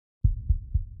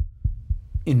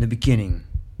In the beginning,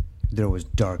 there was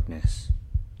darkness,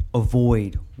 a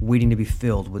void waiting to be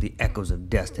filled with the echoes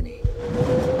of destiny.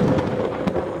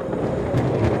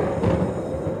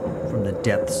 From the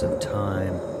depths of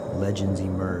time, legends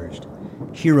emerged.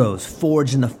 Heroes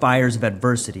forged in the fires of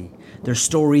adversity, their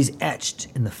stories etched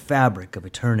in the fabric of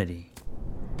eternity.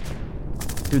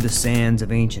 Through the sands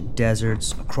of ancient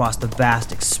deserts, across the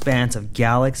vast expanse of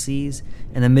galaxies,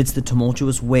 and amidst the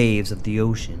tumultuous waves of the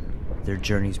ocean, their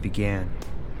journeys began.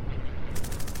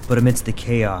 But amidst the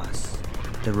chaos,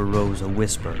 there arose a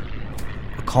whisper,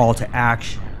 a call to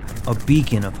action, a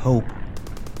beacon of hope.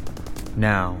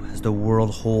 Now, as the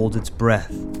world holds its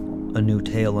breath, a new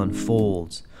tale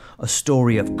unfolds, a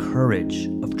story of courage,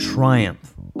 of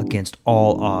triumph against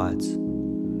all odds.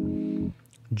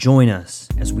 Join us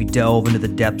as we delve into the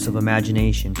depths of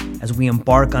imagination, as we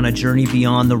embark on a journey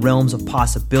beyond the realms of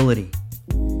possibility.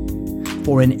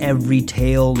 For in every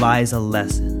tale lies a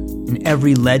lesson, in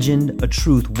every legend a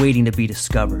truth waiting to be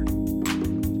discovered.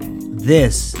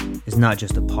 This is not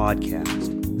just a podcast.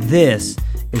 This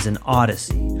is an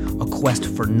odyssey, a quest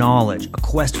for knowledge, a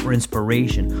quest for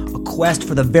inspiration, a quest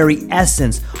for the very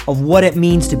essence of what it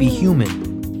means to be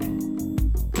human.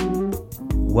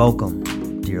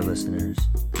 Welcome, dear listeners,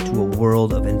 to a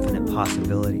world of infinite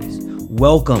possibilities.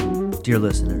 Welcome, dear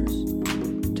listeners,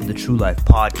 to the True Life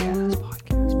Podcast.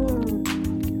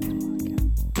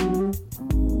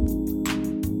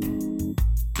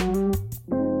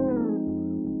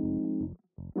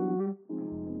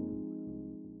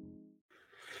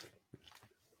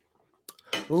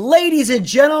 Ladies and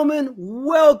gentlemen,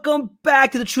 welcome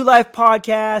back to the True Life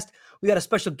Podcast. We got a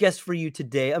special guest for you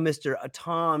today, a Mr.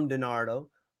 Tom DiNardo.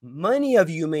 Many of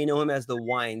you may know him as the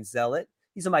Wine Zealot.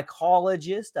 He's a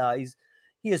mycologist.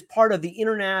 He is part of the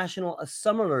International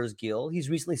Assemblers Guild. He's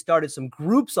recently started some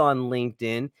groups on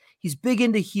LinkedIn. He's big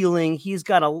into healing. He's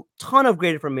got a ton of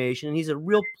great information, and he's a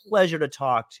real pleasure to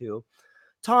talk to.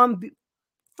 Tom,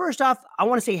 first off, I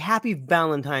want to say happy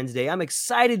Valentine's Day. I'm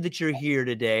excited that you're here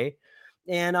today.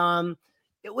 And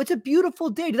it's a beautiful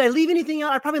day. Did I leave anything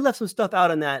out? I probably left some stuff out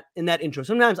in that intro.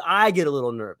 Sometimes I get a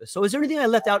little nervous. So is there anything I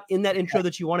left out in that intro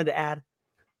that you wanted to add?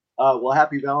 Well,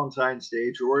 happy Valentine's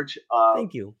Day, George.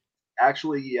 Thank you.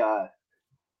 Actually,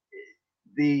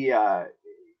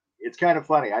 it's kind of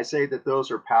funny. I say that those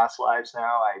are past lives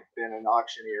now. I've been an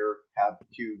auctioneer, had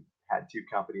two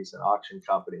companies, an auction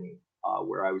company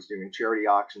where I was doing charity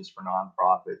auctions for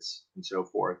nonprofits and so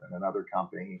forth, and another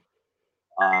company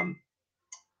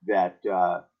that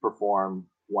performed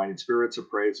wine and spirits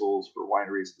appraisals for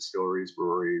wineries, distilleries,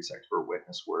 breweries, expert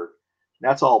witness work. And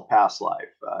that's all past life.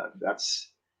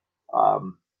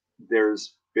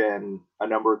 There's been a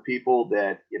number of people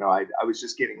that, I was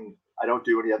just getting, I don't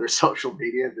do any other social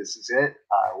media. This is it.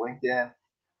 LinkedIn.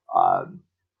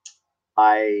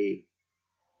 I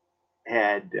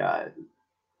had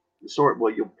well,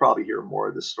 you'll probably hear more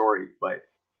of the story, but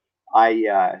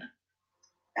I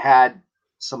had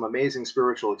some amazing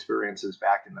spiritual experiences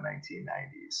back in the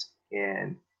 1990s.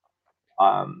 And,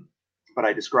 but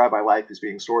I describe my life as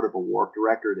being sort of a warped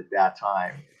record at that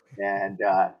time. And,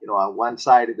 on one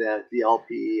side of the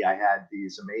LP, I had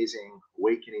these amazing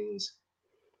awakenings,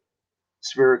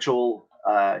 spiritual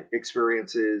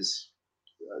experiences,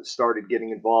 started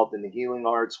getting involved in the healing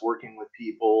arts, working with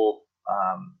people,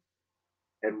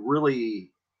 and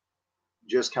really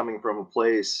just coming from a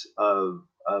place of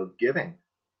giving.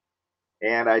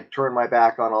 And I turned my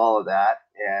back on all of that.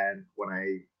 And when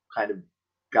I kind of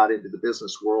got into the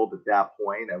business world at that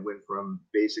point, I went from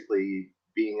basically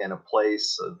being in a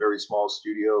place, a very small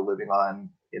studio, living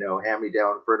on,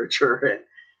 hand-me-down furniture and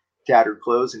tattered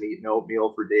clothes and eating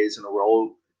oatmeal for days in a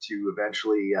row to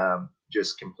eventually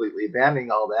just completely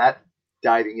abandoning all that,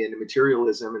 diving into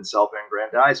materialism and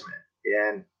self-aggrandizement.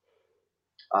 And,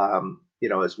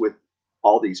 as with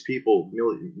all these people,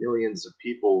 millions of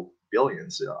people,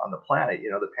 billions on the planet,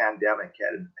 the pandemic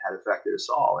had affected us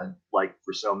all. And like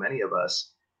for so many of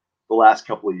us, the last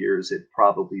couple of years had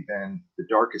probably been the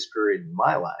darkest period in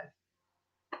my life.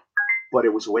 But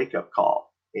it was a wake-up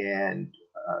call. And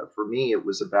for me, it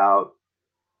was about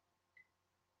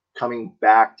coming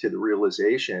back to the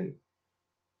realization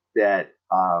that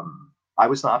I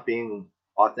was not being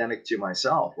authentic to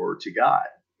myself or to God.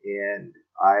 And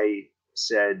I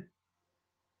said,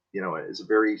 it's a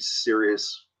very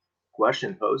serious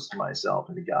question posed to myself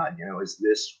and to God, is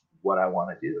this what I want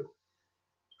to do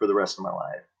for the rest of my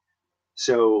life?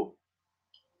 So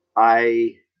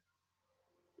I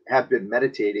have been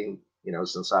meditating,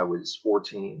 since I was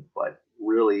 14, but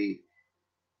really,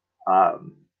 I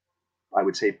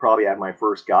would say probably had my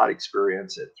first God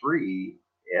experience at 3.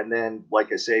 And then,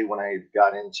 like I say, when I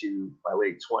got into my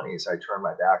late 20s, I turned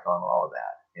my back on all of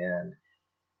that. And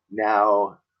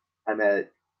now I'm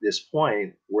at this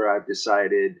point where I've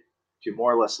decided to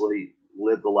more or less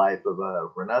live the life of a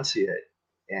renunciate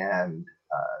and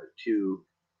to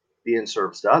be in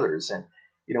service to others. And,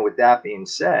 with that being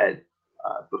said,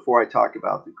 before I talk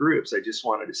about the groups, I just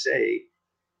wanted to say,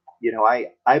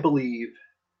 I believe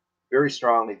very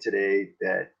strongly today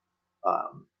that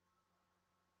um,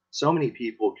 so many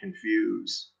people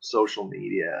confuse social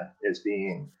media as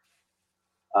being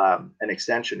an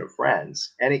extension of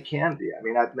friends, and it can be. I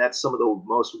mean, I've met some of the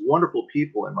most wonderful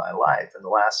people in my life in the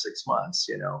last 6 months.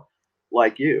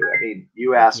 Like you. I mean,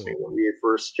 you Thank asked you. me when we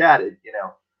first chatted.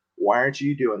 Why aren't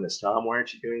you doing this, Tom? Why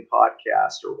aren't you doing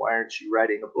podcasts, or why aren't you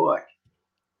writing a book?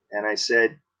 And I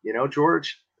said,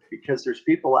 George, because there's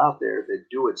people out there that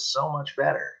do it so much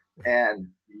better, and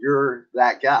you're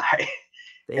that guy.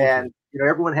 Thank you. And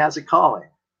everyone has a calling,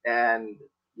 and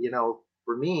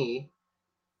for me,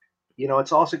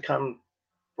 it's also come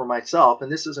for myself,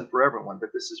 and this isn't for everyone,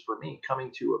 but this is for me,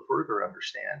 coming to a further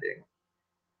understanding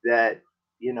that,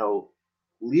 you know,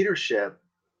 leadership,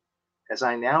 as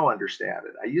I now understand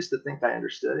it, I used to think I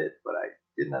understood it, but I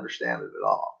didn't understand it at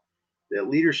all. That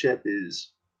leadership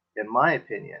is, in my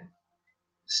opinion,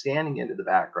 standing into the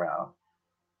background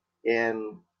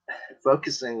and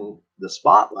focusing the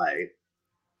spotlight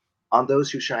on those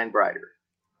who shine brighter.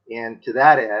 And to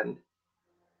that end,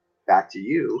 back to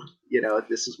you,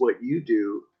 this is what you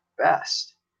do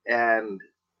best. And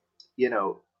you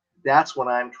know, that's what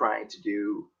I'm trying to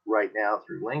do right now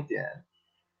through LinkedIn.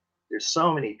 There's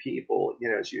so many people,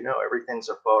 as you know, everything's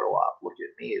a photo op. Look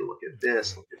at me, look at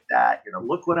this, look at that.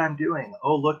 Look what I'm doing.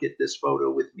 Oh, look at this photo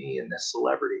with me and this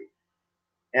celebrity.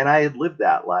 And I had lived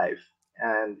that life,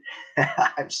 and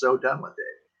I'm so done with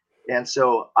it. And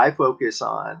so I focus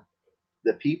on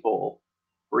the people.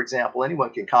 For example, anyone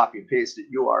can copy and paste a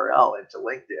URL into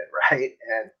LinkedIn, right?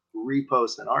 And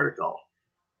repost an article.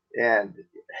 And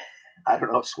I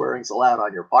don't know if swearing's allowed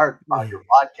on your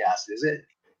podcast, is it?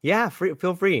 Yeah,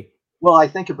 feel free. Well, I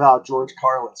think about George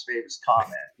Carlin's famous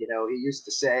comment. He used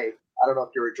to say, I don't know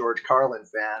if you're a George Carlin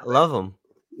fan, I but love them.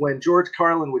 when George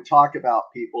Carlin would talk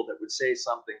about people that would say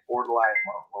something borderline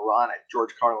moronic,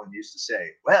 George Carlin used to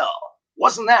say, "Well,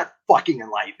 wasn't that fucking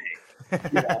enlightening?"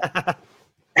 You know,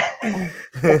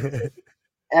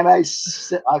 and I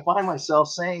find myself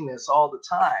saying this all the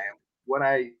time when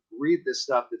I read this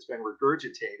stuff that's been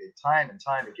regurgitated time and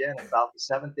time again, and about the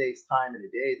seventh, eighth time in a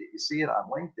day that you see it on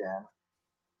LinkedIn.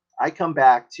 I come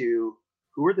back to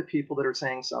who are the people that are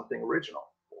saying something original,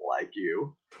 like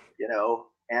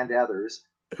and others.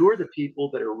 Who are the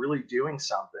people that are really doing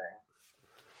something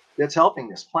that's helping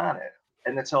this planet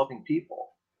and that's helping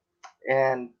people?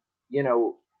 And, you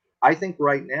know, I think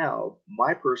right now,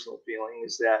 my personal feeling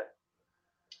is that,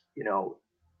 you know,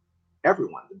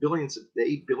 everyone, the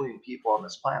 8 billion people on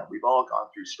this planet, we've all gone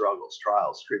through struggles,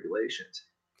 trials, tribulations.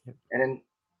 Yep. And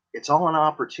it's all an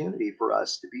opportunity for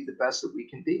us to be the best that we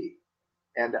can be.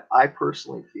 And I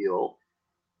personally feel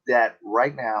that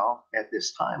right now, at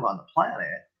this time on the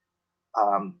planet,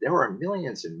 there are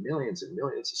millions and millions and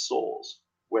millions of souls.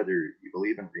 Whether you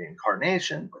believe in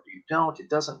reincarnation, whether you don't, it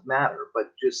doesn't matter.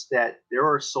 But just that there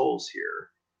are souls here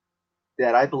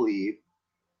that I believe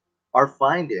are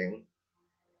finding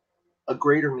a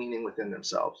greater meaning within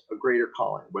themselves, a greater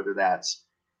calling, whether that's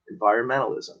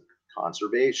environmentalism,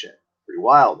 conservation,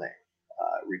 rewilding,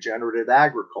 regenerative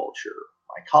agriculture,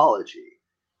 mycology,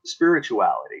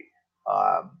 spirituality,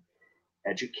 um,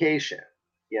 education,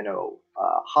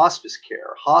 hospice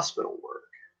care, hospital work,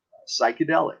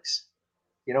 psychedelics.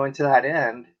 And to that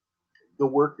end, the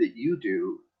work that you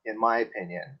do, in my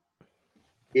opinion,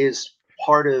 is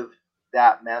part of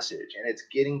that message, and it's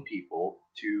getting people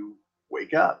to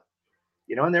wake up.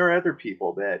 And there are other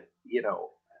people that,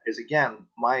 is again,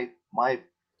 my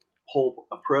whole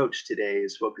approach today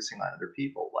is focusing on other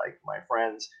people, like my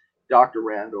friends, Dr.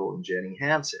 Randall and Jenny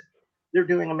Hansen. They're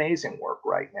doing amazing work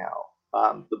right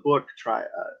now. The book,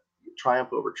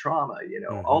 Triumph Over Trauma,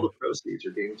 all the proceeds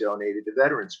are being donated to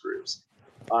veterans groups.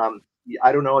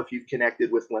 I don't know if you've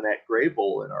connected with Lynette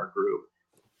Graybull in our group.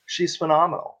 She's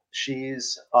phenomenal.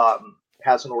 She's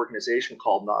has an organization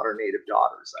called Not Our Native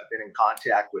Daughters. I've been in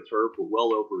contact with her for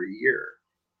well over a year.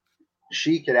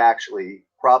 She could actually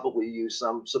probably use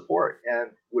some support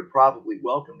and would probably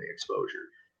welcome the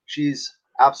exposure. She's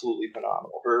absolutely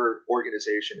phenomenal. Her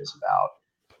organization is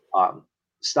about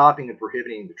stopping and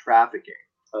prohibiting the trafficking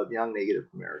of young Native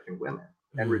American women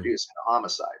and reducing the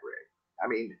homicide rate. I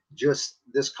mean, just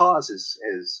this cause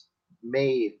has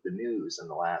made the news in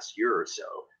the last year or so,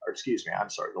 or excuse me, I'm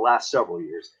sorry, the last several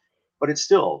years. but it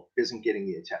still isn't getting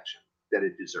the attention that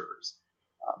it deserves.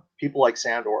 People like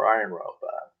Sandor Ironrope,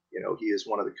 he is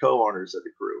one of the co-owners of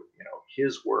the group.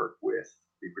 His work with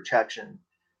the protection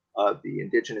of the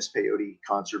Indigenous Peyote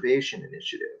Conservation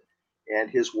Initiative and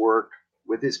his work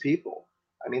with his people.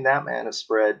 I mean, that man is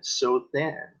spread so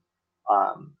thin.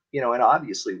 And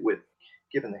obviously with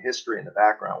given the history and the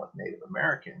background with Native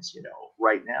Americans,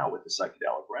 right now with the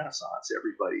psychedelic renaissance,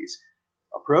 everybody's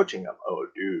approaching them. Oh,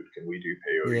 dude, can we do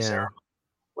peyote Yeah. ceremony?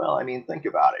 Well, I mean, think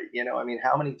about it.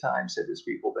 How many times have these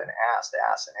people been asked,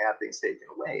 and had things taken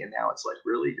away? And now it's like,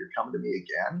 really, you're coming to me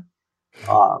again?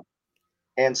 Um,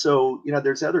 and so,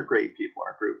 there's other great people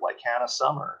in our group, like Hannah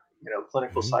Summer,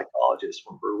 clinical Mhm. psychologist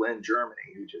from Berlin,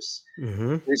 Germany, who just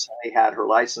Mhm. recently had her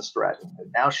license threatened.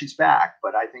 And now she's back,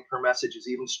 but I think her message is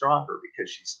even stronger because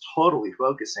she's totally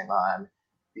focusing on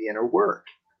the inner work.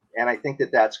 And I think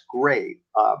that that's great.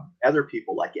 Other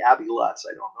people like Abby Lutz,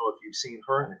 I don't know if you've seen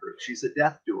her in the group. She's a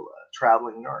death doula, a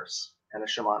traveling nurse, and a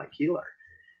shamanic healer.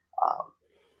 Um,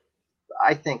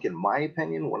 I think, in my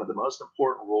opinion, one of the most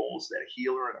important roles that a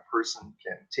healer and a person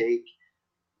can take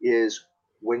is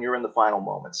when you're in the final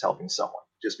moments helping someone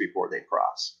just before they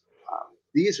cross.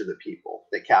 These are the people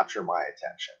that capture my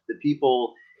attention, the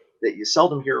people that you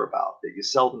seldom hear about, that you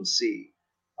seldom see.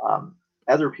 Um,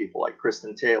 Other people like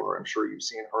Kristen Taylor, I'm sure you've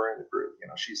seen her in the group.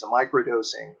 She's a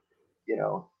microdosing,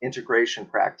 integration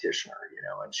practitioner,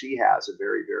 and she has a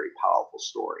very, very powerful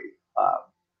story.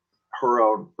 Her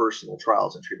own personal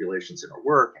trials and tribulations in her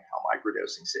work and how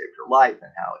microdosing saved her life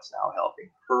and how it's now helping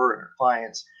her and her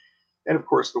clients. And of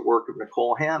course, the work of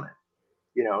Nicole Hammond.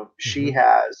 She Mhm.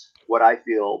 has what I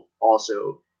feel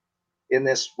also in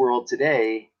this world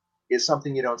today is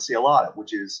something you don't see a lot of,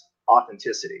 which is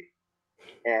authenticity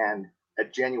and a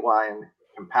genuine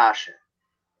compassion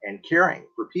and caring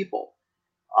for people.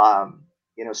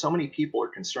 So many people are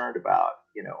concerned about,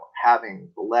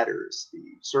 having the letters,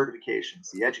 the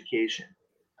certifications, the education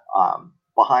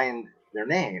behind their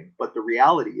name. But the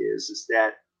reality is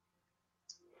that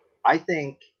I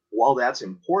think while that's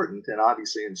important, and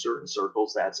obviously in certain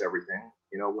circles, that's everything,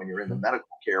 when you're in the Mhm.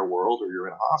 medical care world or you're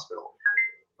in a hospital.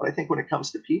 But I think when it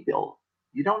comes to people,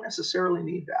 you don't necessarily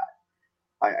need that.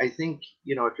 I think,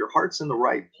 if your heart's in the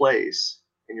right place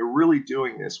and you're really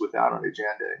doing this without an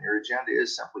agenda, and your agenda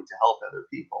is simply to help other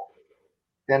people,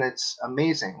 then it's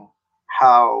amazing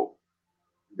how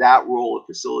that role of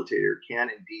facilitator can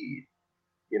indeed,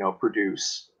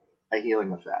 produce a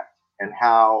healing effect and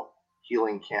how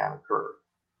healing can occur.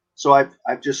 So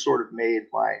I've just sort of made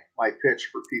my pitch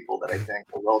for people that I think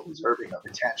are well deserving of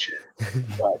attention.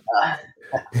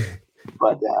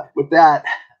 But with that,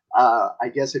 I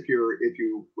guess if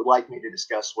you would like me to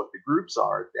discuss what the groups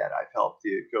are that I've helped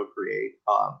to co-create,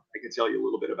 I can tell you a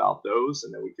little bit about those,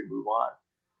 and then we can move on.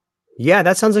 Yeah,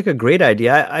 that sounds like a great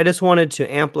idea. I just wanted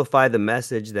to amplify the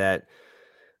message that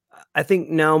I think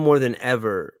now more than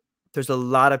ever, there's a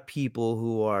lot of people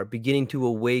who are beginning to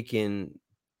awaken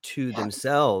to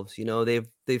themselves.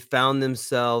 They've found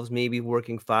themselves maybe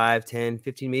working 5, 10,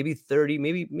 15, maybe 30,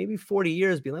 maybe 40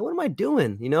 years being like, what am I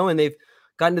doing? And they've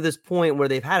gotten to this point where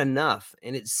they've had enough.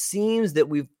 And it seems that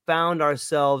we've found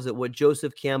ourselves at what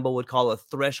Joseph Campbell would call a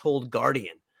threshold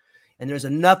guardian. And there's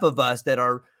enough of us that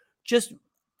are just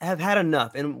have had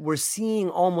enough. And we're seeing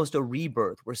almost a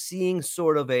rebirth. We're seeing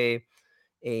sort of a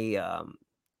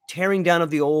tearing down of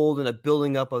the old and a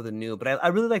building up of the new. But I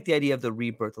really like the idea of the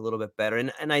rebirth a little bit better.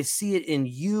 And I see it in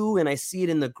you, and I see it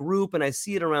in the group, and I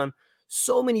see it around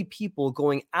so many people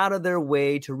going out of their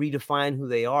way to redefine who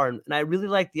they are. And I really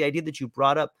like the idea that you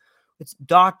brought up. It's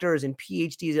doctors and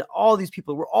PhDs and all these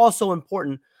people. We're all so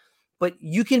important, but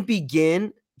you can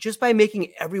begin just by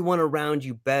making everyone around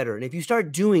you better. And if you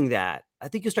start doing that, I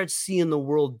think you'll start seeing the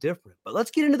world different. But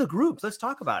let's get into the groups. Let's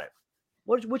talk about it.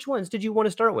 Which ones did you want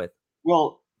to start with?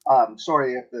 Well,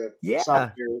 sorry if the sun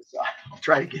Yeah. here is. I'll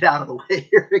try to get out of the way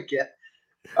here again.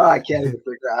 Oh, I can't even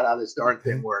figure out how this darn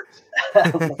thing works.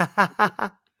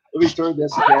 Let me turn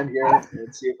this again here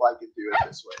and see if I can do it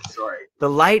this way. Sorry. The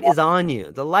light is on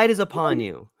you. The light is upon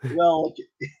you. Well,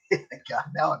 God,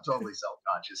 now I'm totally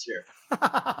self-conscious here.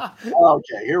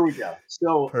 Okay, here we go.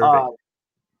 So Perfect.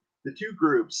 the two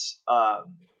groups,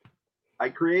 I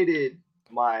created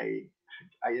my,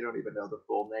 I don't even know the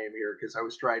full name here because I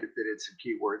was trying to fit in some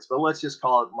keywords, but let's just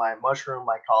call it my mushroom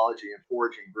mycology and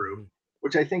foraging group, Mhm.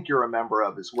 which I think you're a member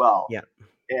of as well. Yeah.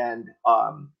 And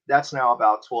that's now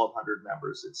about 1,200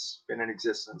 members. It's been in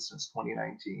existence since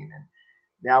 2019, and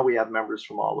now we have members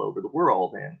from all over the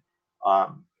world. And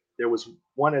there was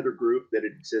one other group that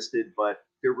had existed, but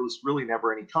there was really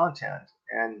never any content.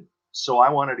 And so I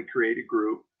wanted to create a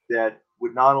group that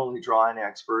would not only draw in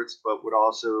experts, but would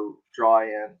also draw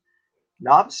in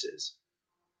novices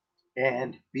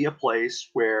and be a place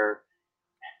where,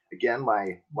 again,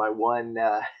 my one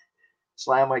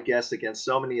slam, I guess, against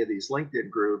so many of these LinkedIn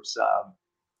groups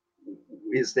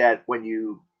is that when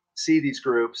you see these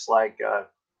groups like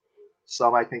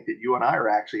some I think that you and I are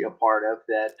actually a part of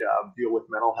that deal with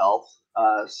mental health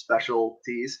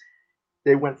specialties,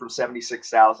 they went from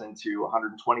 76,000 to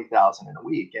 120,000 in a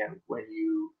week. And when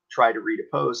you try to read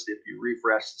a post, if you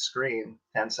refresh the screen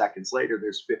 10 seconds later,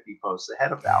 there's 50 posts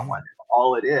ahead of that one.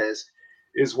 All it is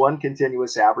one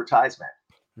continuous advertisement.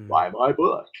 Buy my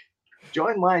book,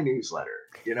 join my newsletter,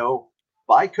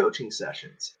 buy coaching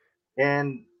sessions.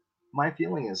 And my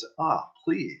feeling is,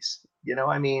 please,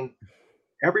 I mean,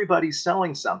 everybody's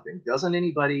selling something. Doesn't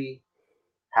anybody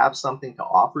have something to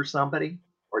offer somebody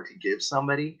or to give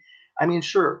somebody? I mean,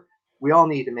 sure, we all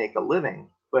need to make a living,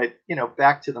 but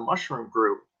back to the mushroom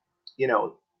group, you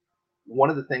know, one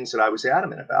of the things that I was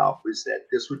adamant about was that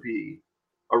this would be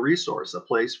a resource, a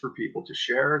place for people to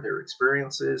share their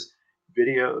experiences,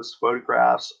 videos,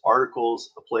 photographs,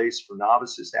 articles, a place for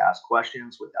novices to ask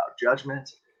questions without judgment,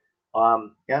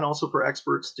 and also for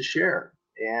experts to share.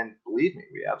 And believe me,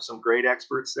 we have some great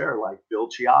experts there, like Bill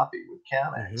Chiaffi with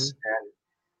Chemex, and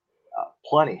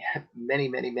plenty, many,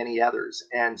 many, many others,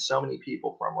 and so many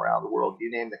people from around the world.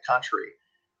 You name the country.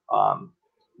 Um,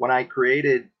 when I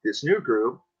created this new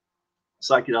group,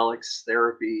 psychedelics,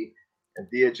 therapy,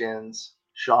 entheogens,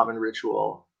 shaman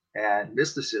ritual, and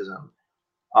mysticism,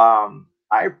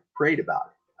 I prayed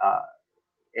about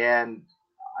it. And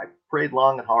I prayed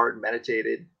long and hard,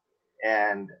 meditated,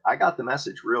 and I got the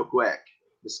message real quick.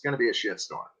 This is going to be a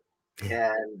shitstorm.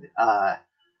 And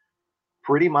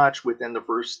pretty much within the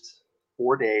first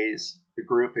 4 days, the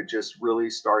group had just really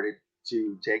started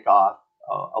to take off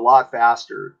a lot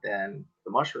faster than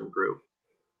the mushroom group.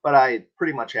 But I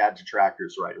pretty much had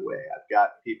detractors right away. I've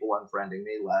got people unfriending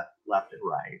me left and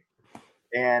right.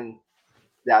 And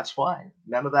that's fine.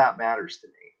 None of that matters to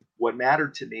me. What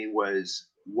mattered to me was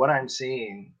what I'm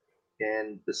seeing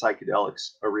in the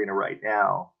psychedelics arena right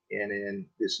now and in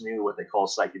this new, what they call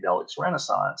psychedelics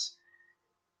renaissance,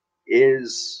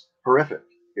 is horrific.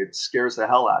 It scares the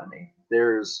hell out of me.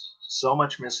 There's so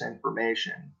much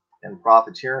misinformation and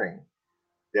profiteering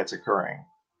that's occurring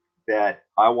that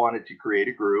I wanted to create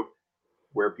a group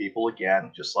where people,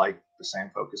 again, just like the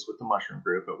same focus with the mushroom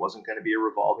group, it wasn't going to be a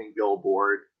revolving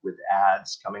billboard with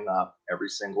ads coming up every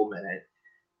single minute,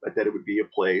 but that it would be a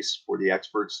place for the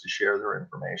experts to share their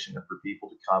information and for people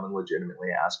to come and legitimately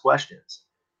ask questions.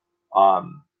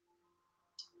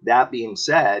 That being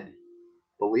said,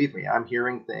 believe me, I'm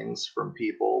hearing things from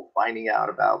people, finding out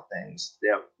about things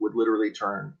that would literally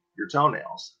turn your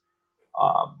toenails.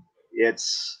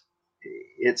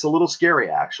 It's a little scary,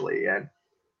 actually. And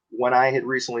when I had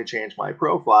recently changed my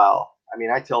profile, I mean,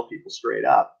 I tell people straight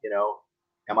up,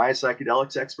 am I a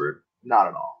psychedelics expert? Not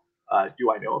at all.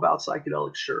 Do I know about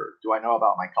psychedelics? Sure. Do I know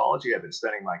about mycology? I've been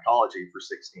studying mycology for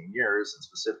 16 years and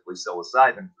specifically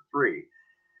psilocybin for 3.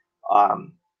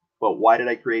 But why did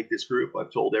I create this group?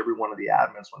 I've told every one of the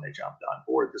admins when they jumped on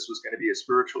board, this was going to be a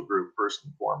spiritual group first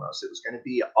and foremost. It was going to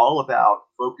be all about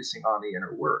focusing on the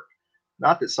inner work.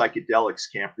 Not that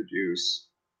psychedelics can't produce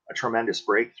a tremendous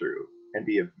breakthrough and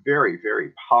be a very,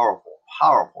 very powerful,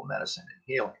 powerful medicine and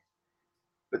healing.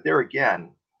 But there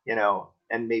again,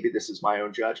 and maybe this is my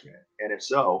own judgment, and if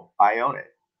so, I own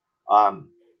it.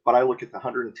 But I look at the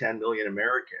 110 million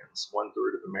Americans, 1/3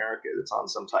 of America, that's on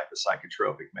some type of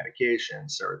psychotropic medication,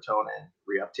 serotonin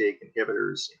reuptake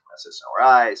inhibitors,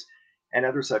 SSRIs, and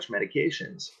other such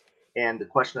medications. And the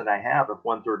question that I have if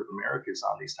 1/3 of America is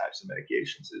on these types of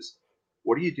medications is,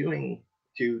 what are you doing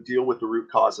to deal with the root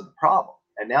cause of the problem?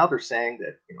 And now they're saying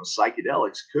that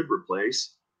psychedelics could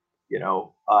replace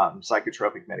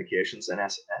psychotropic medications and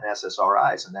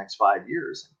SSRIs in the next 5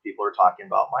 years. And people are talking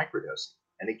about microdosing.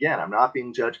 And again, I'm not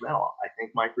being judgmental. I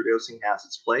think microdosing has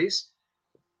its place.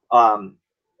 And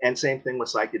same thing with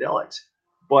psychedelics.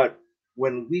 But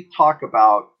when we talk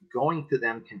about going to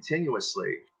them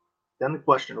continuously, then the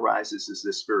question arises, is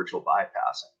this spiritual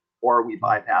bypassing? Or are we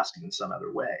bypassing in some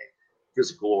other way,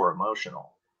 physical or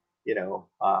emotional?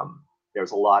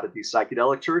 There's a lot of these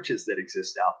psychedelic churches that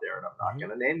exist out there, and I'm not going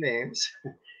to name names.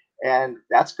 And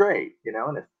that's great,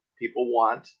 and if people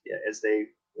want, as they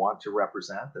want to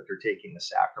represent that they're taking the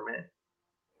sacrament,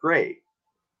 great.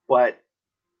 But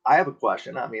I have a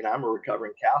question. I mean, I'm a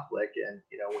recovering Catholic, and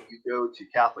when you go to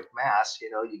Catholic Mass,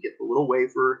 you get the little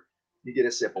wafer, you get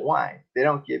a sip of wine. They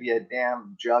don't give you a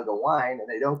damn jug of wine, and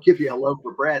they don't give you a loaf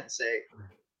of bread and say,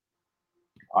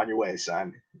 on your way,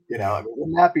 son. I mean,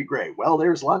 wouldn't that be great? Well,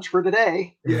 there's lunch for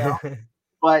today.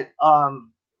 But I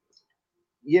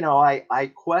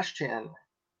question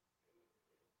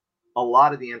a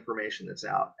lot of the information that's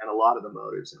out and a lot of the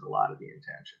motives and a lot of the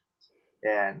intentions.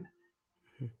 And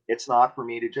it's not for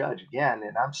me to judge again.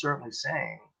 And I'm certainly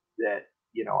saying that,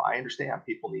 I understand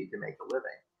people need to make a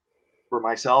living. For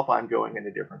myself, I'm going in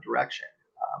a different direction.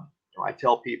 I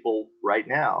tell people right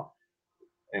now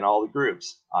in all the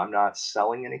groups, I'm not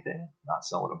selling anything, I'm not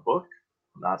selling a book,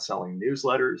 I'm not selling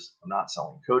newsletters, I'm not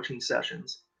selling coaching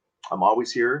sessions. I'm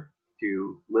always here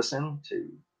to listen, to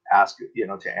ask,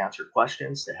 to answer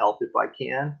questions, to help if I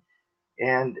can.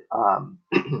 And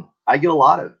I get a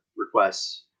lot of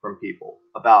requests from people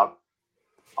about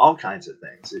all kinds of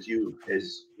things, as you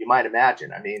might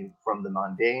imagine. I mean, from the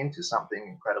mundane to something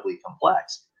incredibly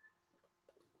complex.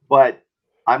 But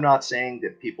I'm not saying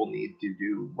that people need to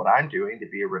do what I'm doing to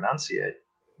be a renunciate.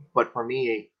 But for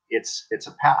me, it's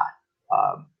a path.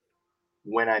 Um,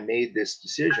 when I made this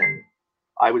decision,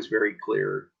 I was very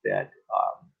clear that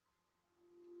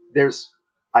there's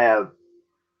I have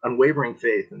unwavering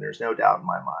faith, and there's no doubt in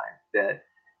my mind that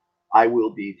I will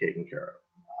be taken care of.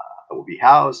 I will be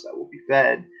housed. I will be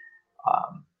fed.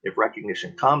 If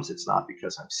recognition comes, it's not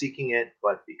because I'm seeking it,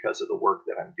 but because of the work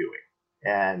that I'm doing.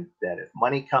 And that if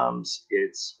money comes,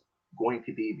 it's going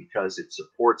to be because it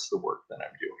supports the work that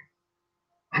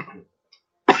I'm doing.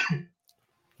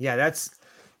 Yeah,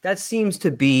 that seems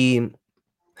to be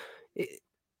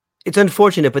it's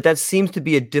unfortunate, but that seems to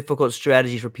be a difficult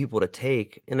strategy for people to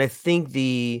take. And I think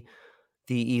the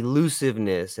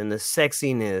elusiveness and the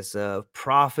sexiness of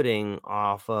profiting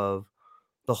off of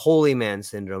the holy man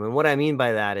syndrome. And what I mean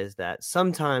by that is that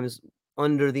sometimes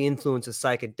under the influence of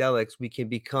psychedelics, we can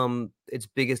become its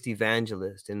biggest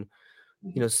evangelist. And,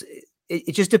 Mhm.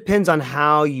 it just depends on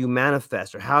how you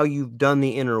manifest or how you've done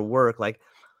the inner work. Like,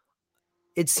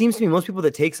 it seems to me most people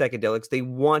that take psychedelics, they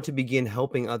want to begin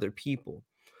helping other people.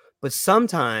 But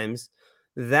sometimes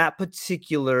that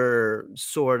particular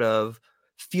sort of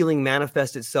feeling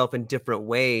manifests itself in different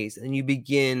ways. And you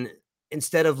begin,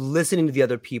 instead of listening to the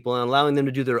other people and allowing them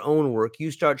to do their own work,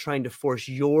 you start trying to force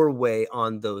your way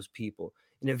on those people.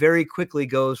 And it very quickly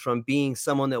goes from being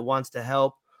someone that wants to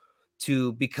help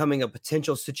to becoming a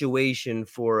potential situation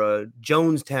for a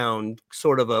Jonestown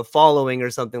sort of a following or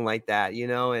something like that,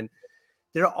 And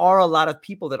there are a lot of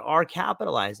people that are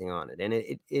capitalizing on it. And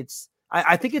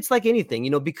I think it's like anything,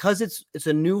 because it's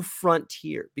a new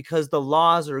frontier, because the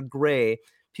laws are gray,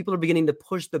 people are beginning to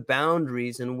push the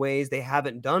boundaries in ways they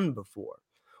haven't done before.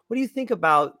 What do you think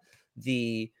about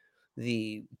the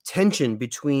the tension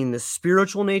between the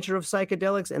spiritual nature of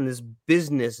psychedelics and this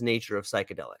business nature of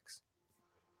psychedelics?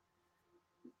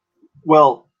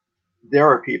 Well, there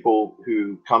are people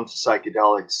who come to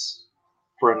psychedelics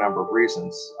for a number of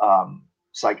reasons.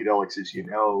 Psychedelics, as you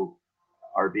know,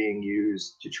 are being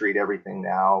used to treat everything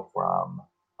now from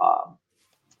um,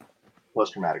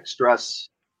 post traumatic stress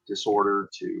disorder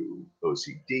to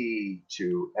OCD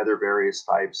to other various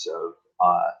types of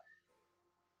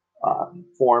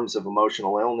forms of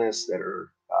emotional illness that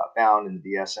are found in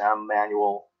the DSM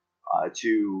manual,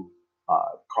 to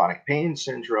chronic pain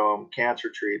syndrome, cancer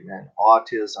treatment,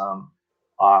 autism.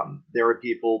 There are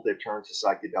people that turn to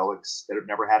psychedelics that have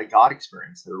never had a God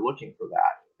experience that are looking for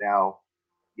that. Now,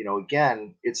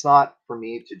 again, it's not for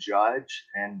me to judge,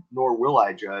 and nor will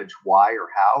I judge why or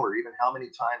how or even how many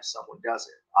times someone does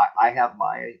it. I have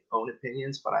my own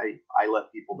opinions, but I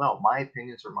let people know my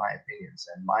opinions are my opinions,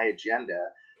 and my agenda,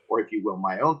 or if you will,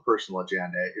 my own personal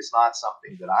agenda, is not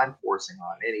something that I'm forcing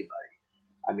on anybody.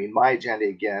 I mean, my agenda,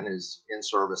 again, is in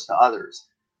service to others.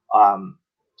 Um,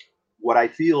 what I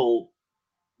feel,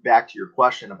 back to your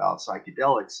question about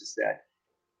psychedelics, is that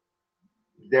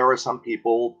there are some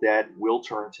people that will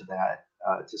turn to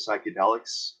to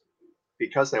psychedelics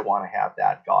because they want to have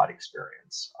that God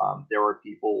experience. There are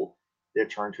people that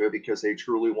turn to it because they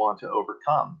truly want to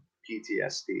overcome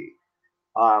PTSD.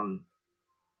 Um,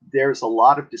 there's a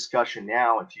lot of discussion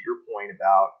now, and to your point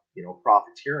about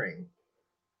profiteering,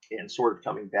 and sort of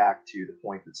coming back to the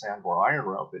point that Sandor Iron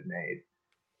Rope had made,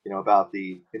 about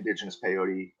the Indigenous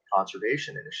Peyote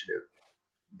Conservation Initiative.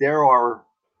 There are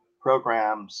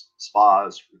programs,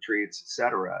 spas, retreats,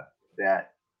 etc.,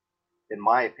 that, in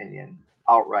my opinion,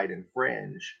 outright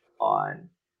infringe on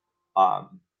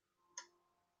um,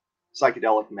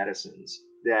 psychedelic medicines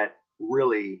that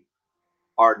really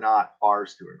are not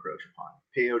ours to encroach upon.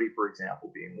 Peyote, for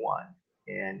example, being one.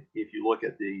 And if you look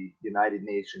at the United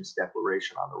Nations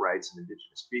Declaration on the Rights of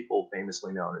Indigenous People,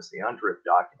 famously known as the UNDRIP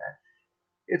document,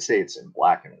 it states in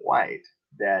black and white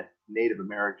that Native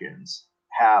Americans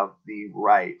have the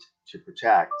right to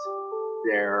protect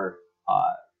their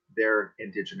uh, their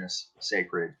indigenous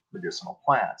sacred medicinal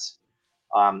plants.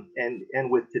 And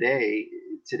with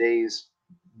today's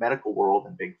medical world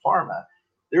and big pharma,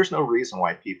 there's no reason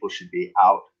why people should be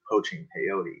out poaching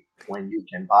peyote when you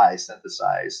can buy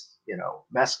synthesized,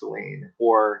 mescaline,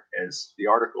 or as the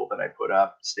article that I put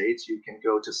up states, you can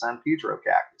go to San Pedro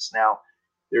cactus. Now,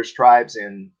 there's tribes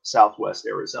in southwest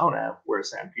Arizona where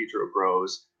San Pedro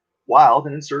grows wild,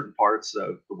 and in certain parts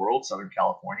of the world, Southern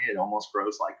California, it almost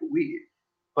grows like a weed.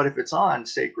 But if it's on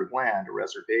sacred land, a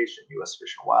reservation, U.S.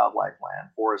 Fish and Wildlife land,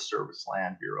 Forest Service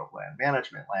land, Bureau of Land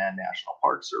Management land, National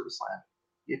Park Service land,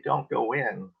 you don't go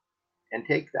in and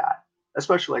take that.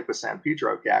 Especially like with San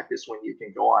Pedro cactus, when you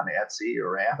can go on Etsy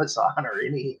or Amazon or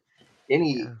any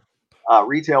Yeah.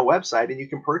 retail website and you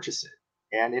can purchase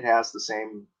it, and it has the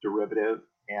same derivative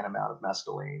and amount of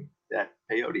mescaline that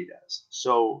peyote does.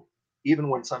 So even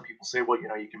when some people say, well,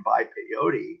 you can buy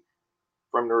peyote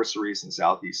from nurseries in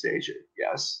Southeast Asia,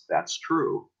 yes, that's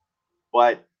true.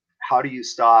 But how do you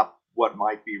stop what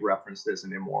might be referenced as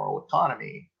an immoral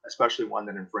economy, especially one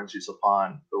that infringes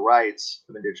upon the rights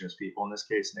of indigenous people, in this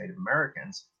case, Native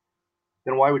Americans?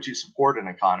 Then why would you support an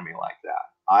economy like that?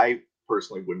 I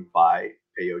personally wouldn't buy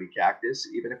peyote cactus,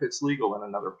 even if it's legal in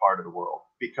another part of the world,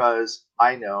 because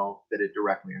I know that it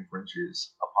directly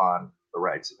infringes upon the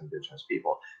rights of indigenous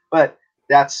people. But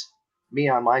that's me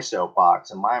on my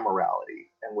soapbox and my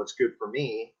morality. And what's good for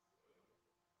me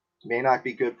may not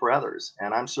be good for others.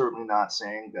 And I'm certainly not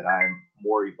saying that I'm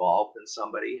more evolved than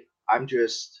somebody. I'm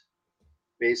just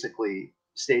basically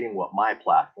stating what my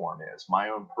platform is, my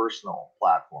own personal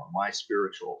platform, my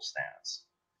spiritual stance.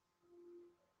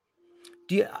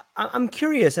 I'm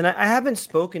curious, and I haven't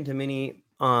spoken to many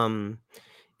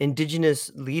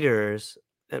indigenous leaders,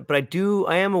 but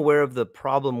I am aware of the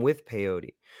problem with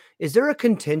peyote. Is there a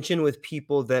contention with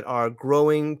people that are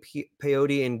growing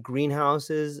peyote in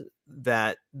greenhouses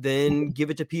that then give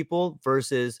it to people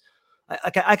versus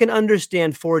I can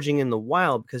understand foraging in the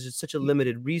wild because it's such a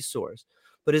limited resource.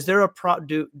 But is there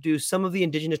do some of the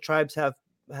indigenous tribes have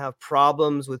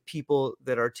problems with people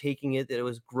that are taking it that it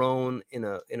was grown in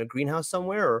a greenhouse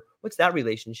somewhere, or what's that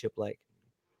relationship like?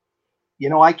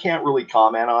 I can't really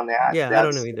comment on that. Yeah, I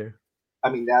don't know either.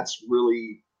 That's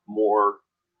really more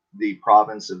the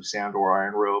province of Sandor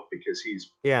Iron Rope, because he's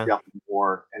Yeah. definitely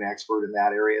more an expert in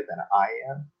that area than I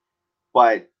am.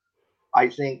 But I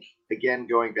think, again,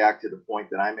 going back to the point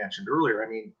that I mentioned earlier,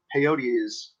 peyote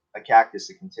is a cactus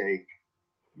that can take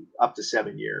up to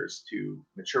 7 years to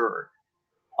mature.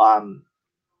 Um,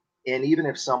 and even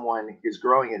if someone is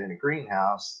growing it in a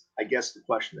greenhouse, I guess the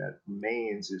question that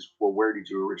remains is, well, where did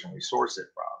you originally source it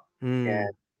from? And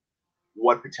Mm.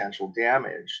 what potential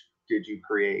damage did you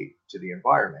create to the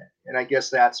environment? And I guess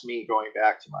that's me going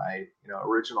back to my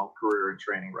original career and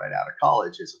training right out of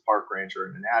college as a park ranger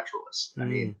and a naturalist.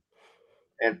 Mm.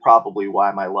 And probably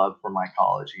why my love for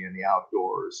mycology and the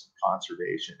outdoors,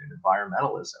 conservation and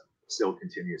environmentalism still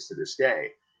continues to this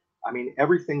day.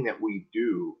 Everything that we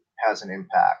do has an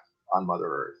impact on Mother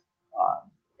Earth.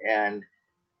 And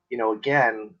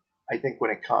again, I think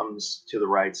when it comes to the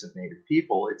rights of Native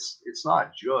people, it's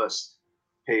not just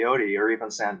peyote or even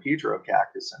San Pedro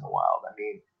cactus in the wild.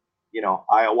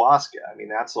 Ayahuasca.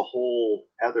 That's a whole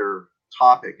other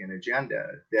topic and agenda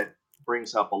that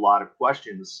brings up a lot of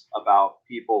questions about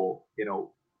people.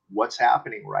 What's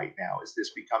happening right now? Is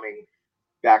this becoming,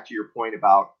 back to your point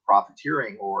about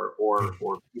profiteering or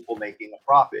people making a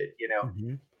profit?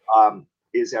 Mhm.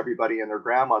 Is everybody and their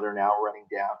grandmother now running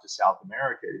down to South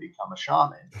America to become a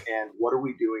shaman? And what are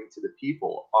we doing to the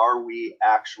people? Are we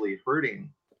actually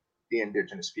hurting the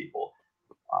indigenous people?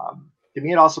 To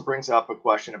me, it also brings up a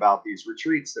question about these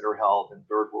retreats that are held in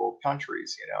third world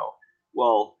countries.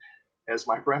 Well, as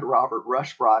my friend Robert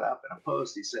Rush brought up in a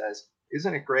post, he says,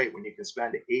 "Isn't it great when you can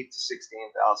spend $8,000 to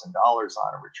 $16,000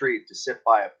 on a retreat to sit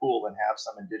by a pool and have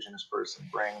some indigenous person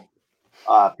bring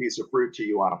a piece of fruit to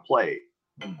you on a plate?"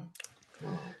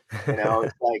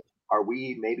 It's like, are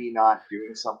we maybe not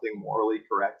doing something morally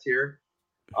correct here?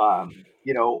 Or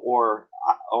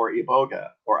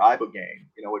iboga or ibogaine,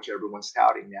 which everyone's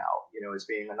touting now, as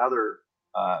being another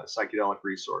psychedelic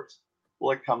resource.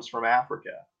 Well, it comes from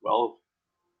Africa. Well,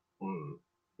 who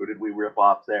did we rip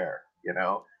off there?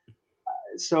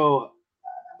 So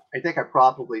I think I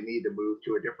probably need to move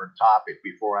to a different topic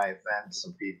before I offend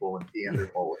some people and be in their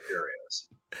bullet areas.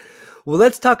 Well,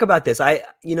 let's talk about this.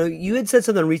 You had said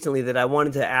something recently that I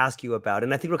wanted to ask you about,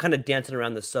 and I think we're kind of dancing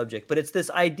around the subject, but it's this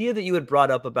idea that you had brought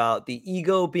up about the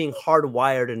ego being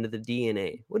hardwired into the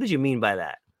DNA. What did you mean by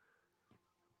that?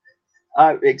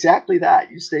 Exactly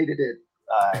that. You stated it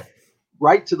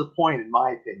right to the point, in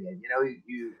my opinion.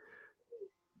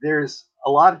 There's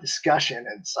a lot of discussion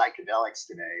in psychedelics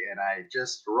today, and I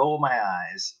just roll my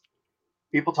eyes.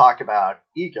 People talk about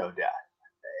ego death,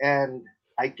 and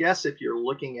I guess if you're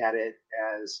looking at it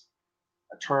as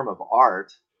a term of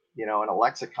art, in a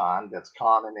lexicon that's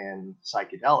common in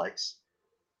psychedelics,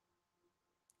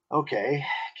 okay,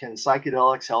 can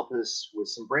psychedelics help us with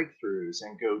some breakthroughs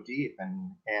and go deep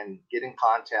and get in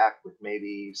contact with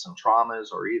maybe some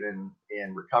traumas or even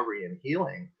in recovery and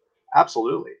healing?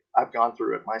 Absolutely. I've gone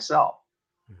through it myself.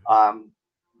 Mhm. Um,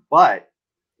 but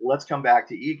let's come back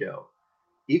to ego.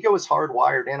 Ego is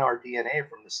hardwired in our DNA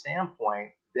from the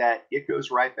standpoint that it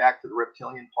goes right back to the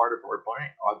reptilian part of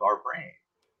our brain,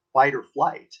 fight or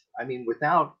flight. I mean,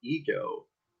 without ego,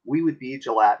 we would be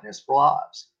gelatinous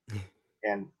blobs.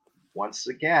 And once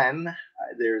again,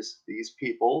 there's these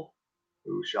people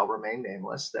who shall remain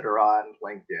nameless that are on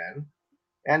LinkedIn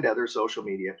and other social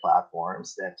media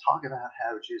platforms that talk about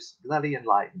how just bloody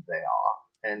enlightened they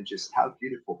are and just how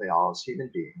beautiful they are as human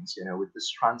beings, with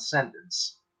this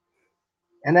transcendence.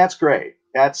 And that's great.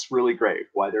 That's really great.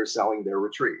 Why they're selling their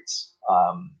retreats.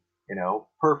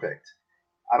 Perfect.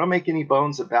 I don't make any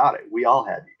bones about it. We all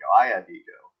have ego. I have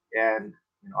ego. And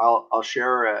I'll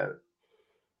share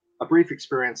a brief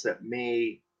experience that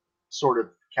may sort of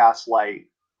cast light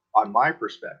on my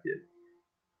perspective.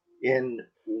 In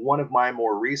one of my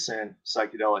more recent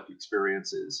psychedelic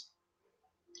experiences,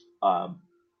 um,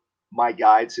 my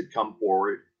guides had come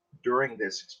forward during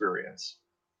this experience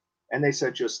and they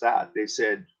said just that. They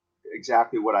said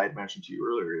exactly what I had mentioned to you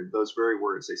earlier, those very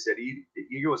words. They said, the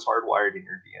ego is hardwired in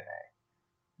your DNA.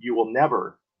 You will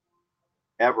never,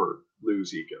 ever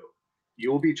lose ego. You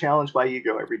will be challenged by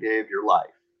ego every day of your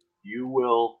life. You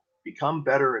will become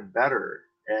better and better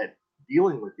at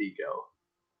dealing with ego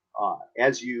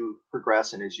as you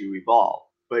progress and as you evolve.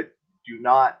 But do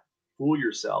not fool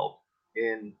yourself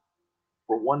in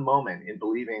for one moment in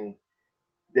believing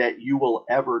that you will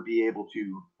ever be able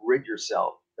to rid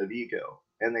yourself of ego.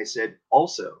 And they said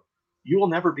also, you will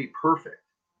never be perfect.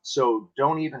 So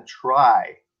don't even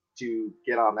try to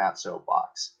get on that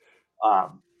soapbox.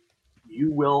 Um,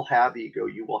 you will have ego,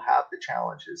 you will have the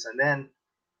challenges. And then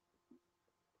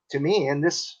to me, and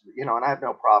this, and I have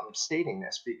no problem stating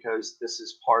this because this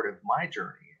is part of my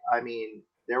journey. I mean,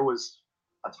 there was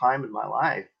a time in my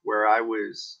life where I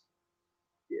was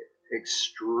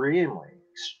extremely,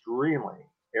 extremely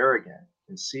arrogant,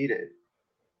 conceited,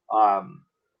 um,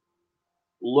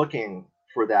 looking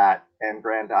for that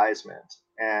aggrandizement.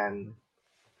 And Mhm.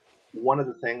 one of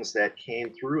the things that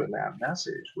came through in that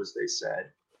message was they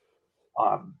said,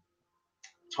 um,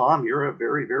 Tom, you're a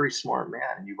very, very smart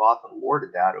man, and you've often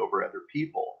lorded that over other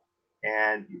people.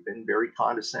 And you've been very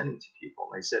condescending to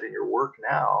people. And they said, in your work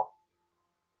now,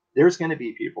 there's going to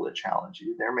be people that challenge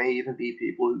you. There may even be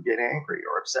people who get angry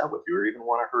or upset with you or even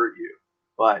want to hurt you.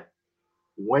 But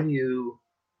when you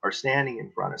are standing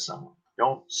in front of someone,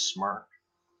 don't smirk,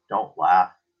 don't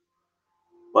laugh,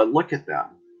 but look at them,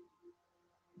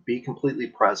 be completely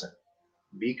present,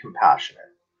 be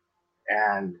compassionate,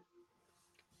 and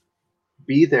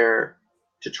be there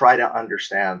to try to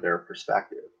understand their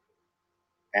perspective.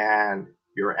 And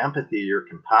your empathy, your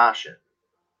compassion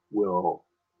will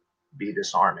be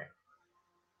disarming.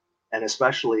 And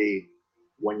especially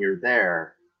when you're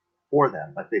there for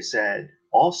them. But they said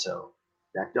also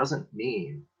that doesn't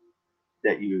mean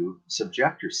that you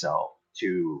subject yourself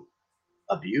to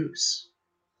abuse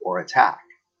or attack.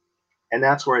 And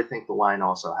that's where I think the line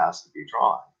also has to be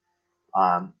drawn.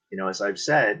 As I've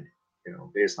said,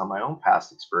 based on my own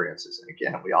past experiences, and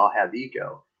again, we all have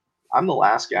ego. I'm the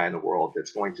last guy in the world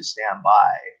that's going to stand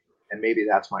by, and maybe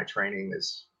that's my training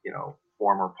as,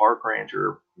 former park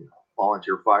ranger,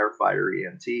 volunteer firefighter,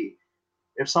 EMT.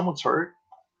 If someone's hurt,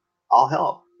 I'll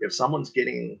help. If someone's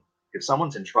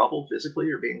in trouble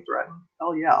physically or being threatened,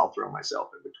 hell yeah, I'll throw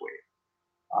myself in between.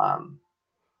 Um,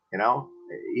 you know,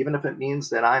 Even if it means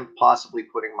that I'm possibly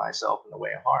putting myself in the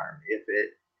way of harm.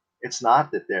 It's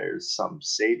not that there's some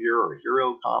savior or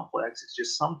hero complex. It's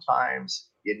just sometimes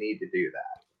you need to do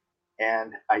that.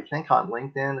 And I think on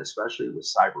LinkedIn, especially with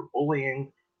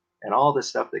cyberbullying and all the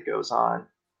stuff that goes on,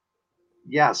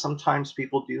 yeah, sometimes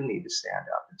people do need to stand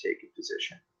up and take a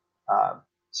position.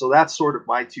 So that's sort of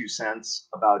my 2 cents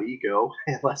about ego,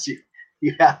 unless you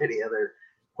have any other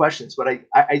questions. But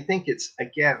I think it's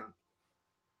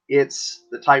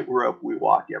the tightrope we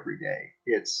walk every day.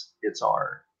 It's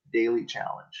our daily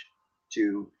challenge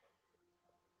to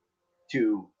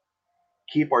to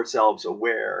keep ourselves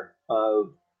aware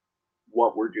of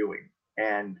what we're doing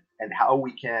and how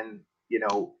we can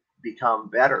become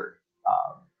better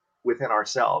within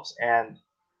ourselves and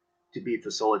to be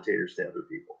facilitators to other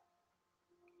people.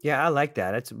 Yeah, I like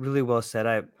that. That's really well said.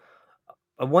 I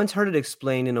once heard it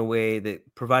explained in a way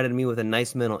that provided me with a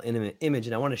nice mental image,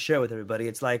 and I want to share with everybody.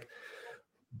 It's like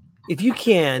if you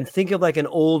can think of like an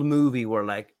old movie where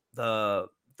like the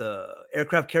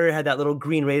aircraft carrier had that little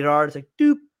green radar. It's like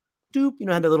doop doop,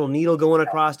 had that little needle going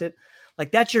across it.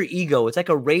 Like that's your ego. It's like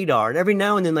a radar. And every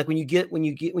now and then, like when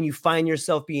you find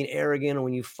yourself being arrogant, or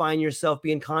when you find yourself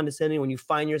being condescending, when you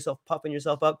find yourself puffing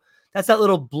yourself up, that's that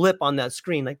little blip on that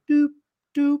screen, like doop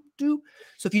doop doop.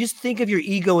 So if you just think of your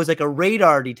ego as like a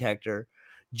radar detector,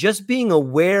 just being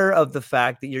aware of the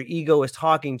fact that your ego is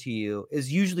talking to you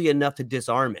is usually enough to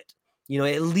disarm it.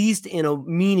 At least in a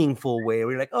meaningful way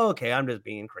where you're like, oh, okay, I'm just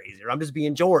being crazy, or I'm just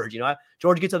being George.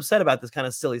 George gets upset about this kind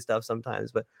of silly stuff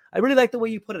sometimes, but I really like the way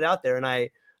you put it out there. And I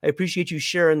appreciate you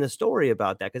sharing the story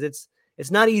about that, because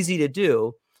it's not easy to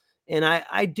do. And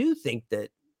I do think that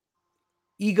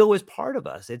ego is part of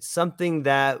us. It's something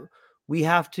that we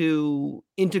have to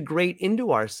integrate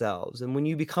into ourselves. And when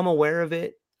you become aware of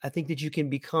it, I think that you can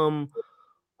become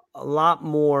a lot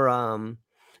more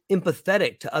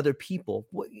empathetic to other people.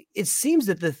 It seems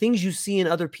that the things you see in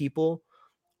other people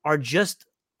are just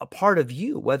a part of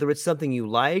you, whether it's something you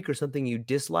like or something you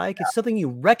dislike. It's something you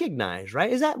recognize, right?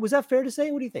 Was that fair to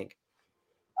say? What do you think?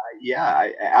 Yeah,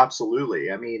 absolutely.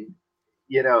 I mean,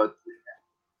 you know,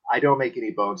 I don't make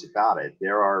any bones about it.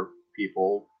 There are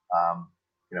people,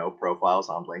 profiles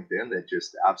on LinkedIn that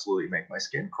just absolutely make my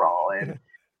skin crawl. And,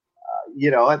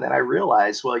 and then I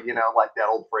realized, well, like that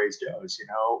old phrase goes,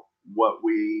 what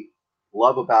we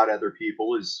love about other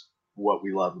people is what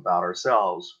we love about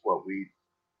ourselves. What we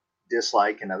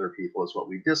dislike in other people is what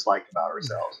we dislike about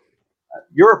ourselves.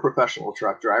 You're a professional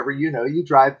truck driver. You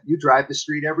drive the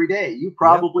street every day. You Yep.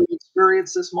 probably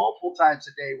experience this multiple times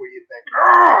a day where you think,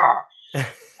 "Ah,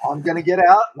 I'm going to get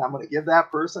out and I'm going to give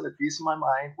that person a piece of my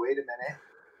mind. Wait a minute,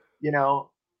 you know."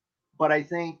 But I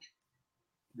think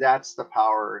that's the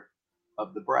power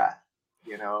of the breath.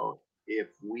 If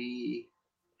we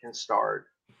can start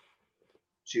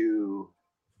to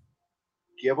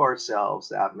give ourselves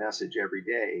that message every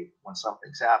day when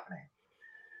something's happening,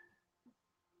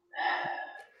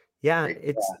 Yeah, it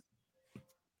it's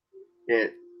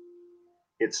it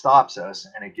it stops us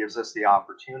and it gives us the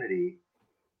opportunity.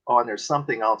 Oh, and there's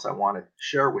something else I want to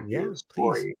share with you, yeah, a please.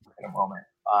 story in a moment.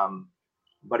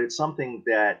 But it's something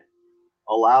that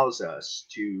allows us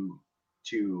to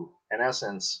in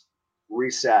essence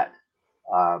reset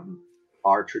um,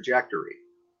 our trajectory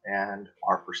and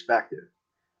our perspective.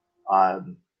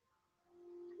 Um,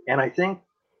 and I think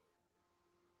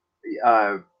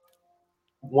uh,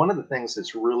 one of the things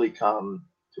that's really come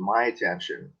to my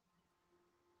attention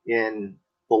in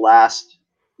the last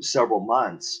several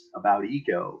months about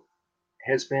ego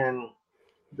has been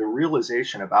the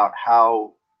realization about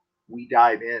how we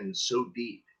dive in so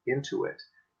deep into it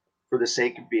for the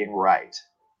sake of being right.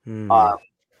 Hmm. Um,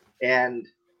 and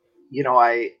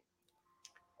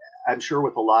I'm sure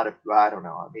with a lot of, I don't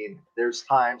know. I mean, there's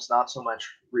times, not so much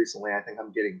recently. I think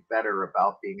I'm getting better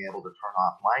about being able to turn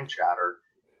off mind chatter.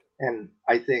 And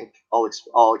I think I'll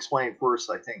explain first.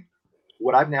 I think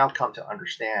what I've now come to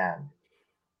understand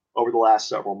over the last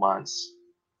several months,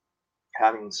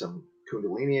 having some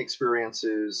Kundalini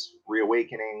experiences,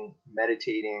 reawakening,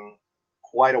 meditating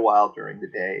quite a while during the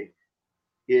day,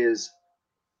 is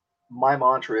my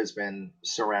mantra has been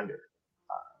surrender,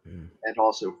 Hmm. and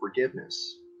also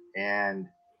forgiveness and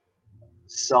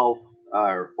self,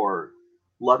 or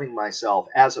loving myself,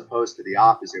 as opposed to the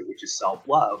opposite, which is self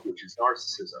love, which is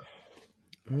narcissism.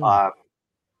 Hmm. Uh,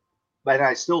 but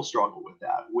I still struggle with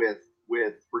that, with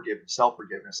self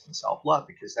forgiveness and self love,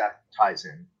 because that ties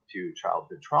into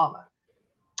childhood trauma.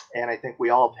 And I think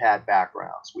we all have had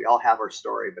backgrounds. We all have our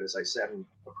story, but as I said in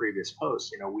a previous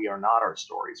post, we are not our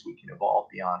stories. We can evolve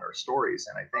beyond our stories.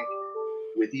 And I think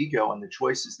with ego and the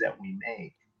choices that we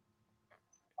make,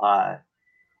 uh,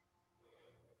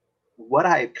 what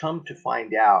I have come to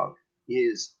find out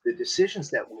is the decisions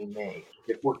that we make,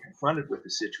 if we're confronted with a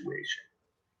situation,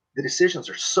 the decisions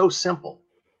are so simple.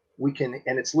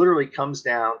 And it's literally comes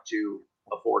down to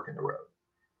a fork in the road.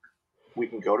 We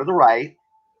can go to the right,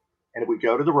 and if we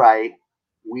go to the right,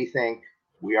 we think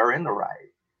we are in the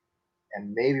right,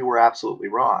 and maybe we're absolutely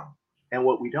wrong. And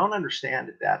what we don't understand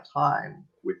at that time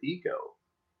with ego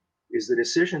is the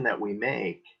decision that we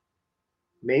make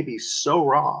may be so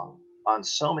wrong on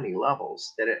so many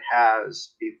levels that it has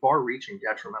a far reaching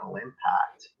detrimental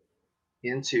impact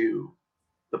into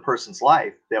the person's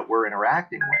life that we're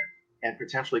interacting with, and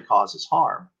potentially causes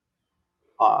harm.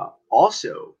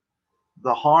 Also,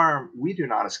 the harm, we do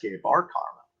not escape our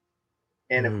karma.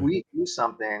 And if Hmm. we do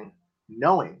something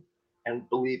knowing, and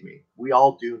believe me, we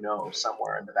all do know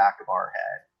somewhere in the back of our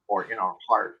head or in our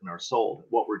heart and our soul that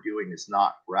what we're doing is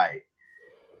not right,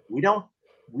 we don't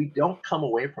we don't come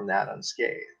away from that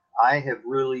unscathed. I have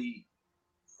really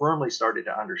firmly started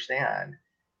to understand,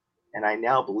 and I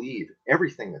now believe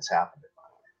everything that's happened in my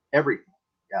life, everything,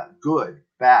 good,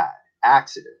 bad,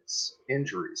 accidents,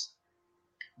 injuries,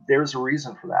 there's a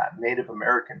reason for that. Native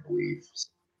American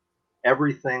beliefs,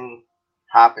 everything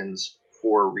happens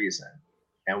for a reason,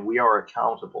 and we are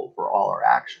accountable for all our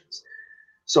actions.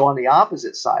 So on the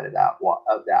opposite side of that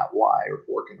Y or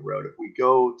fork in the road, if we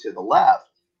go to the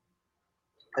left,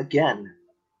 again,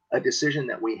 a decision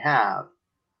that we have,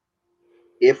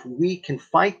 if we can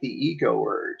fight the ego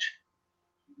urge,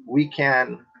 we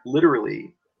can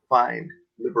literally find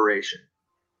liberation.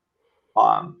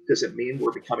 Does it mean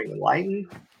we're becoming enlightened?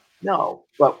 No,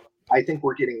 but I think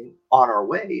we're getting on our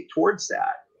way towards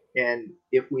that. And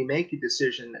if we make a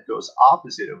decision that goes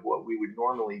opposite of what we would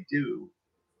normally do,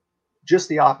 just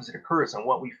the opposite occurs. And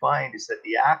what we find is that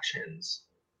the actions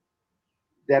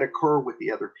that occur with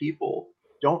the other people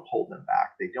don't hold them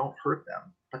back, they don't hurt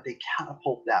them, but they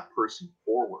catapult that person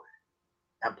forward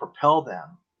and propel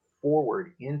them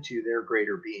forward into their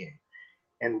greater being.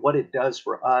 And what it does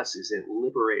for us is it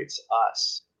liberates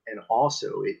us, and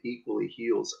also it equally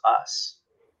heals us.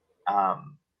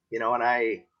 And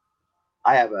I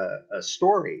have a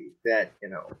story that,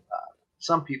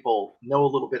 some people know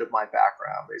a little bit of my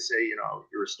background. They say,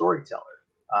 you're a storyteller.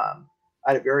 I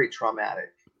had a very traumatic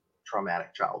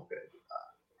childhood,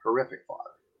 horrific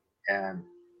father. And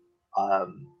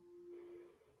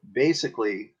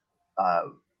basically,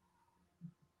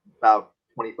 about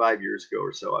 25 years ago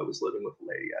or so, I was living with a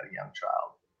lady, I had a young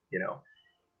child.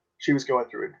 She was going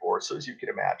through a divorce. So as you can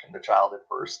imagine, the child at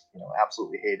first,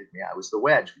 absolutely hated me. I was the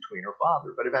wedge between her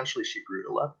father, but eventually she grew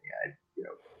to love me. I'd,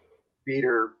 feed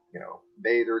her,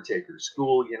 bathe her, take her to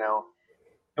school,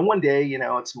 And one day,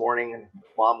 it's morning and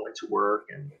mom went to work,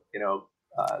 and,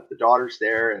 the daughter's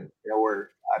there, and,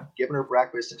 I'm giving her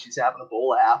breakfast, and she's having a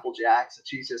bowl of Apple Jacks, and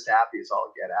she's just happy as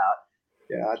all get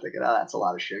out. I'm thinking, oh, that's a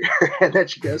lot of sugar. And then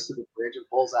she goes to the fridge and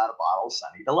pulls out a bottle of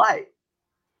Sunny Delight.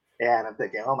 And I'm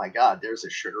thinking, oh my God, there's a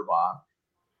sugar bomb.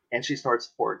 And she starts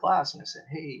to pour a glass, and I said,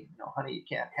 hey, honey, you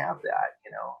can't have that.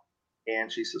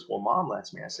 And she says, well, mom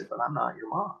lets me. I said, but I'm not your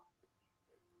mom.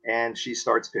 And she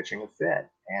starts pitching a fit,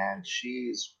 and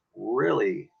she's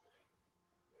really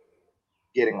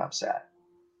getting upset.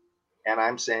 And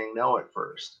I'm saying no at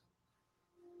first.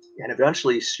 And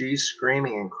eventually she's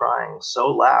screaming and crying so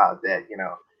loud that,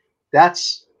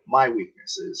 that's my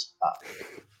weakness is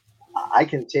I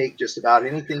can take just about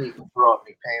anything you can throw at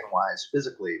me pain-wise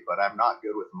physically, but I'm not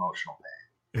good with emotional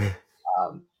pain.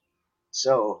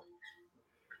 So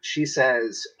she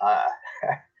says, let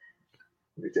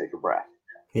me take a breath.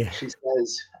 Yeah. She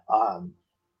says,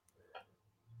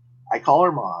 I call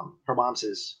her mom. Her mom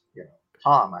says,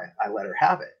 Tom, I let her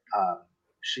have it.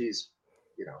 She's,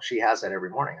 she has that every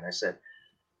morning. And I said,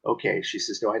 okay. She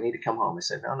says, do I need to come home? I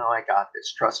said, no, I got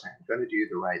this. Trust me, I'm going to do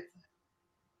the right thing.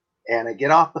 And I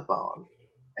get off the phone.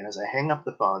 And as I hang up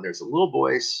the phone, there's a little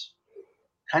voice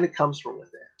kind of comes from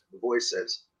within. The voice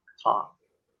says, Tom,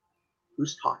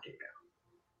 who's talking now?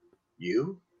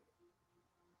 You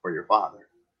or your father?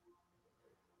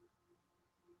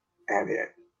 And it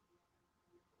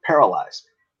paralyzed me.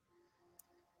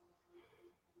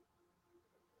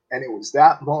 And it was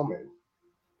that moment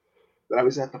that I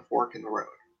was at the fork in the road.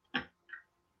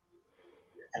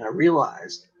 And I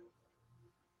realized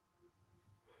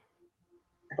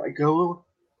if I go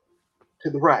to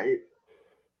the right,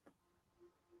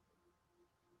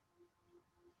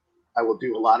 I will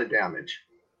do a lot of damage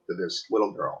to this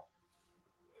little girl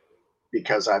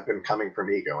because I've been coming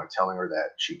from ego and telling her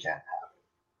that she can't have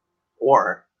it.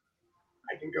 Or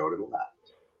I can go to the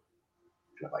left.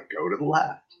 And if I go to the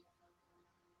left,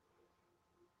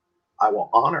 I will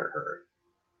honor her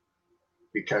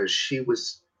because she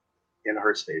was in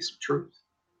her space of truth.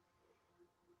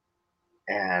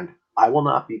 And I will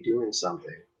not be doing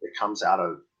something that comes out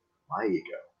of my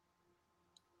ego.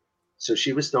 So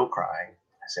she was still crying.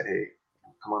 I said, hey,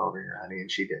 come on over here, honey.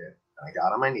 And she did. And I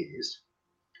got on my knees,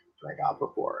 like I got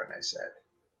before, and I said,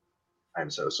 I'm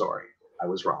so sorry. I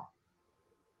was wrong.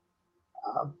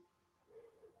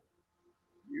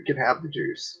 You can have the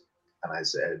juice. And I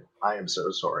said, I am so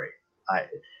sorry.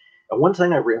 And one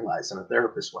thing I realized, and a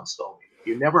therapist once told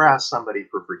me, you never ask somebody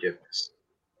for forgiveness.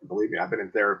 And believe me, I've been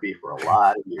in therapy for a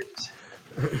lot of years.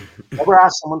 Never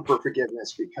ask someone for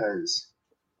forgiveness because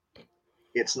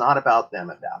it's not about them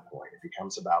at that point. It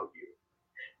becomes about you.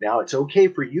 Now, it's okay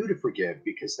for you to forgive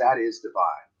because that is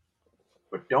divine.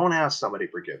 But don't ask somebody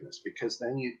forgiveness because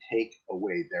then you take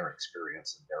away their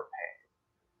experience and their pain.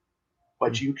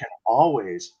 But you can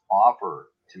always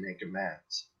offer to make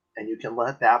amends, and you can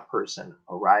let that person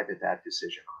arrive at that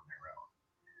decision on their own.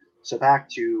 So back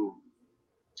to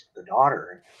The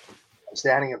daughter, I'm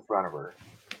standing in front of her,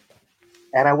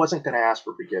 and I wasn't going to ask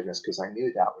for forgiveness because I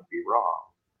knew that would be wrong.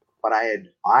 But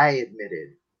I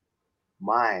admitted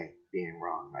my being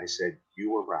wrong. I said,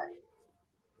 you were right.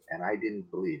 And I didn't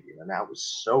believe you. And that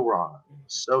was so wrong of me,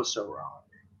 so wrong.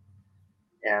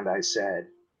 And I said,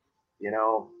 you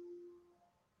know,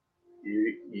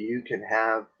 you can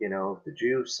have, the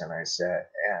juice. And I said,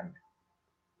 and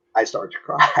I start to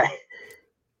cry.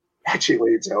 And she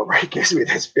leans over and gives me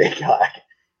this big hug.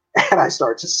 And I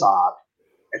start to sob.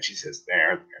 And she says,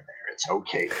 there, it's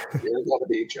okay. You're going to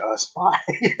be just fine.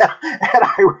 And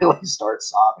I really start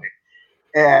sobbing.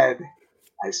 And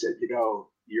I said,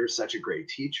 you're such a great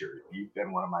teacher. You've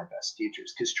been one of my best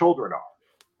teachers, because children are.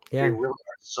 They Yeah. really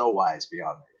are so wise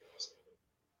beyond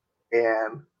their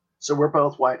years. And so we're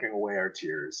both wiping away our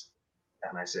tears.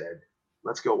 And I said,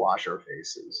 let's go wash our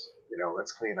faces.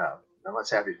 Let's clean up. And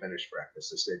let's have you finish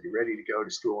breakfast. I said, you ready to go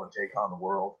to school and take on the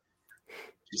world?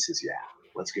 She says, yeah,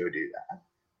 let's go do that.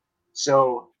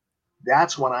 So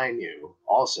that's when I knew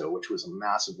also, which was a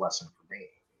massive lesson for me,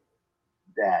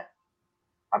 that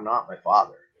I'm not my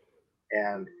father.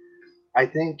 And I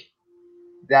think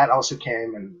that also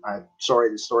came, and I'm sorry,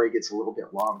 the story gets a little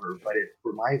bit longer, but it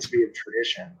reminds me of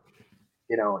tradition,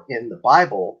 in the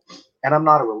Bible. And I'm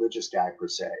not a religious guy per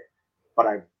se, but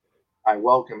I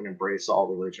welcome and embrace all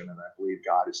religion, and I believe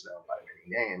God is known by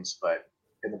many names. But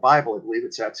in the Bible, I believe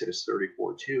it's Exodus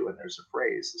 34:2, and there's a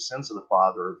phrase: the sins of the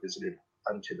father are visited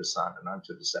unto the son and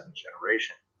unto the seventh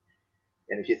generation.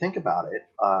 And if you think about it,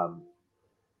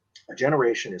 a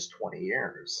generation is 20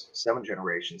 years, 7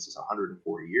 generations is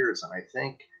 140 years. And I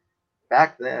think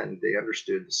back then they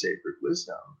understood the sacred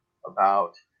wisdom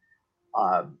about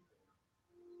um,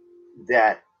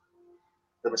 that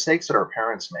the mistakes that our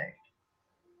parents make,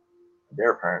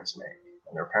 their parents make,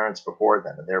 and their parents before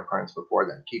them, and their parents before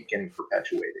them, keep getting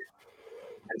perpetuated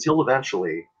until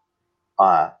eventually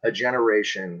a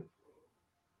generation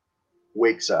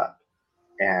wakes up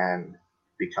and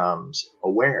becomes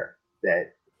aware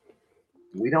that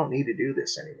we don't need to do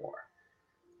this anymore.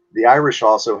 The Irish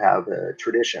also have a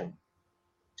tradition.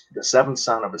 The seventh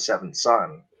son of a seventh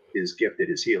son is gifted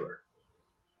as healer.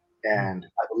 And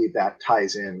I believe that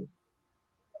ties in,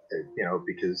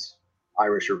 because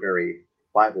Irish are very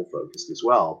Bible focused as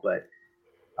well.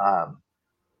 Um,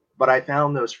 but I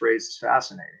found those phrases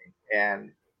fascinating,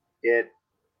 and it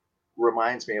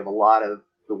reminds me of a lot of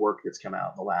the work that's come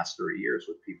out in the last 30 years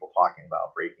with people talking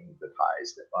about breaking the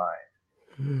ties that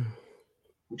bind.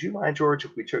 Would you mind, George,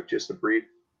 if we took just a brief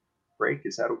break?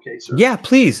 Is that okay, sir? Yeah,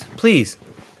 please, please.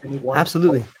 Anyone?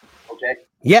 Absolutely. Okay.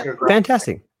 Yeah,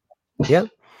 fantastic. Yep.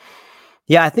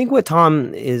 Yeah, I think what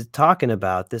Tom is talking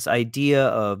about, this idea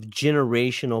of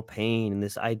generational pain and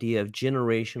this idea of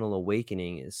generational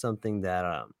awakening, is something that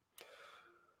I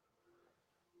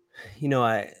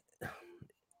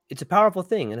it's a powerful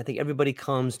thing, and I think everybody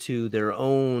comes to their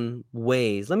own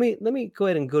ways. Let me go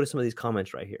ahead and go to some of these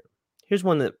comments right here. Here's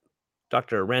one that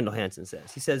Dr. Randall Hansen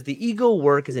says. He says, the ego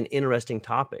work is an interesting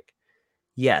topic.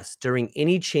 Yes, during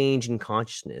any change in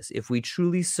consciousness, if we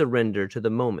truly surrender to the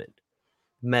moment,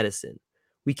 medicine,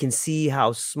 we can see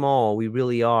how small we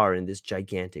really are in this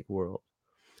gigantic world,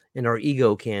 and our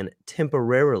ego can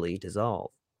temporarily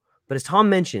dissolve. But as Tom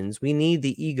mentions, we need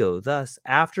the ego. Thus,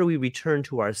 after we return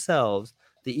to ourselves,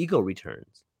 the ego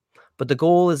returns. But the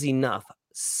goal is enough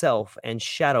self and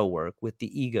shadow work with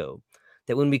the ego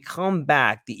that when we come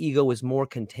back, the ego is more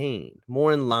contained,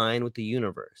 more in line with the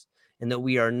universe, and that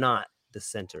we are not the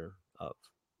center of.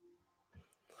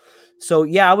 So,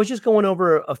 yeah, I was just going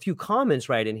over a few comments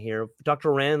right in here.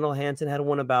 Dr. Randall Hansen had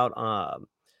one about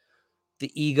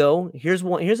the ego. Here's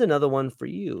one. Here's another one for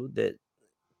you that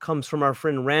comes from our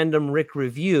friend Random Rick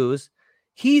Reviews.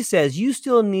 He says you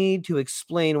still need to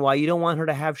explain why you don't want her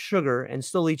to have sugar and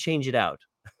slowly change it out.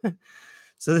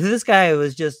 So this guy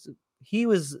was he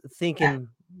was thinking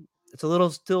it's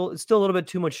still a little bit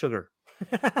too much sugar.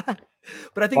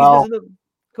 But I think Well,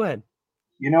 go ahead.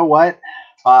 you know what?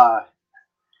 I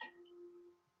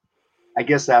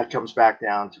guess that comes back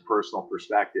down to personal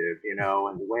perspective,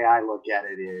 and the way I look at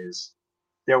it is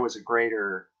there was a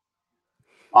greater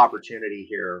opportunity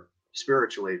here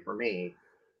spiritually for me,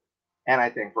 and I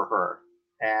think for her.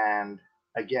 And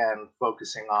again,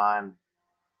 focusing on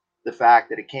the fact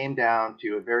that it came down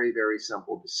to a very, very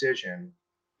simple decision,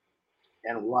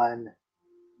 and one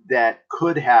that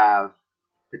could have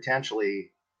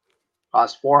potentially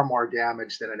caused far more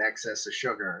damage than an excess of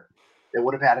sugar, that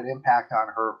would have had an impact on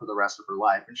her for the rest of her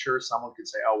life. And sure, someone could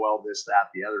say, oh, well, this, that,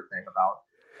 the other thing about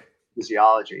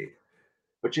physiology.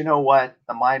 But you know what?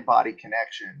 The mind body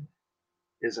connection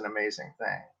is an amazing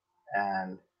thing.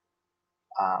 And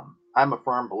I'm a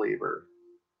firm believer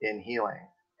in healing,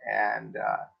 and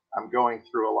I'm going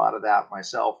through a lot of that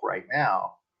myself right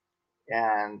now.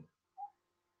 And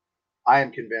I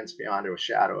am convinced beyond a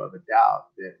shadow of a doubt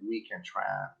that we can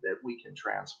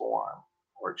transform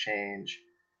or change.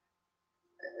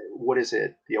 What is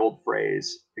it? The old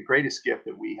phrase: the greatest gift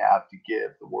that we have to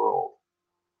give the world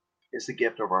is the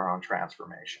gift of our own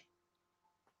transformation.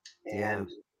 Yeah. And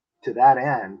to that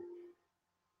end,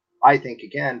 I think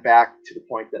again back to the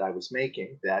point that I was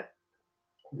making, that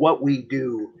what we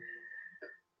do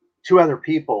to other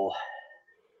people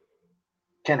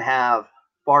can have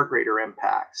far greater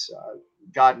impacts.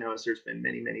 God knows there's been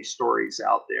many, many stories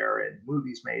out there and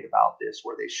movies made about this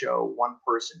where they show one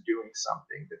person doing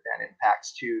something that then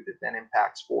impacts two, that then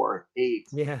impacts four, eight,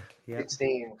 Yeah. Yeah.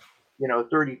 16,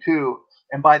 32.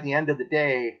 And by the end of the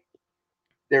day,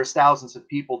 there's thousands of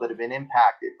people that have been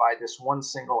impacted by this one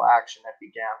single action that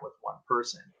began with one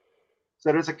person.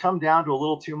 So does it come down to a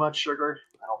little too much sugar?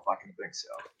 I don't fucking think so.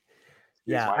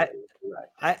 Here's Yeah. my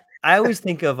I always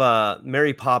think of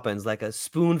Mary Poppins, like a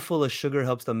spoonful of sugar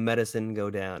helps the medicine go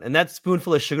down. And that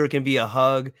spoonful of sugar can be a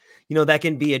hug, that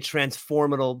can be a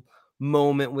transformative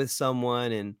moment with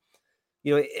someone. And,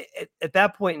 at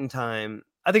that point in time,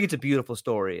 I think it's a beautiful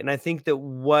story. And I think that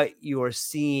what you're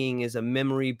seeing is a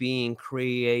memory being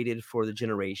created for the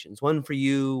generations, one for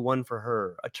you, one for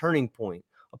her, a turning point,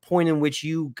 a point in which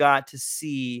you got to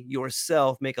see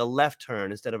yourself make a left turn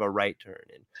instead of a right turn.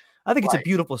 And I think it's a right.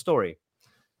 beautiful story.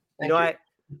 Thank you.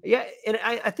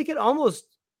 I think it almost,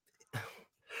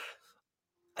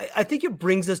 I think it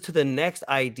brings us to the next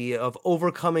idea of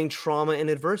overcoming trauma and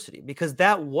adversity, because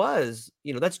that was,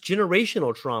 that's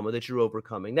generational trauma that you're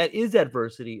overcoming. That is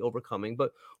adversity overcoming.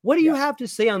 But what do you Yes. have to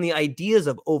say on the ideas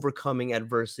of overcoming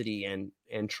adversity and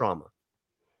trauma?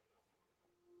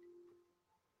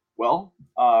 Well,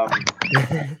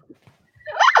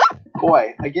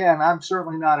 boy, again, I'm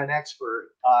certainly not an expert,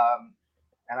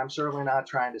 and I'm certainly not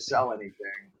trying to sell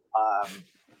anything.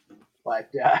 But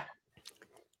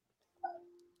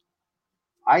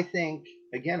I think,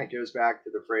 again, it goes back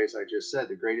to the phrase I just said: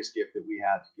 the greatest gift that we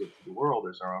have to give to the world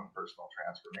is our own personal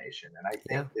transformation. And I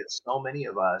Yeah. think that so many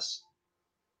of us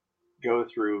go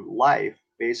through life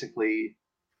basically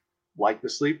like the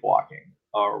sleepwalking,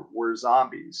 or we're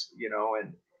zombies,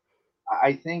 and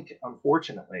I think,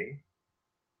 unfortunately,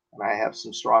 and I have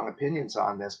some strong opinions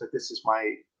on this, but this is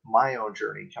my own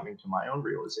journey coming to my own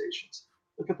realizations.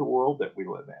 Look at the world that we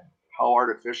live in, how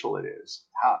artificial it is.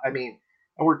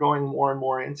 And we're going more and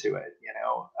more into it.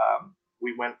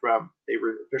 We went from they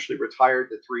officially retired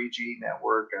the 3G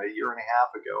network a year and a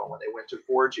half ago, and when they went to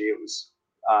 4G, it was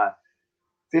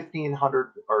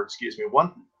 1,500, or excuse me,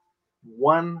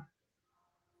 100%,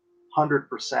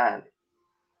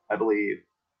 I believe,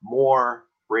 more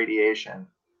radiation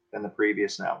than the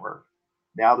previous network.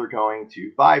 Now they're going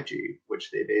to 5G, which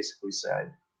they basically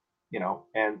said,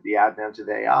 and the advent of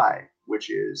AI, which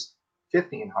is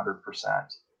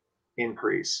 1,500%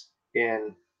 increase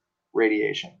in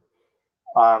radiation.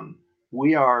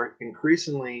 We are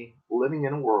increasingly living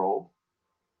in a world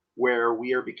where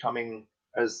we are becoming,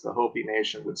 as the Hopi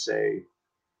Nation would say,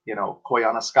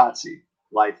 koyaanisqatsi,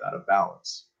 life out of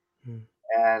balance. Hmm.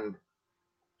 And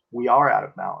we are out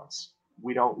of balance.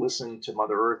 We don't listen to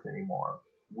Mother Earth anymore.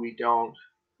 We don't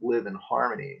live in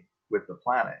harmony with the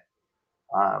planet.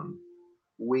 Um,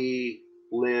 we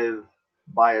live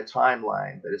by a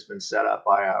timeline that has been set up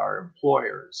by our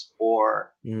employers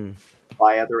or Mm.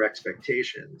 by other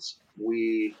expectations.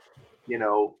 We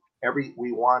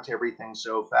want everything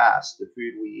so fast. The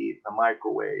food we eat, the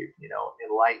microwave,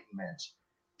 enlightenment.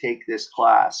 Take this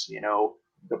class.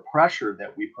 The pressure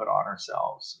that we put on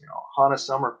ourselves. Hannah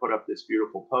Summer put up this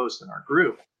beautiful post in our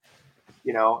group.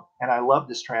 And I love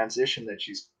this transition that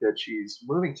she's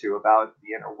moving to about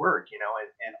the inner work.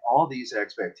 And all these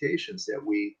expectations that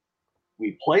we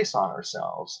place on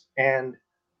ourselves. And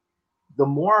the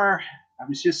more I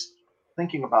was just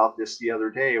thinking about this the other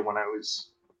day when I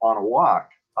was on a walk.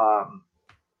 Um,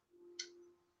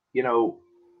 you know,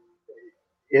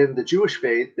 in the Jewish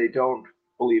faith, they don't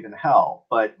believe in hell,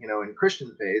 but in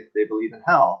Christian faith, they believe in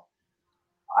hell.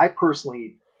 I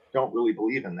personally don't really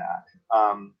believe in that.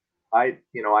 I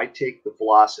take the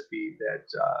philosophy that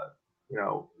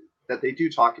that they do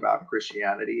talk about in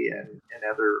Christianity and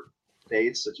other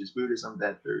faiths such as Buddhism,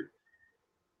 that they're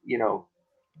you know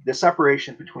the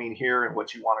separation between here and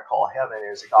what you want to call heaven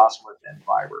is a gossamer thin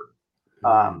fiber.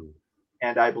 Um, Mm.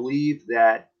 and I believe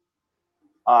that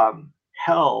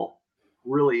hell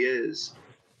really is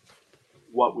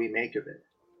what we make of it,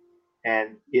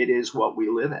 and it is what we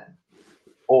live in,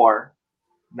 or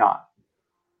not.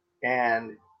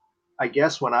 And I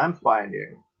guess what I'm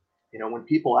finding When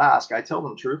people ask, I tell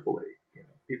them truthfully.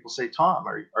 People say, Tom,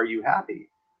 are you happy?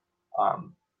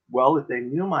 Well, if they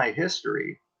knew my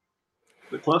history,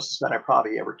 the closest that I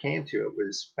probably ever came to it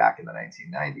was back in the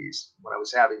 1990s when I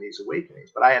was having these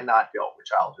awakenings, but I had not dealt with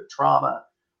childhood trauma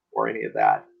or any of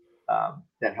that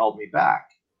that held me back.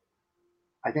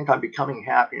 I think I'm becoming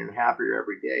happier and happier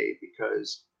every day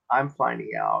because I'm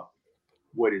finding out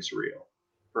what is real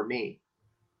for me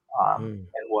and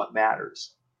what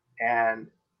matters. And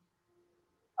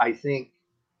I think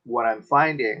what I'm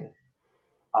finding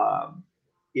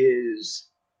is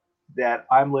that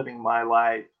I'm living my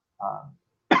life,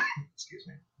 excuse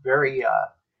me, very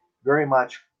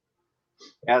much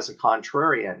as a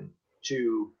contrarian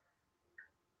to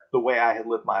the way I had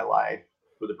lived my life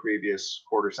for the previous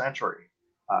quarter century.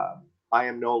 I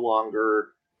am no longer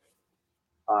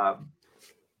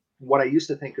what I used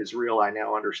to think is real. I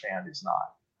now understand is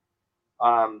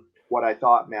not. What I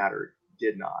thought mattered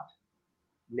did not.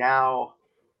 Now,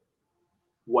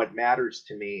 what matters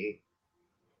to me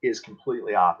is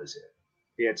completely opposite.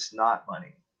 It's not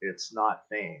money. It's not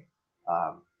fame.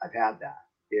 I've had that.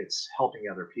 It's helping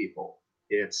other people.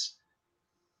 It's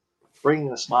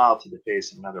bringing a smile to the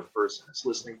face of another person. It's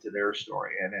listening to their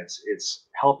story, and it's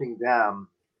helping them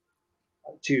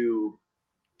to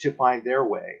find their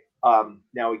way.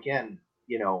 Now, again,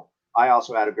 I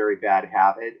also had a very bad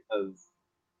habit of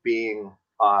being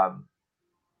a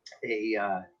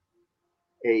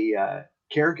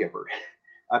caregiver.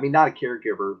 I mean, not a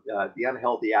caregiver. The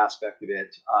unhealthy aspect of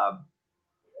it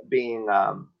being,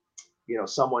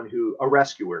 someone a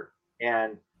rescuer,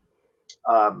 and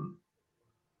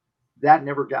that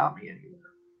never got me anywhere.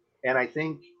 And I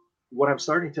think what I'm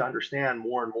starting to understand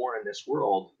more and more in this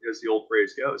world, as the old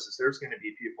phrase goes, is there's going to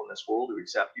be people in this world who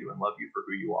accept you and love you for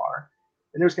who you are,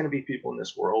 and there's going to be people in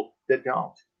this world that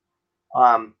don't.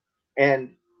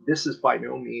 And this is by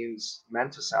no means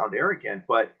meant to sound arrogant,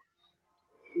 but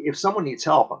if someone needs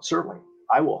help,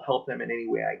 I will help them in any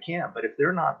way I can. But if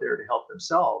they're not there to help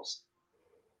themselves,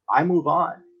 I move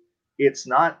on. It's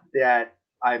not that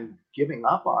I'm giving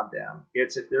up on them.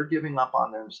 It's if they're giving up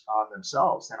on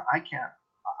themselves, then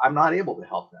I'm not able to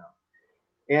help them.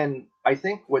 And I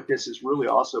think what this has really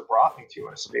also brought me to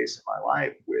in a space in my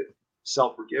life with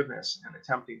self-forgiveness and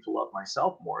attempting to love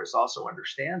myself more is also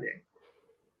understanding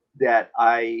that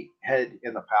I had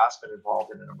in the past been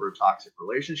involved in a number of toxic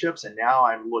relationships, and now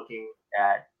I'm looking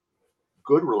at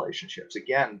good relationships.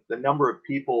 Again, the number of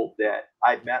people that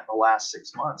I've met in the last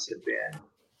 6 months have been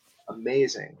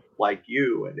amazing, like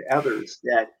you and others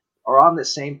that are on the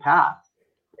same path.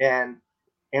 And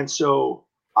so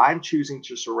I'm choosing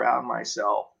to surround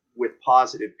myself with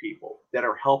positive people that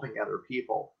are helping other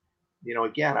people.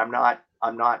 Again, I'm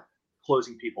not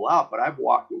closing people out, but I've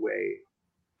walked away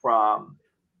from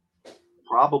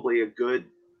probably a good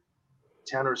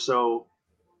 10 or so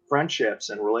friendships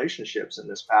and relationships in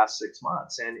this past 6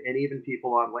 months, and even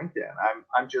people on LinkedIn.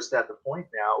 I'm just at the point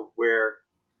now where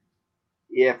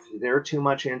if they're too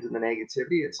much into the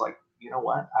negativity, it's like, you know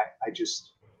what, I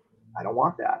don't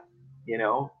want that,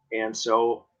 and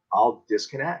so I'll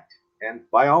disconnect. And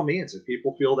by all means, if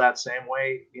people feel that same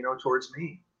way, towards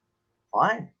me,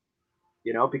 fine,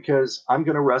 because I'm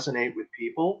going to resonate with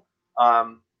people.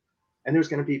 And there's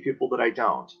going to be people that I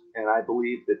don't. And I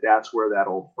believe that that's where that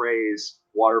old phrase,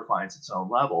 water finds its own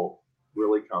level,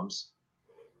 really comes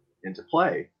into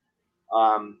play.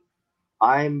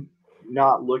 I'm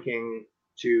not looking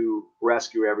to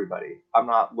rescue everybody. I'm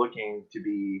not looking to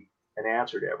be an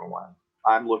answer to everyone.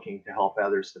 I'm looking to help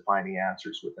others to find the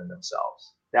answers within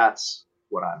themselves. That's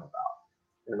what I'm about.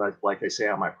 And like I say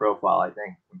on my profile, I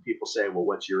think when people say, well,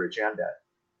 what's your agenda?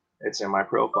 It's in my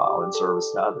profile, in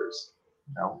service to others.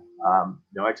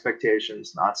 No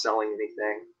expectations, not selling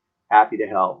anything, happy to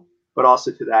help. But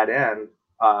also to that end,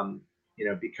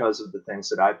 because of the things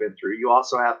that I've been through, you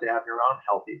also have to have your own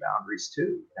healthy boundaries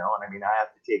too. And I mean, I have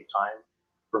to take time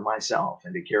for myself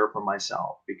and to care for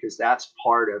myself, because that's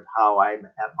part of how I'm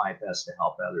at my best to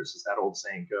help others. As that old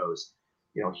saying goes,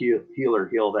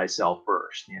 heal thyself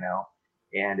first,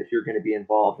 and if you're going to be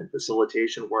involved in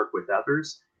facilitation work with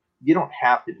others, you don't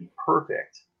have to be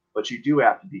perfect, but you do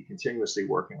have to be continuously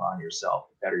working on yourself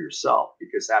to better yourself,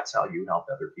 because that's how you help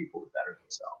other people to better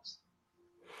themselves.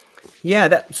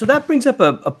 Yeah, so that brings up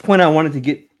a point I wanted to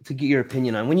get your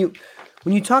opinion on. When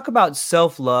you talk about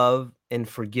self-love and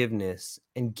forgiveness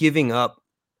and giving up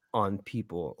on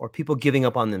people, or people giving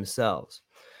up on themselves.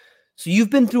 So you've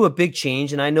been through a big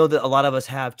change, and I know that a lot of us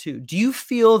have too. Do you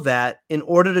feel that in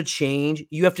order to change,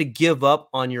 you have to give up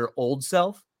on your old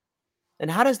self? And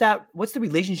what's the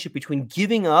relationship between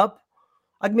giving up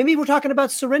Like maybe we're talking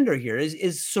about surrender here.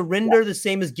 Is surrender the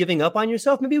same as giving up on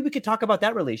yourself? Maybe we could talk about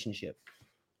that relationship.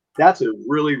 That's a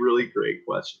really, really great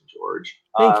question, George.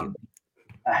 Thank you.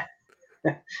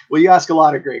 Well, you ask a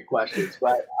lot of great questions,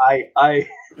 but I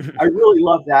really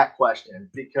love that question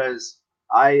because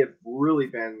I have really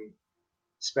been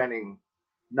spending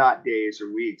not days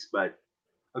or weeks, but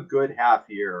a good half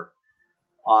year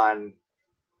on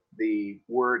the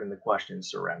word and the question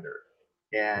surrender.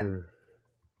 And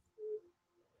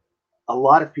a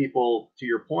lot of people, to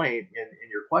your point in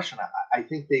your question, I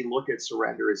think they look at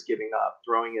surrender as giving up,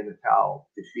 throwing in the towel,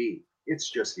 defeat.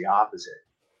 It's just the opposite.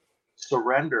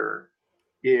 Surrender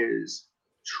is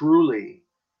truly,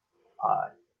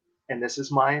 and this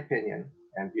is my opinion,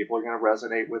 and people are going to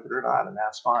resonate with it or not, and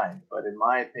that's fine. But in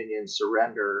my opinion,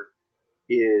 surrender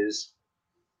is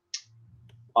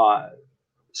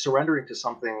surrendering to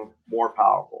something more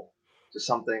powerful, to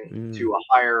something, to a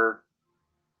higher,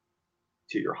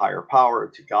 to your higher power,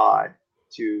 to God,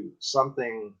 to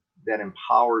something that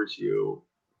empowers you,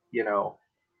 you know.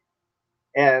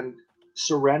 And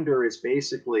surrender is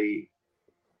basically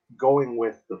going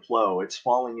with the flow. It's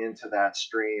falling into that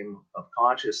stream of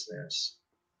consciousness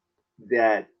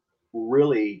that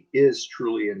really is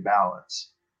truly in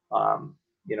balance.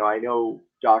 I know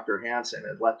Dr. Hansen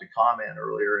had left a comment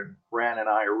earlier, and Bran and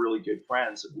I are really good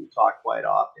friends, and we talk quite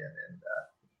often. And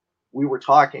we were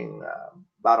talking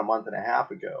about a month and a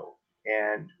half ago,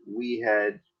 and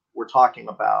we're talking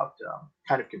about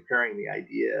kind of comparing the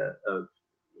idea of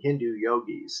Hindu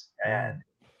yogis and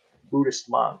Buddhist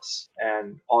monks,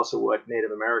 and also what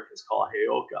Native Americans call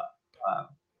Heyoka,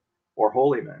 or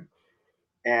holy men.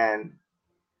 And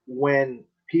when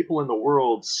people in the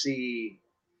world see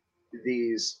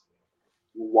these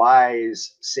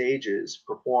wise sages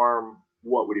perform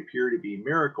what would appear to be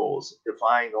miracles,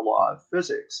 defying the law of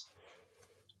physics,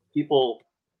 people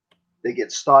they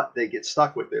get stuck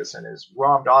with this. And as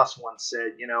Ram Dass once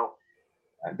said,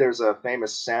 there's a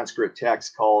famous Sanskrit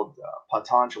text called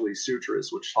Patanjali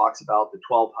Sutras, which talks about the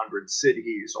 1200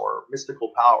 siddhis or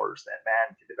mystical powers that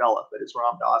man can develop. But as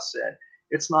Ram Dass said,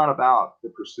 it's not about the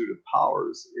pursuit of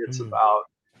powers. It's about,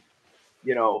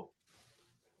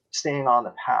 staying on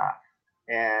the path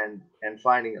and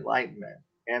finding enlightenment.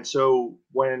 And so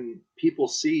when people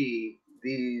see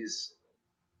these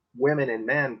women and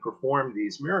men perform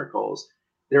these miracles,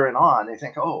 they're in awe and they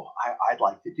think, oh, I'd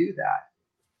like to do that.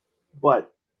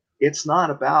 But it's not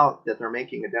about that they're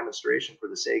making a demonstration for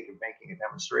the sake of making a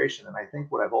demonstration. And I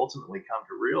think what I've ultimately come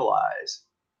to realize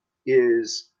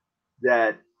is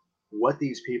that what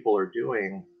these people are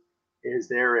doing is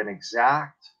they're in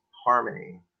exact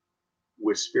harmony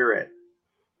with spirit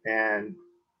and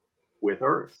with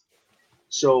earth.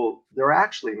 So they're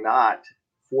actually not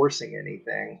forcing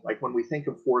anything. Like when we think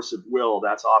of force of will,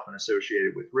 that's often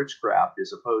associated with witchcraft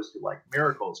as opposed to like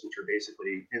miracles, which are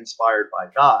basically inspired by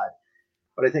God.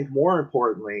 But I think more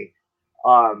importantly,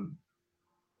 a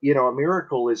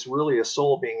miracle is really a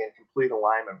soul being in complete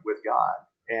alignment with God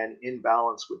and in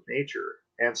balance with nature.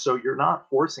 And so you're not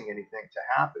forcing anything to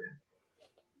happen.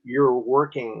 You're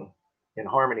working in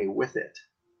harmony with it.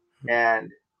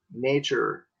 And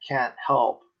nature can't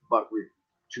help but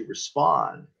to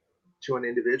respond to an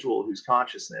individual whose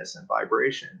consciousness and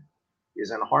vibration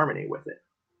is in harmony with it.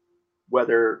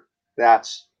 Whether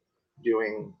that's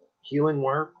doing healing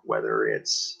work, whether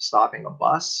it's stopping a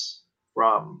bus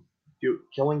from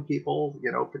killing people,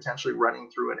 potentially running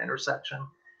through an intersection.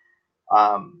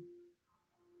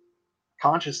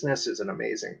 Consciousness is an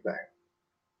amazing thing.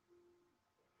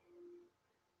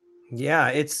 Yeah,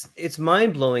 it's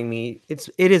mind-blowing me. It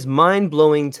is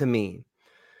mind-blowing to me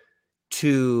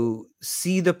to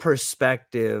see the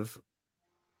perspective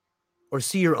or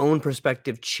see your own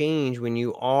perspective change when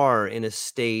you are in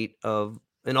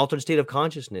an altered state of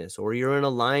consciousness, or you're in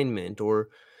alignment, or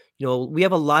we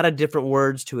have a lot of different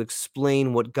words to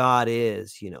explain what God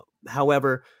is.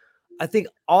 However, I think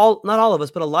not all of us,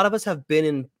 but a lot of us have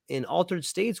been in altered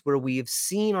states where we have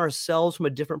seen ourselves from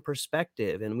a different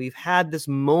perspective, and we've had this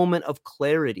moment of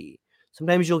clarity.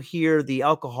 Sometimes you'll hear the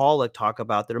alcoholic talk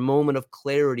about their moment of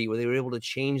clarity where they were able to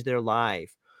change their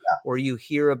life. Yeah. Or you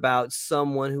hear about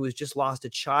someone who has just lost a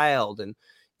child and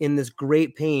in this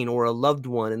great pain, or a loved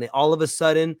one, and all of a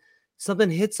sudden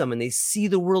something hits them and they see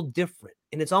the world different.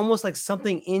 And it's almost like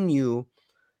something in you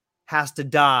has to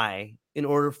die in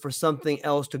order for something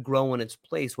else to grow in its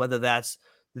place, whether that's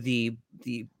the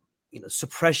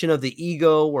suppression of the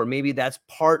ego, or maybe that's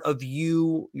part of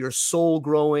your soul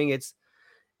growing.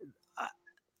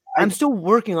 I'm still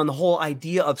working on the whole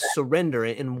idea of surrender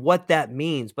and what that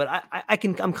means, but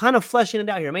I'm kind of fleshing it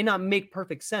out here. It may not make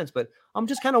perfect sense, but I'm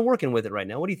just kind of working with it right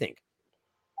now. What do you think?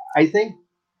 I think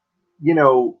you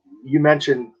know, you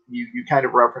mentioned, you kind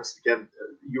of referenced again,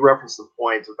 you referenced the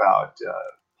point about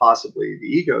possibly the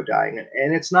ego dying,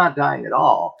 and it's not dying at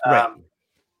all. Right.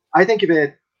 I think of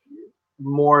it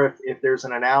more, if there's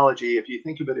an analogy, if you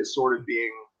think of it as sort of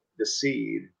being the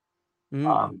seed Mm.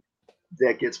 um,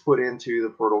 that gets put into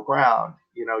the fertile ground.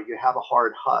 You know, you have a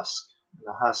hard husk, and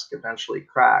the husk eventually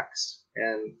cracks,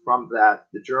 and from that,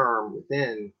 the germ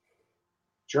within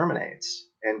germinates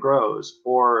and grows.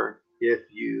 Or if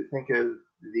you think of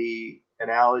the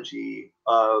analogy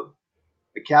of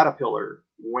a caterpillar,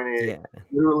 when it Yeah.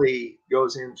 literally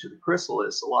goes into the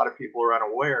chrysalis, a lot of people are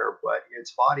unaware, but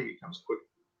its body becomes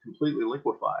completely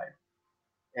liquefied.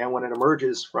 And when it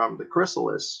emerges from the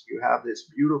chrysalis, you have this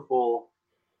beautiful,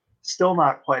 still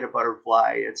not quite a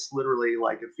butterfly. It's literally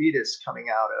like a fetus coming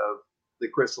out of the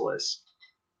chrysalis.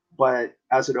 But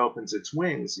as it opens its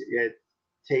wings, it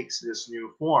takes this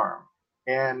new form.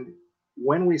 And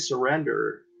when we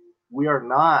surrender, we are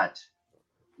not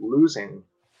losing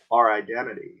our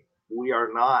identity. We are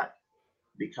not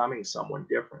becoming someone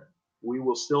different. We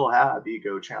will still have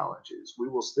ego challenges. We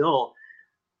will still,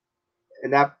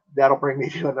 and that'll bring me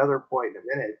to another point in a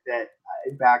minute. That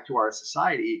back to our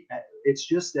society, it's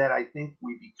just that I think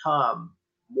we become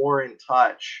more in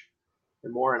touch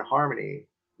and more in harmony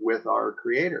with our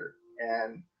creator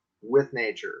and with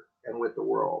nature and with the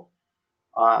world.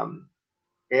 Um,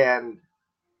 and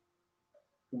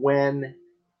when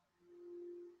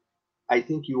I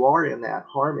think you are in that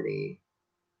harmony,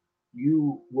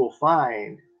 you will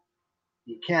find,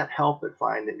 you can't help but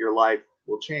find that your life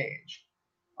will change.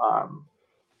 Um,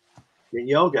 in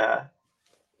yoga,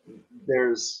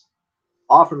 there's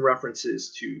often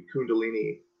references to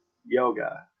Kundalini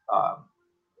yoga.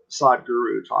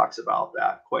 Sadhguru talks about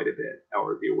that quite a bit,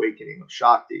 or the awakening of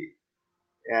Shakti.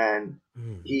 And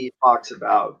Mm. he talks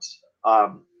about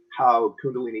how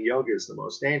Kundalini yoga is the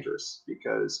most dangerous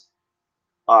because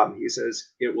he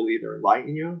says it will either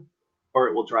enlighten you or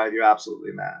it will drive you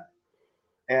absolutely mad.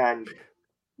 And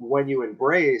when you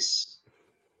embrace,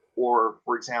 or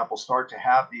for example, start to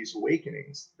have these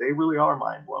awakenings, they really are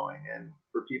mind blowing. And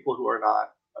for people who are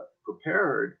not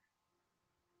prepared,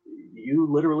 you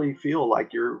literally feel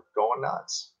like you're going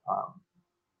nuts.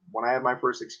 When I had my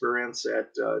first experience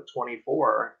at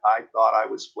 24, I thought I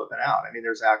was flipping out. I mean,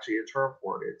 there's actually a term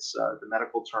for it. It's the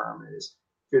medical term is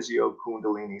physio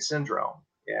kundalini syndrome.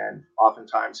 And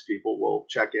oftentimes people will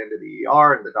check into the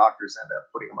ER and the doctors end up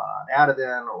putting them on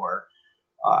Ativan or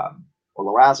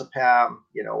lorazepam,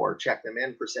 you know, or check them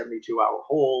in for 72-hour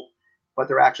hold, but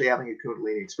they're actually having a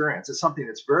kundalini experience. It's something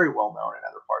that's very well known in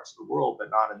other parts of the world, but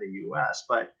not in the US.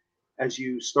 But as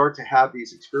you start to have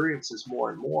these experiences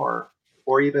more and more,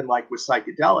 or even like with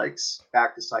psychedelics,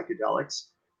 back to psychedelics,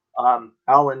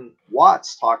 Alan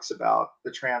Watts talks about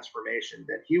the transformation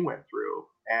that he went through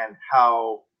and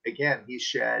how, again, he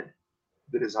shed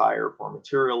the desire for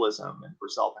materialism and for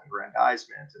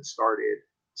self-aggrandizement and started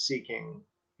seeking,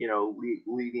 you know,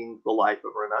 leading the life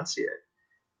of a renunciate.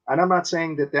 And I'm not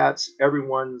saying that that's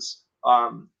everyone's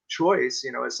choice.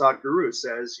 You know, as Sadhguru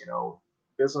says, you know,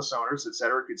 business owners, et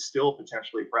cetera, could still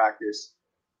potentially practice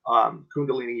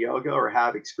Kundalini yoga or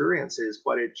have experiences,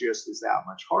 but it just is that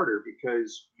much harder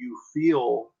because you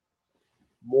feel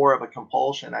more of a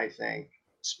compulsion, I think,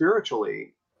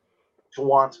 spiritually to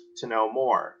want to know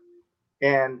more.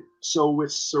 And so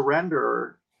with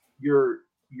surrender, you're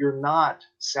not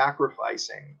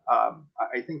sacrificing.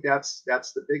 I think that's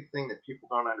the big thing that people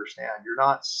don't understand. You're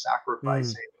not Mm.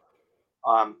 sacrificing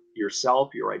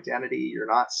yourself, your identity. You're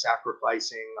not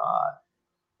sacrificing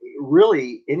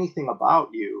really anything about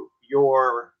you.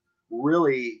 You're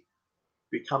really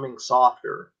becoming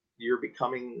softer. You're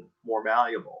becoming more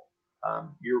malleable.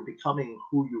 You're becoming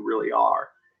who you really are.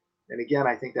 And again,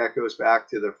 I think that goes back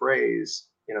to the phrase,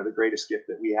 you know, the greatest gift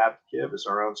that we have to give is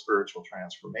our own spiritual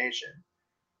transformation.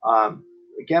 Um,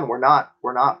 Again, we're not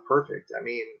perfect. I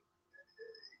mean,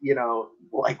 you know,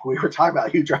 like we were talking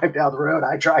about, you drive down the road,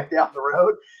 I drive down the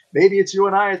road. Maybe it's you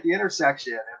and I at the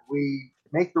intersection, and we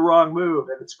make the wrong move,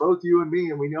 and it's both you and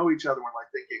me, and we know each other. We're like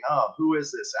thinking, oh, who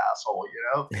is this asshole? You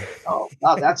know, oh,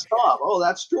 wow, that's Tom. Oh,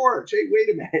 that's George. Hey, wait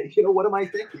a minute. You know, what am I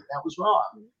thinking? That was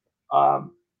wrong.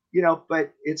 Um, you know,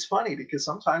 but it's funny because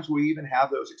sometimes we even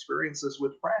have those experiences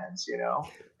with friends, you know,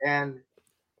 and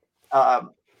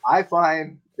I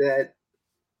find that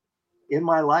in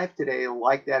my life today,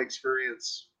 like that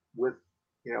experience with,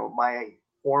 you know, my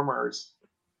former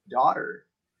daughter,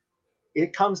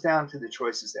 it comes down to the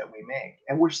choices that we make,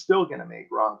 and we're still going to make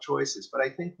wrong choices. But I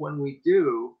think when we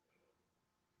do,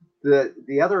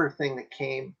 the other thing that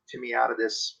came to me out of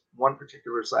this one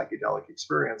particular psychedelic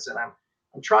experience, and I'm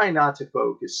trying not to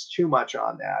focus too much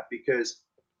on that because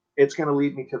it's going to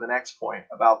lead me to the next point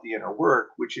about the inner work,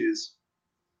 which is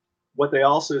what they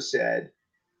also said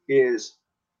is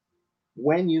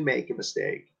when you make a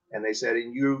mistake, and they said,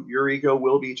 and your ego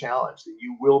will be challenged, that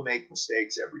you will make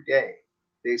mistakes every day.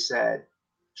 They said,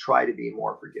 try to be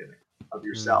more forgiving of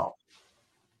yourself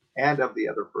and of the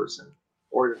other person.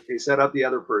 Or they said of the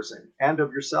other person and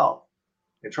of yourself,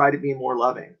 and try to be more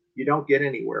loving. You don't get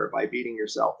anywhere by beating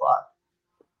yourself up.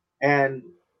 And,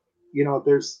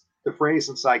 there's the phrase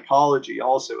in psychology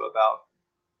also about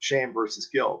shame versus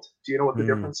guilt. Do you know what the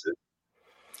difference is?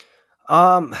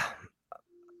 Um,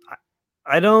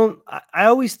 I don't. I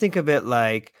always think of it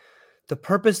like the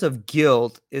purpose of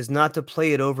guilt is not to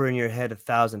play it over in your head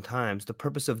 1,000 times. The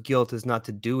purpose of guilt is not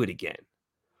to do it again.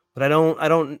 But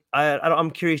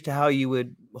I'm curious to how you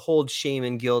would hold shame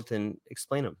and guilt and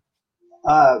explain them.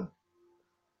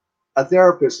 A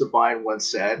therapist of mine once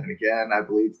said, and again, I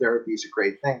believe therapy is a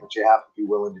great thing, but you have to be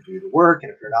willing to do the work.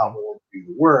 And if you're not willing to do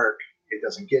the work, it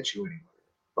doesn't get you anywhere.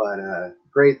 But a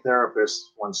great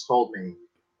therapist once told me,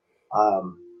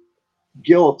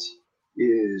 guilt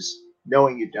is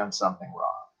knowing you've done something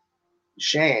wrong.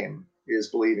 Shame is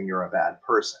believing you're a bad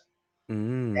person.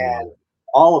 And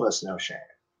all of us know shame.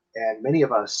 And many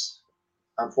of us,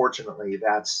 unfortunately,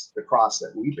 that's the cross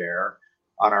that we bear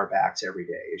on our backs every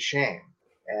day is shame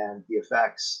and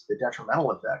the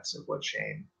detrimental effects of what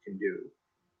shame can do.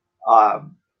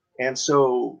 And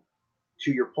so,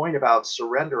 to your point about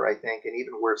surrender, I think, and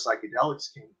even where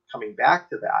psychedelics can coming back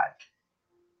to that,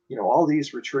 all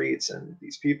these retreats and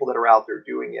these people that are out there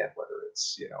doing it, whether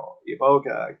it's,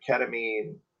 iboga,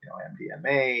 ketamine,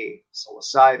 MDMA,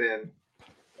 psilocybin,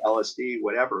 LSD,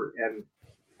 whatever. And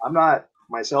I'm not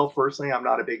myself personally, I'm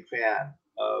not a big fan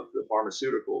of the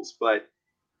pharmaceuticals, but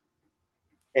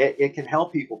it can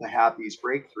help people to have these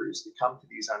breakthroughs, to come to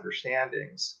these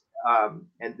understandings.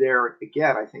 And there,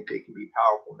 again, I think they can be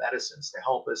powerful medicines to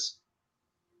help us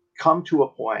come to a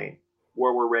point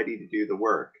where we're ready to do the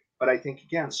work. But I think,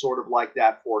 again, sort of like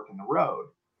that fork in the road,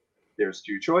 there's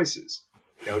two choices.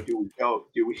 Do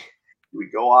we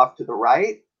go off to the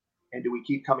right, and do we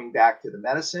keep coming back to the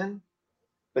medicine?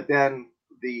 But then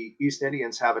the East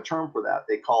Indians have a term for that.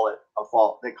 They call it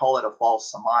a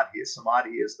false samadhi. A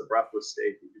samadhi is the breathless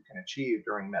state that you can achieve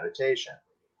during meditation.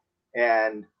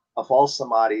 And a false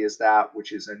samadhi is that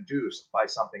which is induced by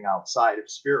something outside of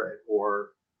spirit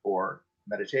or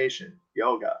meditation,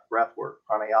 yoga, breath work,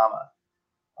 pranayama.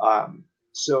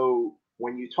 So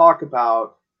when you talk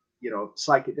about,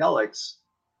 psychedelics,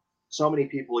 so many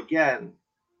people, again,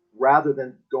 rather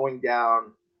than going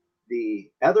down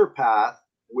the other path,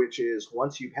 which is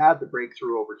once you've had the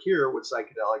breakthrough over here with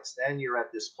psychedelics, then you're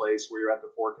at this place where you're at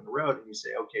the fork in the road and you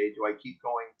say, okay, do I keep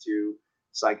going to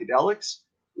psychedelics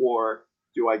or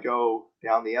do I go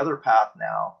down the other path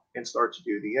now and start to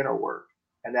do the inner work?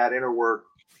 And that inner work,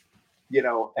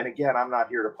 and again, I'm not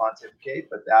here to pontificate,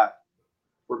 but that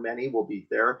for many will be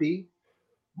therapy,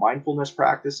 mindfulness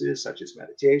practices such as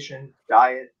meditation,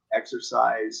 diet,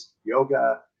 exercise,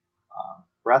 yoga,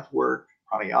 breath work,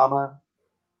 pranayama.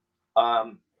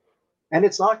 And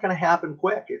it's not going to happen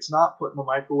quick. It's not putting the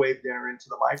microwave dinner into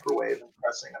the microwave and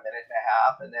pressing a minute and a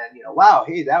half and then, wow,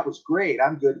 hey, that was great.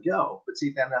 I'm good to go. But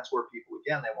see, then that's where people,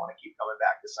 again, they want to keep coming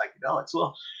back to psychedelics.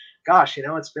 Well, gosh,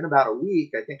 it's been about a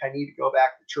week. I think I need to go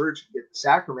back to church and get the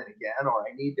sacrament again, or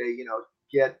I need to,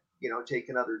 take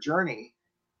another journey.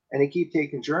 And they keep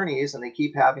taking journeys and they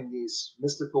keep having these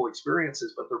mystical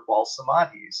experiences, but they're false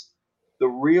samadhis. The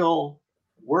real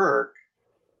work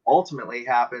ultimately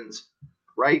happens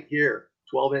right here,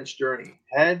 12-inch journey,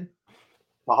 head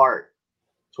to heart,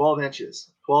 12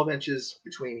 inches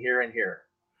between here and here.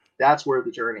 That's where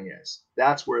the journey is.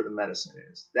 That's where the medicine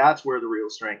is. That's where the real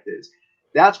strength is.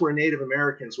 That's where Native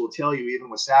Americans will tell you, even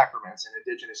with sacraments and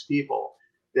indigenous people,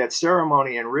 that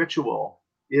ceremony and ritual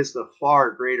is the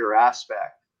far greater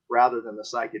aspect rather than the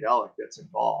psychedelic that's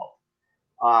involved.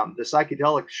 The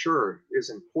psychedelic, sure, is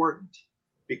important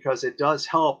because it does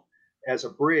help as a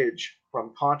bridge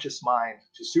from conscious mind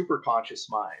to super conscious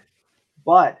mind.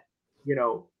 But,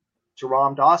 to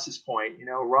Ram Dass's point,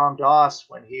 Ram Dass,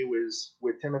 when he was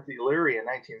with Timothy Leary in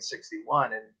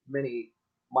 1961, and many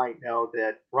might know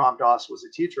that Ram Dass was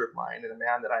a teacher of mine and a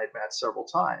man that I had met several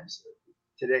times.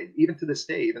 Today, even to this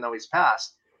day, even though he's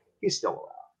passed, he's still around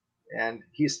and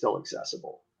he's still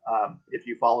accessible. If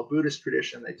you follow Buddhist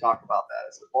tradition, they talk about that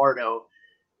as the Bardo,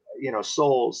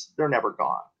 souls, they're never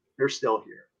gone. They're still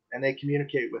here. And they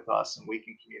communicate with us and we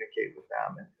can communicate with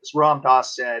them. And as Ram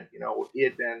Dass said, he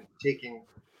had been taking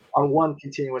on one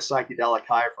continuous psychedelic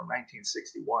high from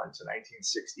 1961 to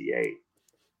 1968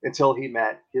 until he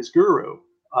met his guru,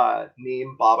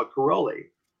 Neem Baba Karoli.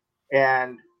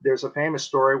 And there's a famous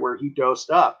story where he dosed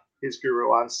up his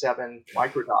guru on 7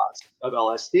 microdoses of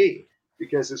LSD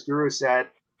because his guru said,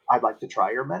 I'd like to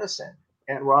try your medicine.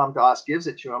 And Ram Dass gives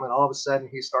it to him, and all of a sudden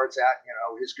he starts acting,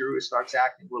 his guru starts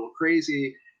acting a little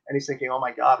crazy, and he's thinking, oh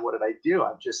my God, what did I do?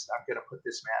 I'm going to put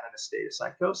this man in a state of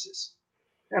psychosis.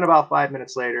 And about 5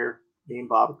 minutes later, Neem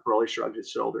Baba Karoli shrugged his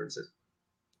shoulder and said,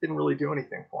 didn't really do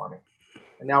anything for me.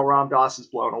 And now Ram Dass is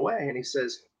blown away, and he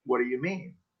says, what do you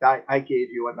mean? I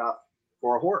gave you enough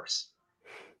for a horse.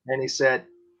 And he said,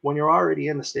 when you're already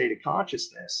in the state of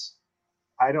consciousness,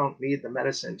 I don't need the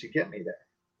medicine to get me there.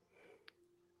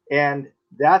 And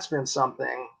that's been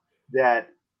something that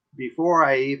before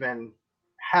I even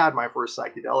had my first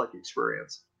psychedelic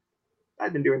experience,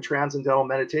 I'd been doing transcendental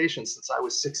meditation since I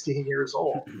was 16 years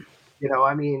old.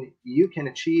 You can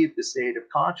achieve the state of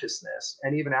consciousness,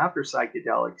 and even after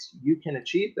psychedelics, you can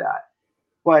achieve that.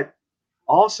 But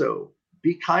also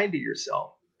be kind to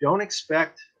yourself. Don't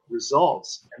expect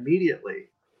results immediately.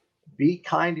 Be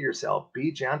kind to yourself.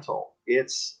 Be gentle.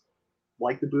 It's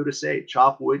like the Buddha said,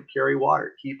 chop wood, carry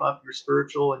water. Keep up your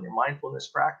spiritual and your mindfulness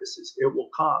practices. It will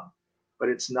come, but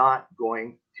it's not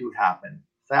going to happen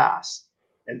fast.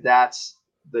 And that's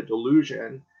the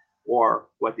delusion, or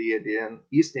what the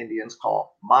East Indians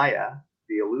call Maya,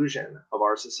 the illusion of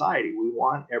our society. We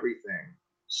want everything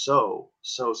so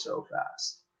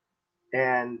fast.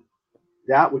 And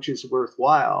that which is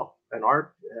worthwhile, an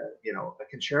art, a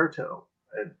concerto,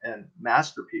 and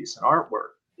masterpiece, an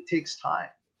artwork, it takes time.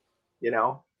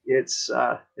 It's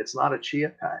not a chia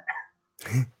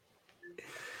pet.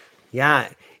 Yeah,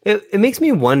 it makes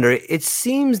me wonder. It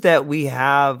seems that we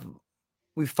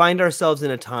find ourselves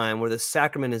in a time where the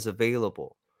sacrament is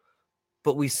available,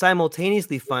 but we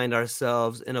simultaneously find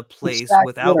ourselves in a place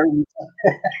without.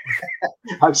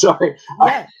 I'm sorry.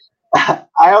 Yeah.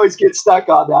 I always get stuck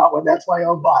on that one. That's my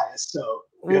own bias. So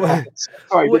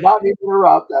sorry, did not mean to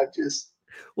interrupt. I just.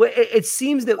 Well, it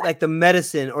seems that like the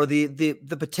medicine or the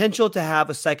potential to have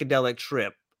a psychedelic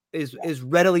trip is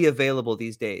readily available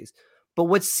these days. But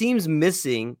what seems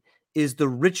missing is the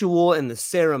ritual and the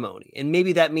ceremony. And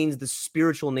maybe that means the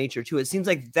spiritual nature too. It seems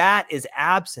like that is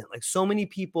absent. Like so many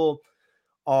people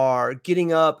are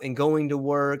getting up and going to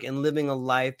work and living a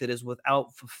life that is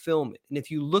without fulfillment. And if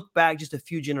you look back just a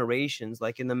few generations,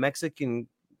 like in the Mexican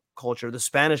culture, the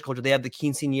Spanish culture, they have the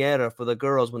quinceañera for the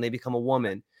girls when they become a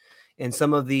woman. And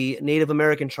some of the Native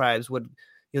American tribes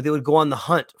they would go on the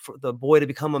hunt for the boy to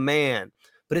become a man.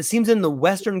 But it seems in the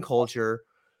Western culture,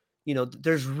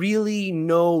 there's really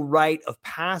no rite of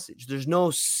passage. There's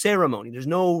no ceremony. There's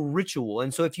no ritual.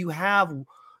 And so if you have,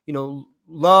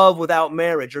 love without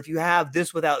marriage, or if you have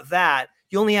this without that,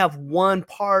 you only have one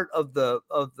part of the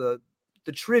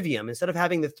trivium instead of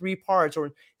having the three parts,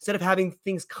 or instead of having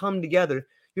things come together.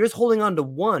 You're just holding on to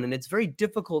one, and it's very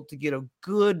difficult to get a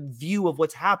good view of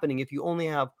what's happening if you only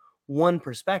have one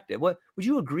perspective. What would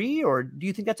you agree, or do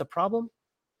you think that's a problem?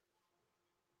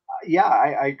 Yeah,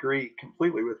 I agree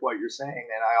completely with what you're saying,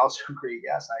 and I also agree.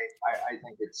 Yes, I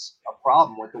think it's a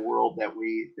problem with the world that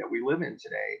we live in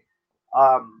today.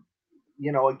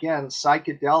 Again,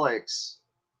 psychedelics,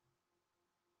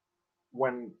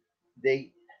 when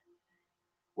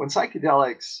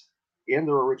psychedelics in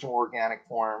their original organic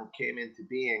form came into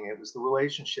being, it was the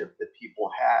relationship that people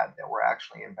had that were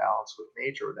actually in balance with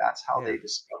nature. That's how they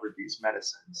discovered these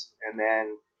medicines. And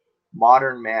then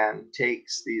modern man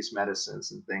takes these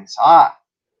medicines and thinks, I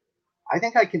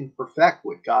think I can perfect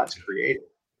what God's created.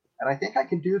 And I think I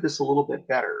can do this a little bit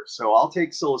better. So I'll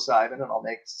take psilocybin and I'll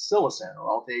make psilocin, or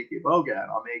I'll take iboga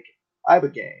and I'll make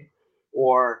ibogaine,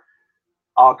 or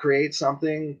I'll create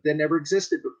something that never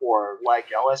existed before,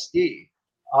 like LSD.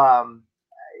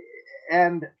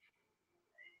 And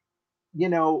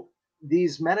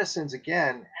these medicines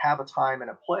again have a time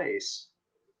and a place,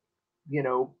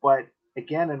 but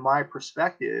again, in my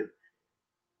perspective,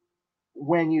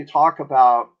 when you talk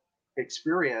about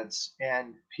experience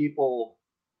and people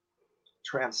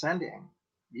transcending,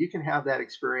 you can have that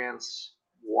experience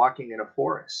walking in a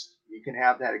forest. You can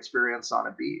have that experience on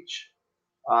a beach.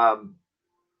 I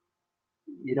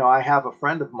have a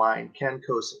friend of mine, Ken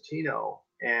Cosentino,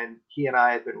 and he and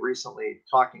I have been recently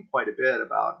talking quite a bit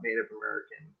about Native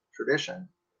American tradition.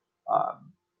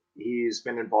 He's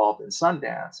been involved in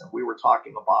Sundance, and we were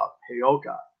talking about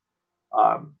Heyoka,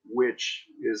 which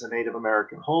is a Native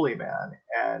American holy man.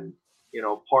 And,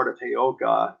 part of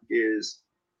Heyoka is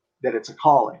that it's a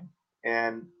calling.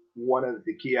 And one of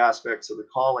the key aspects of the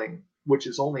calling, which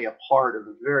is only a part of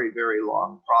a very, very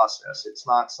long process, it's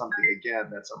not something, again,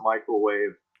 that's a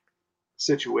microwave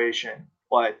situation,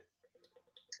 but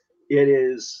it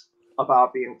is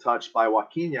about being touched by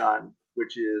Wakinyan,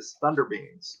 which is thunder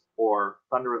beings or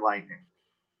thunder and lightning.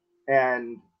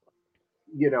 And,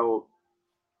 you know,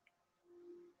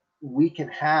 we can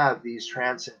have these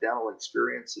transcendental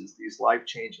experiences, these life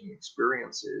changing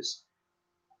experiences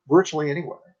virtually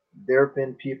anywhere. There have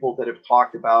been people that have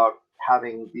talked about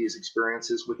having these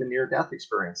experiences with a near death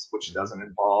experience, which doesn't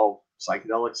involve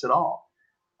psychedelics at all.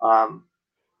 Um,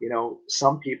 you know,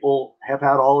 some people have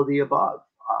had all of the above.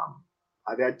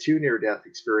 I've had 2 near death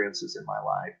experiences in my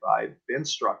life. I've been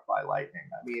struck by lightning.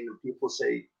 I mean, people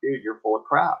say, dude, you're full of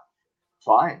crap.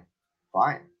 Fine,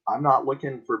 fine. I'm not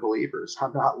looking for believers.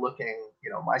 I'm not looking,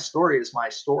 you know, my story is my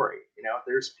story. You know,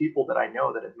 there's people that I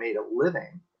know that have made a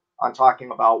living on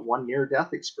talking about one near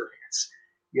death experience,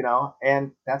 you know,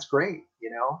 and that's great, you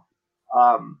know.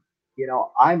 You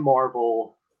know, I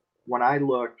marvel when I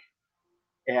look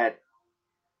at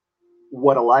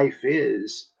what a life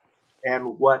is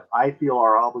and what I feel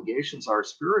our obligations are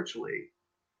spiritually.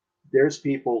 There's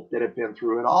people that have been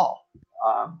through it all,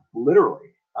 literally.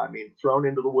 I mean, thrown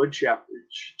into the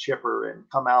chipper and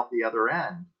come out the other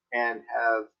end and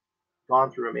have gone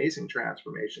through amazing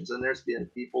transformations. And there's been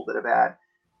people that have had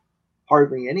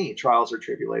hardly any trials or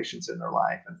tribulations in their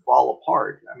life and fall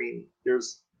apart. I mean,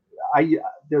 there's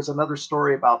another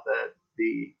story about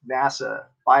the NASA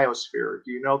biosphere.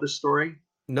 Do you know this story?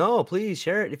 No, please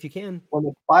share it if you can. When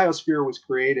the biosphere was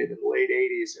created in the late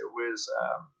 80s, it was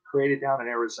created down in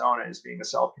Arizona as being a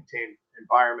self-contained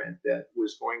environment that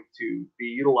was going to be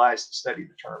utilized to study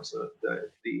the terms of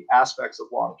the aspects of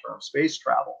long-term space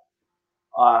travel.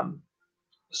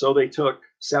 So they took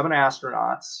 7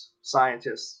 astronauts,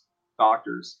 scientists,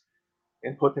 doctors,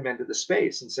 and put them into the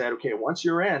space and said, okay, once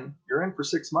you're in for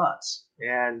 6 months,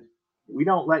 and we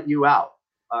don't let you out.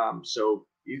 So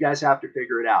you guys have to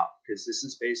figure it out, because this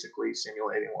is basically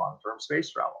simulating long-term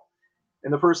space travel.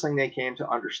 And the first thing they came to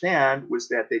understand was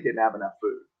that they didn't have enough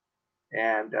food.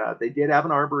 And they did have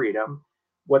an arboretum.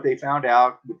 What they found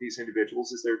out with these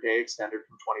individuals is their day extended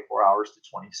from 24 hours to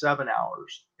 27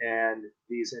 hours. And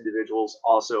these individuals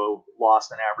also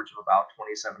lost an average of about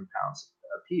 27 pounds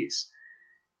apiece.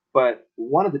 But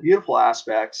one of the beautiful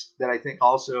aspects that I think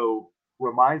also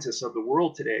reminds us of the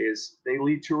world today is they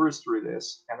lead tours through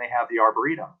this, and they have the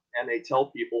arboretum, and they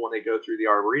tell people when they go through the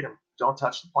arboretum, don't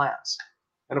touch the plants.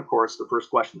 And of course, the first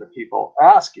question that people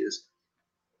ask is,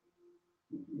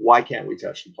 why can't we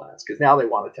touch the plants? Because now they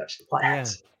want to touch the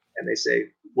plants. Yeah. And they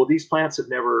say, well, these plants have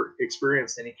never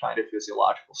experienced any kind of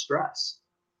physiological stress.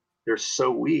 They're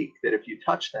so weak that if you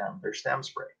touch them, their stems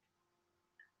break.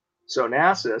 So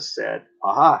NASA said,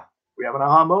 aha, we have an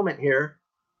aha moment here.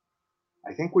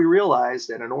 I think we realized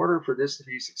that in order for this to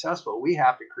be successful, we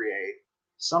have to create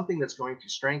something that's going to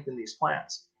strengthen these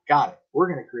plants. Got it. We're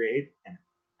going to create an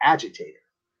agitator.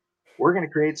 We're going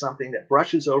to create something that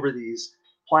brushes over these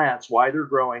plants while they're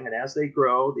growing, and as they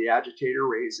grow, the agitator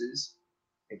raises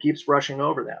and keeps brushing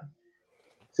over them.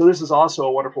 So this is also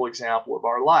a wonderful example of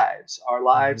our lives. Our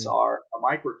lives are a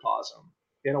microcosm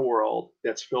in a world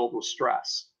that's filled with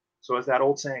stress. So as that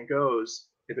old saying goes,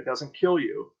 if it doesn't kill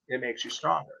you, it makes you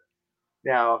stronger.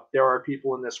 Now, there are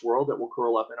people in this world that will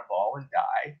curl up in a ball and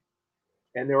die,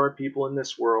 and there are people in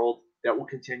this world that will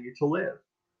continue to live.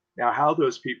 Now, how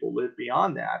those people live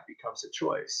beyond that becomes a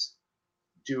choice.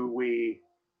 Do we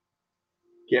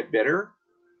get bitter?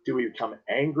 Do we become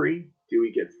angry? Do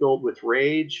we get filled with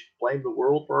rage, blame the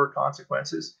world for our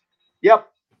consequences? Yep,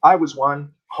 I was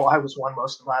one. Oh, I was one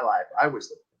most of my life. I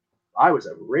was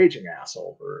a raging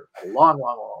asshole for a long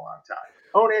time.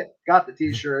 Own it, got the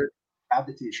t-shirt, have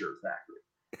the t-shirt factory.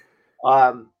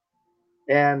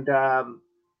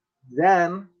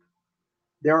 Then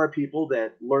there are people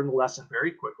that learn the lesson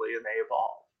very quickly and they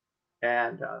evolve.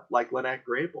 And like Lynette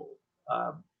Grable,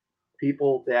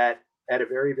 people that at a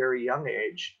very, very young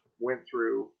age went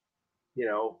through, you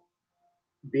know,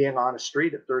 being on a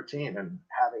street at 13 and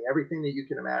having everything that you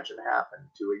can imagine happen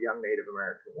to a young Native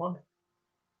American woman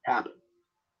happen.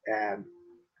 And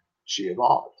she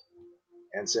evolved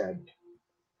and said,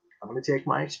 I'm going to take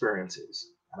my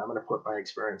experiences and I'm going to put my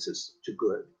experiences to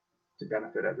good to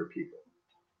benefit other people.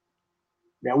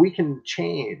 Now, we can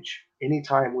change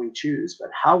anytime we choose, but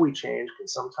how we change can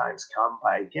sometimes come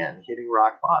by, again, hitting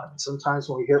rock bottom. Sometimes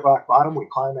when we hit rock bottom, we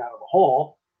climb out of the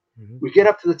hole. We get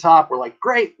up to the top. We're like,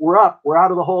 great, we're up. We're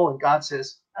out of the hole. And God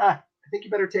says, I think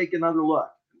you better take another look.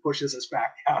 And pushes us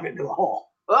back down into the hole.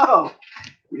 Oh,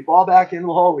 we fall back into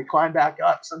the hole. We climb back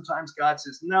up. Sometimes God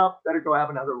says, no, better go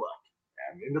have another look.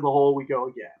 And into the hole we go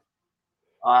again.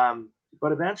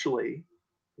 But eventually,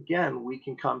 again, we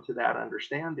can come to that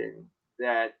understanding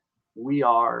that we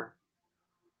are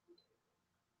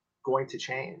going to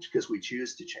change because we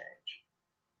choose to change.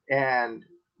 And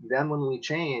then when we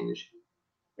change,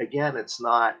 again, it's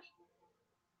not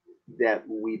that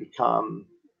we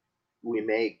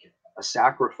make a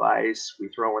sacrifice, we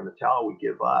throw in the towel, we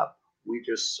give up. We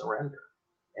just surrender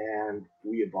and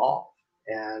we evolve.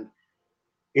 And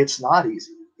it's not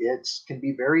easy. It can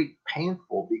be very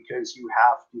painful because you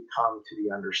have to come to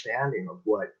the understanding of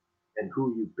what and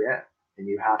who you've been, and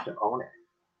you have to own it.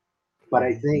 But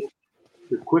I think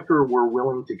the quicker we're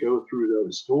willing to go through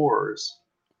those doors,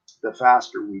 the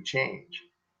faster we change.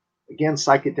 Again,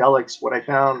 psychedelics, what I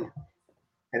found,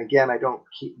 and again, I don't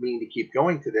mean to keep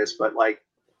going to this, but like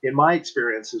in my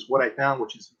experiences, what I found,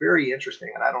 which is very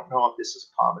interesting, and I don't know if this is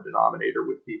a common denominator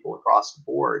with people across the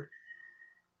board,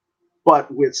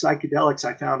 but with psychedelics,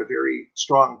 I found a very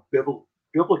strong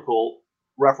biblical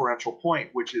referential point,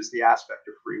 which is the aspect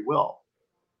of free will.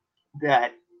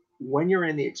 That when you're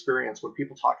in the experience, when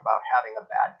people talk about having a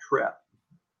bad trip,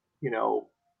 you know,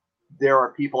 there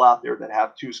are people out there that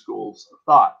have two schools of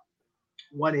thought.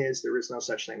 One is there is no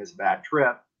such thing as a bad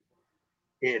trip,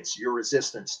 it's your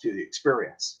resistance to the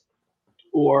experience.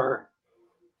 Or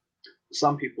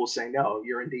some people say, no,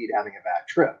 you're indeed having a bad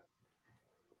trip.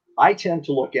 I tend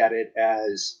to look at it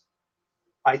as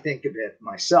I think of it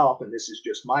myself, and this is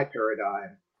just my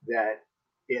paradigm, that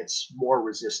it's more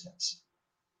resistance.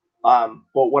 But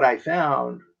what I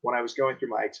found when I was going through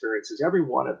my experiences, every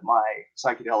one of my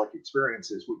psychedelic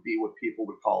experiences would be what people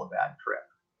would call a bad trip.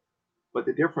 But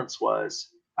the difference was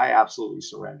I absolutely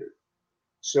surrendered.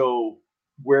 So,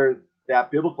 where that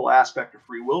biblical aspect of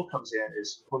free will comes in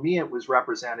is for me, it was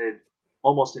represented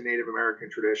almost in Native American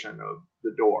tradition of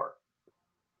the door.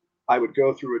 I would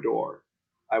go through a door,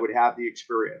 I would have the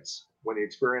experience. When the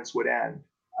experience would end,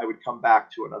 I would come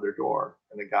back to another door,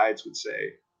 and the guides would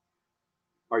say,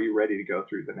 are you ready to go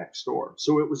through the next door?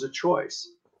 So it was a choice.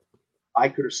 I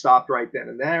could have stopped right then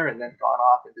and there and then gone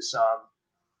off into some,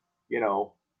 you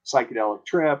know, psychedelic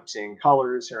trip, seeing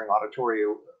colors, hearing auditory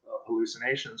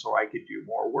hallucinations, or I could do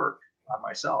more work on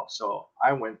myself. So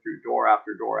I went through door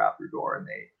after door after door, and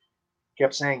they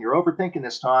kept saying, you're overthinking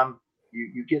this, Tom.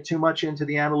 You get too much into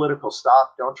the analytical.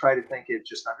 Stop. Don't try to think it.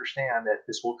 Just understand that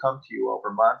this will come to you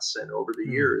over months and over the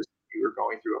years. You are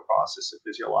going through a process of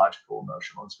physiological,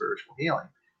 emotional, and spiritual healing,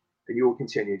 and you will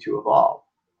continue to evolve.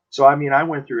 So, I mean, I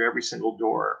went through every single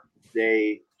door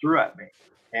they threw at me,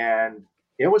 and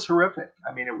it was horrific.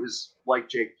 I mean, it was like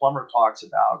Jake Plummer talks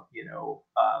about,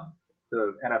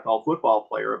 the NFL football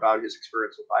player about his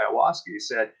experience with ayahuasca. He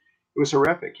said it was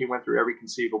horrific. He went through every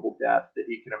conceivable death that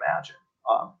he can imagine.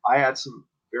 I had some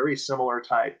very similar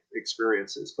type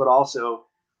experiences, but also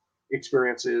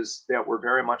experiences that were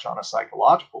very much on a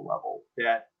psychological level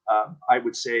that I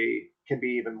would say can be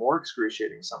even more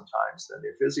excruciating sometimes than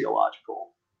the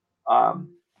physiological. Um,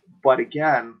 but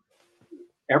again,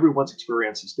 everyone's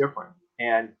experience is different.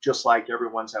 And just like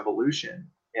everyone's evolution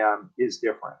is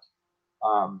different.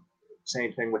 Um,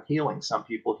 Same thing with healing. Some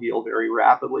people heal very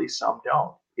rapidly, some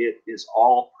don't. It is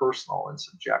all personal and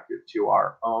subjective to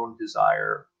our own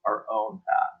desire, our own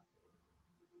path.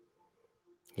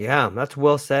 Yeah, that's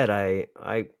well said. I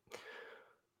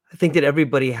think that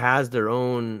everybody has their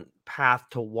own path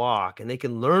to walk, and they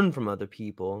can learn from other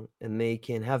people, and they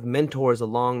can have mentors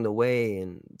along the way,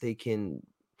 and they can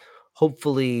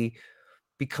hopefully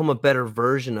become a better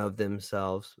version of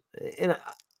themselves. And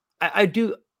I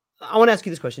do I want to ask you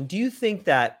this question. Do you think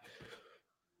that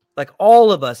like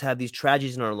all of us have these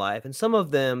tragedies in our life, and some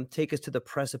of them take us to the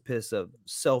precipice of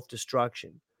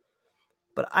self-destruction?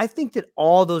 But I think that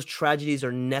all those tragedies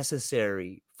are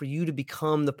necessary for you to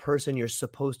become the person you're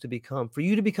supposed to become, for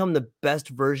you to become the best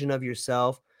version of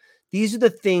yourself. These are the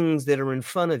things that are in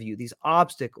front of you, these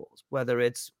obstacles, whether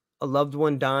it's a loved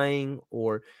one dying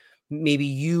or maybe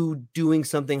you doing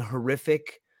something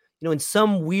horrific. In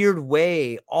some weird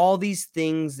way, all these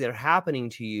things that are happening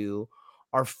to you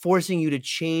are forcing you to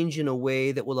change in a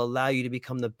way that will allow you to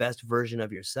become the best version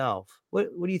of yourself. What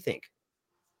do you think?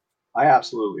 I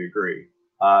absolutely agree.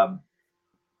 Um,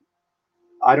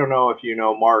 I don't know if you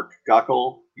know Mark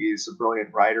Guckel. He's a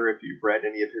brilliant writer. If you've read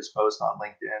any of his posts on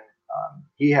LinkedIn,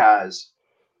 he has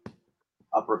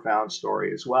a profound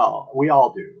story as well. We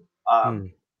all do. Hmm.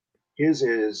 His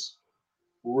is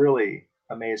really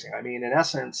amazing. I mean, in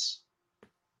essence,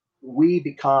 we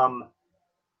become,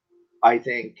 I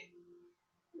think,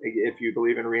 if you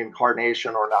believe in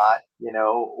reincarnation or not,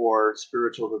 or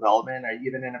spiritual development, or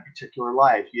even in a particular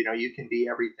life, you can be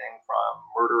everything from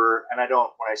murderer. And I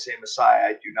don't, when I say Messiah,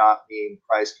 I do not mean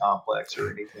Christ complex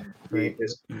or anything to be Right.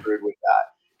 misconstrued with that.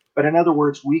 But in other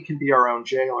words, we can be our own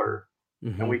jailer,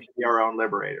 and Hmm. we can be our own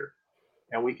liberator,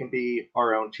 and we can be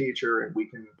our own teacher, and we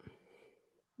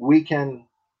can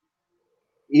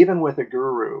even with a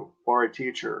guru or a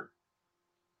teacher,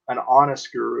 an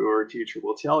honest guru or teacher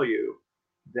will tell you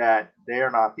that they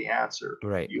are not the answer.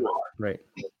 Right. You are. Right.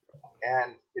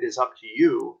 And it is up to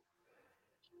you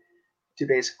to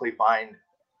basically find,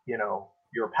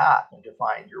 your path and to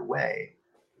find your way.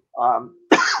 Um,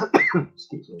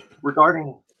 excuse me.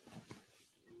 Regarding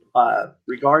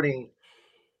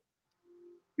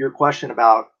your question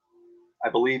about, I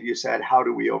believe you said, how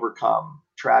do we overcome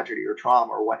tragedy or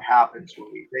trauma, or what happens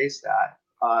when we face that?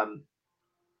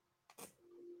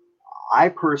 I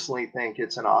personally think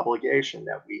it's an obligation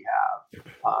that we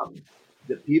have.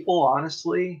 The people,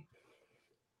 honestly,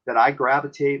 that I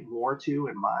gravitate more to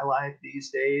in my life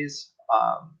these days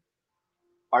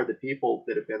are the people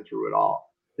that have been through it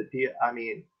all. I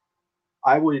mean,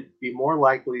 I would be more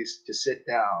likely to sit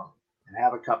down and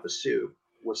have a cup of soup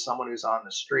with someone who's on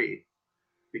the street,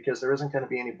 because there isn't going to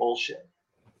be any bullshit.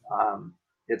 Um,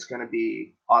 it's going to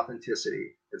be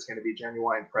authenticity. It's going to be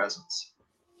genuine presence.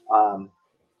 Um,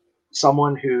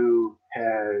 Someone who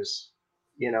has,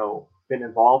 been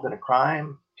involved in a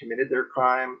crime, committed their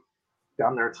crime,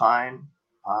 done their time,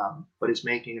 but is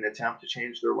making an attempt to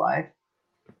change their life.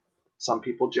 Some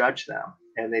people judge them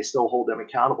and they still hold them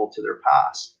accountable to their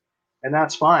past, and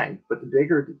that's fine. But the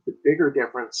bigger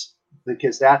difference,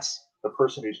 because that's the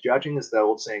person who's judging, as the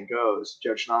old saying goes,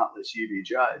 "Judge not, lest you be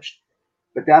judged."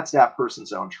 But that's that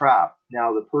person's own trap.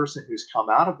 Now, the person who's come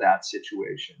out of that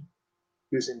situation,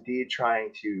 who's indeed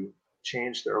trying to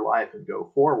change their life and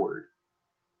go forward,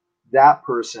 that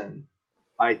person,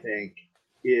 I think,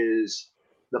 is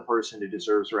the person who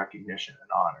deserves recognition and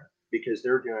honor, because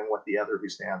they're doing what the other who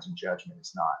stands in judgment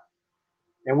is not.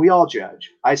 And we all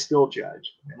judge. I still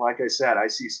judge. And like I said, I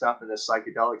see stuff in the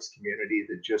psychedelics community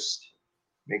that just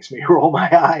makes me roll my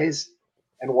eyes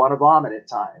and want to vomit at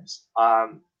times.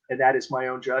 And that is my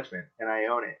own judgment, and I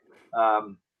own it.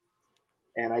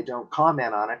 And I don't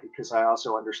comment on it because I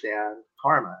also understand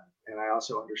karma. And I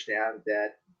also understand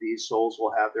that these souls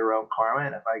will have their own karma.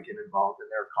 And if I get involved in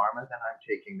their karma, then I'm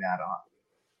taking that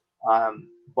on.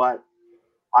 But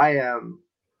I am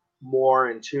more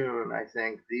in tune, I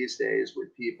think, these days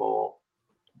with people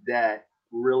that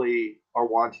really are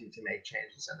wanting to make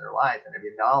changes in their life and have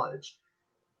acknowledged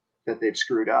that they've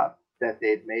screwed up, that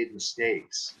they've made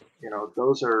mistakes.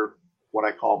 Those are what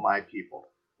I call my people.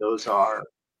 Those are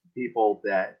people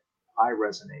that I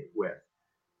resonate with.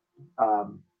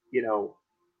 Um, you know,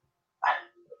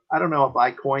 I don't know if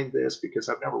I coined this because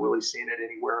I've never really seen it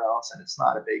anywhere else, and it's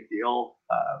not a big deal.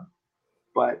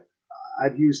 But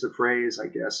I've used the phrase, I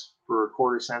guess, for a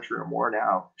quarter century or more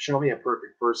now: "Show me a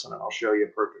perfect person, and I'll show you a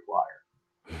perfect liar."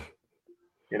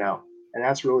 And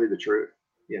that's really the truth.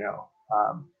 You know,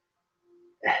 um,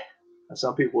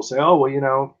 some people say, "Oh,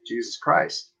 well, Jesus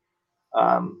Christ."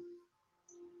 Um,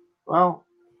 well,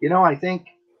 I think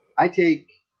I take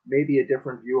maybe a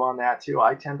different view on that too.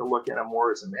 I tend to look at him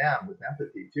more as a man with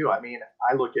empathy too. I mean,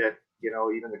 I look at,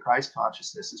 even the Christ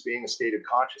consciousness as being a state of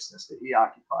consciousness that he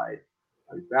occupied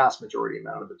a vast majority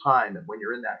amount of the time. And when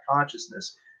you're in that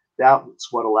consciousness,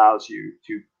 that's what allows you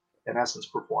to, in essence,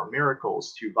 perform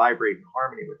miracles, to vibrate in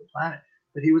harmony with the planet.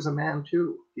 But he was a man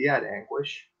too. He had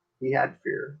anguish. He had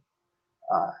fear.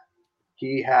 Uh,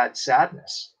 he had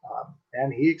sadness,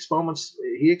 and he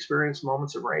experienced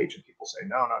moments of rage. And people say,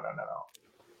 no, no, no, no, no.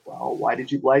 Well, why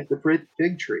did you blight the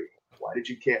fig tree? Why did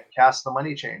you cast the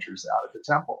money changers out of the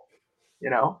temple?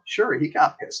 Sure, he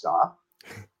got pissed off.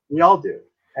 We all do.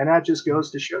 And that just goes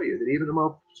to show you that even the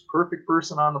most perfect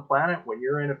person on the planet, when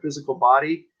you're in a physical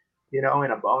body, in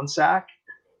a bone sack,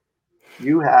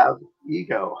 you have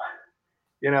ego.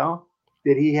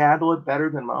 Did he handle it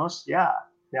better than most? Yeah.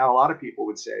 Now, a lot of people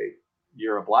would say,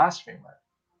 you're a blasphemer.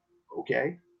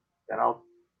 Okay, then I'll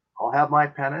have my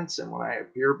penance, and when I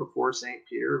appear before St.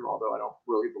 Peter, although I don't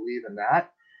really believe in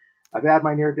that, I've had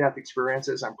my near-death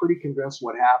experiences. I'm pretty convinced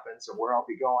what happens and where I'll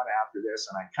be going after this,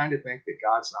 and I kind of think that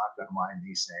God's not going to mind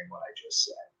me saying what I just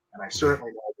said. And I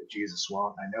certainly know that Jesus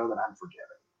won't. I know that I'm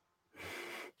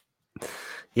forgiven.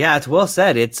 Yeah, it's well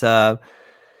said. It's a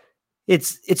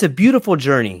beautiful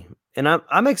journey, and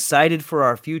I'm excited for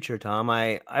our future, Tom.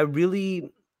 I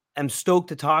really am stoked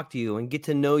to talk to you and get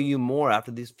to know you more after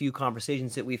these few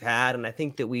conversations that we've had, and I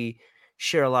think that we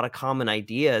share a lot of common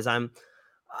ideas.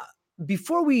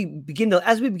 Before we begin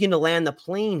to land the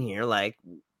plane here, like,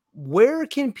 where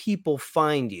can people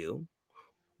find you?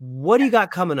 What do you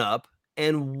got coming up,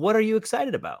 and what are you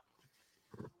excited about?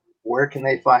 Where can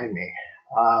they find me?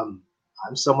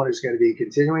 I'm someone who's going to be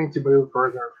continuing to move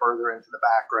further and further into the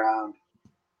background.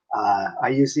 I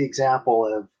use the example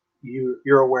of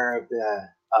you're aware of the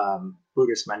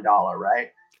Buddhist mandala, right?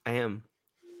 I am.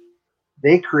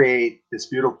 they create this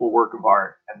beautiful work of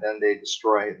art and then they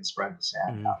destroy it and spread the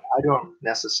sand Mhm. out. I don't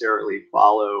necessarily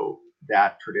follow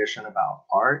that tradition about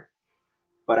art,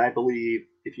 but I believe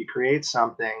if you create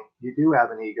something, you do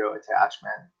have an ego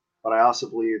attachment. But I also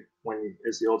believe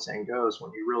as the old saying goes,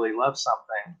 when you really love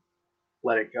something,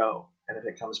 let it go. And if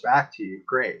it comes back to you,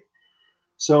 great.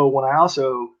 So when I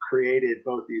also created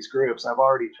both these groups, I've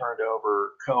already turned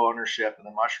over co-ownership in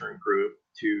the Mushroom Group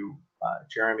to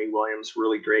Jeremy Williams,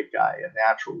 really great guy, a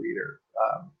natural leader.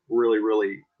 Really,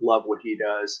 really love what he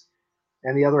does.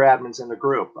 And the other admins in the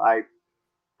group, I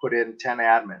put in 10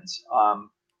 admins.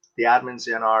 The admins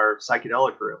in our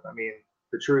psychedelic group. I mean,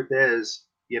 the truth is,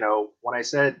 when I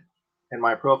said in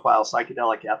my profile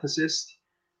psychedelic ethicist,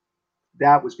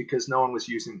 that was because no one was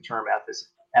using the term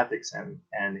ethics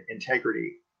and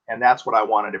integrity. And that's what I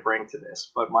wanted to bring to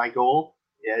this. But my goal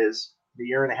is the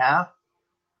year and a half.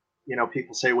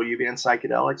 People say, will you be in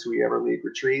psychedelics? Will you ever lead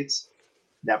retreats?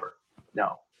 Never.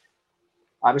 No.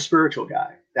 I'm a spiritual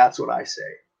guy. That's what I say.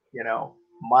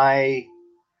 My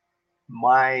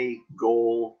my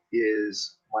goal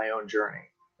is my own journey.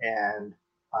 And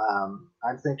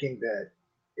I'm thinking that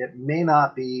it may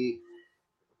not be,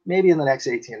 maybe in the next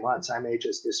 18 months, I may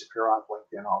just disappear off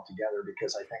LinkedIn altogether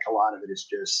because I think a lot of it is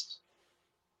just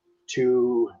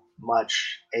too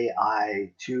much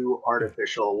AI, too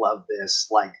artificial, love this,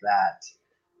 like that.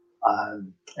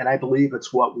 And I believe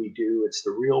it's what we do. It's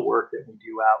the real work that we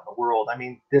do out in the world. I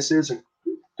mean,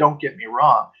 don't get me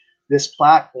wrong, this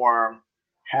platform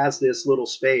has this little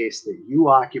space that you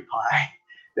occupy,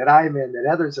 that I'm in, that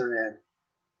others are in,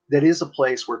 that is a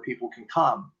place where people can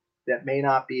come that may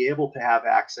not be able to have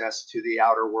access to the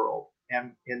outer world.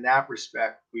 And in that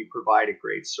respect, we provide a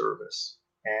great service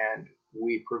and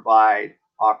we provide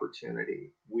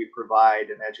opportunity. We provide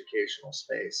an educational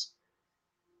space.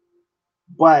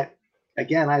 But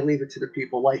again, I leave it to the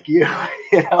people like you,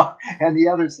 and the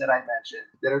others that I mentioned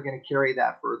that are going to carry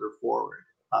that further forward.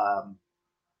 Um,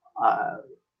 uh,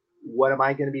 what am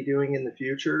I going to be doing in the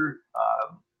future?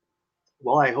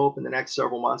 Well, I hope in the next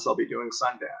several months I'll be doing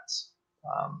Sundance.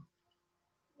 Um,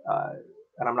 uh,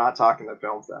 and I'm not talking the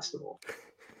film festival.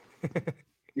 Do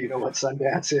you know what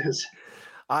Sundance is?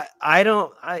 I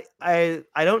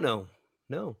don't know.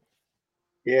 No.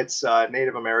 It's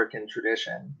Native American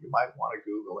tradition. You might want to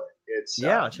Google it.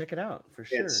 Yeah, I'll check it out for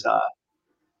It's sure.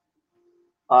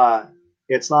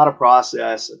 it's not a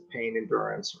process of pain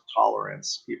endurance or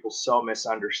tolerance. People so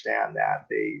misunderstand that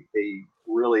they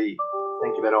really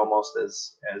think of it almost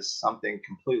as something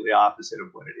completely opposite of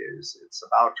what it is. It's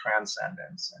about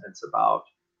transcendence and it's about,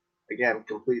 again,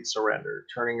 complete surrender,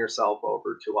 turning yourself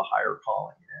over to a higher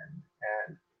calling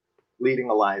and leading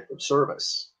a life of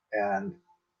service. And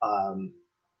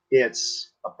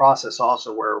it's a process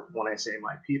also where when I say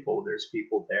my people, there's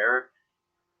people there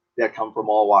that come from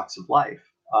all walks of life.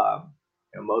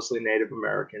 Mostly Native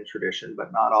American tradition,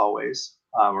 but not always,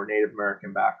 or Native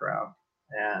American background.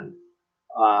 And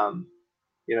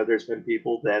there's been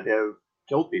people that have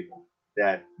killed people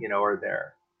that are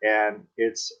there, and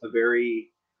it's a very,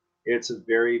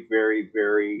 very,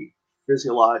 very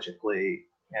physiologically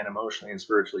and emotionally and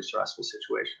spiritually stressful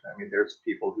situation. I mean, there's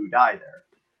people who die there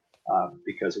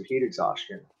because of heat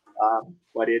exhaustion,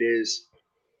 but it is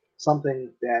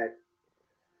something that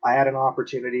I had an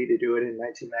opportunity to do it in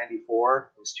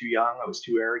 1994. I was too young, I was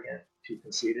too arrogant, too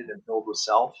conceited, and filled with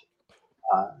self.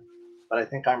 Uh, but I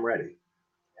think I'm ready,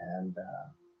 and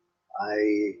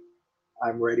I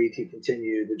I'm ready to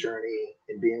continue the journey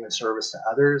in being of service to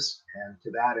others. And to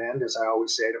that end, as I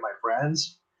always say to my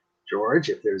friends, George,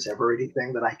 if there's ever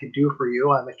anything that I can do for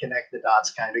you, I'm a connect the dots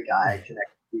kind of guy.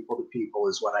 Connect people to people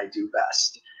is what I do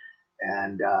best.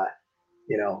 And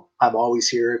I'm always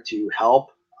here to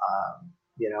help.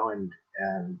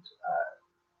 And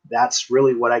that's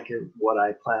really what I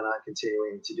plan on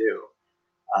continuing to do.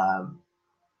 Um,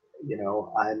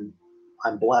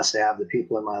 I'm blessed to have the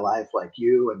people in my life like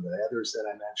you and the others that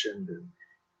I mentioned. And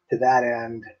to that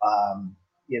end,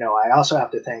 I also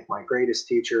have to thank my greatest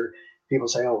teacher. People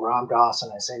say, "Oh, Ram Dass,"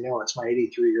 and I say, "No, it's my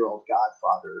 83-year-old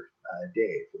godfather,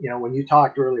 Dave." When you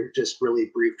talked earlier, just really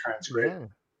brief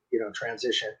Yeah.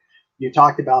 transition. You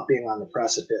talked about being on the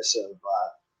precipice of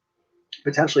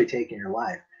potentially taking your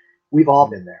life. We've all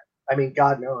been there. I mean,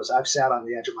 God knows I've sat on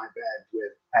the edge of my bed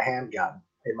with a handgun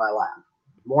in my lap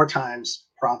more times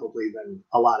probably than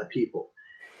a lot of people.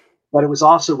 But it was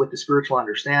also with the spiritual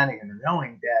understanding and the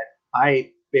knowing that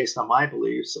based on my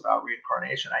beliefs about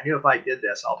reincarnation, I knew if I did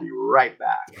this, I'll be right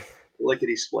back,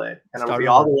 lickety split, and it'll Start be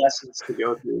all over. the lessons to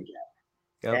go through again.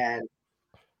 Yep. And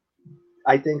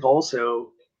I think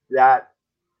also that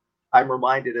I'm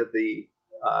reminded of the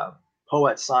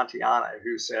poet Santayana,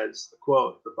 who says, the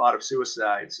quote, "The thought of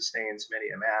suicide sustains many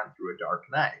a man through a dark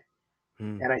night."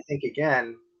 And I think,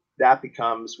 again, that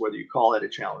becomes, whether you call it a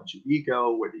challenge of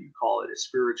ego, whether you call it a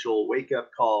spiritual wake up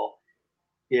call,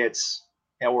 it's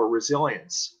our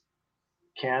resilience.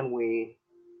 Can we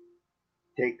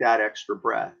take that extra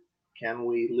breath? Can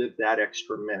we live that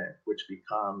extra minute, which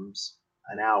becomes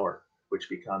an hour, which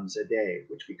becomes a day,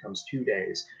 which becomes 2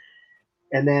 days?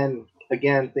 And then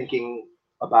again, thinking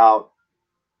about,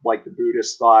 like the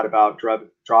Buddhists thought about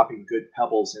dropping good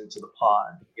pebbles into the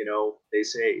pond. They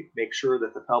say make sure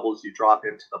that the pebbles you drop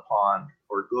into the pond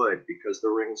are good, because the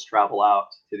rings travel out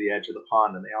to the edge of the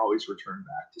pond and they always return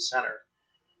back to center.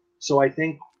 So I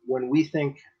think when we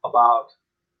think about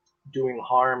doing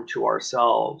harm to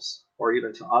ourselves or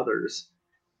even to others,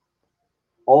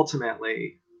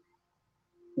 ultimately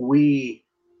we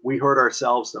hurt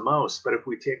ourselves the most. But if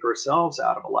we take ourselves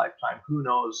out of a lifetime, who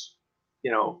knows?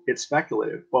 It's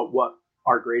speculative, but what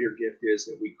our greater gift is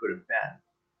that we could have been.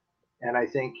 And I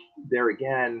think there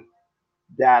again,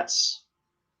 that's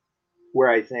where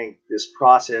I think this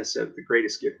process of the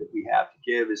greatest gift that we have to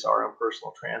give is our own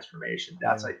personal transformation.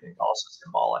 That's, I think, also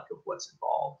symbolic of what's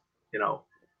involved,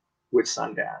 with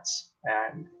Sundance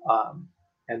and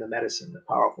the medicine, the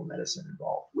powerful medicine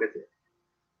involved with it.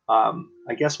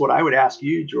 I guess what I would ask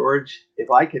you, George, if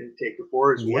I can take the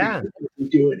floor, is what are you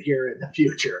doing here in the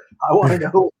future? I want to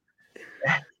know.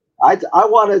 I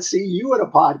want to see you in a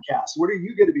podcast. What are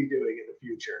you going to be doing in the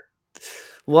future?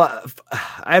 Well,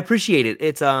 I appreciate it.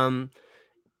 It's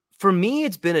for me,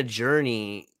 it's been a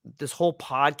journey, this whole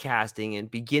podcasting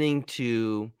and beginning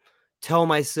to tell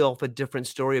myself a different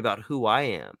story about who I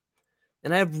am.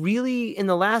 And I've really, in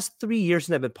the last 3 years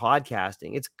since I've been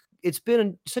podcasting, it's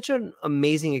been such an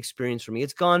amazing experience for me.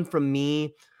 It's gone from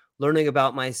me learning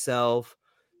about myself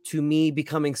to me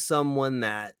becoming someone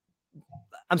that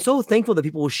I'm so thankful that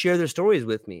people will share their stories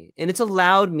with me. And it's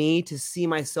allowed me to see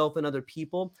myself in other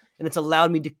people. And it's allowed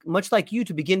me to, much like you,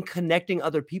 to begin connecting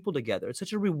other people together. It's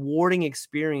such a rewarding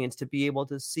experience to be able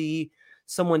to see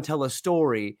someone tell a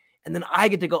story. And then I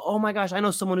get to go, oh my gosh, I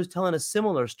know someone who's telling a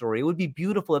similar story. It would be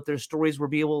beautiful if their stories could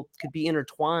be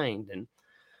intertwined. And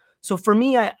so for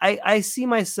me, I see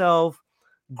myself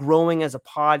growing as a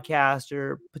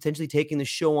podcaster, potentially taking the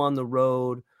show on the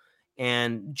road,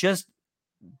 and just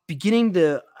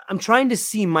I'm trying to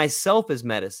see myself as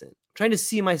medicine. I'm trying to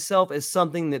see myself as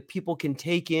something that people can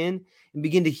take in and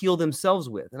begin to heal themselves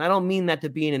with. And I don't mean that to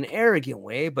be in an arrogant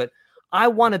way, but I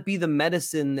want to be the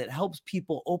medicine that helps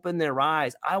people open their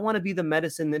eyes. I want to be the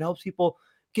medicine that helps people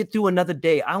get through another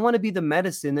day. I want to be the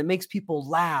medicine that makes people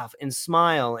laugh and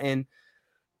smile and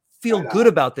feel good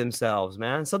about themselves,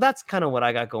 man. So that's kind of what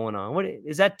I got going on. What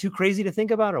is that too crazy to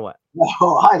think about or what?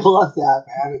 No, I love that,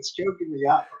 man. It's choking me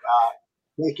up about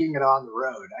taking it on the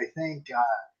road. I think,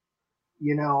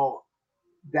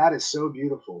 that is so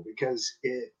beautiful, because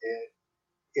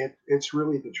it's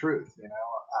really the truth,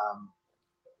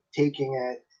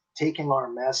 taking our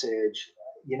message,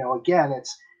 again,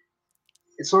 it's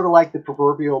sort of like the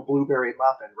proverbial blueberry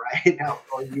muffin, right? Now,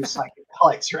 or use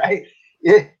psychedelics, right?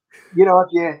 If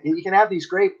you can have these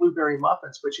great blueberry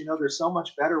muffins, but they're so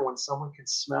much better when someone can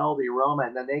smell the aroma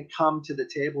and then they come to the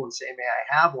table and say, "May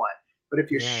I have one?" But if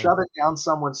you shove it down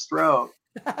someone's throat,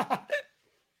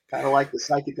 kind of like the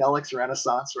psychedelics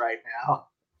renaissance right now,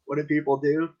 what do people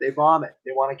do? They vomit.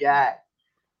 They want to gag.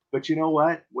 But you know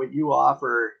what? What you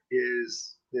offer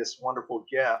is this wonderful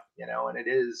gift, and it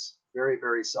is very,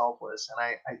 very selfless.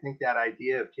 And I think that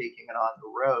idea of taking it on the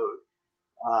road,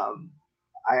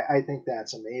 I think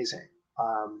that's amazing.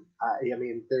 I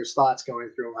mean, there's thoughts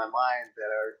going through my mind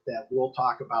that we'll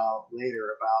talk about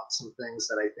later, about some things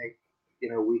that I think,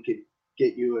 we could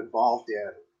get you involved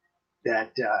in,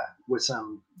 that with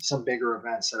some bigger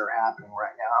events that are happening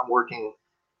right now. I'm working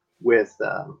with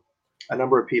a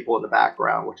number of people in the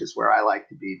background, which is where I like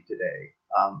to be today,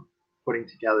 putting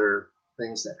together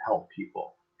things that help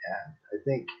people. And I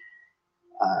think,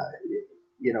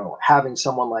 having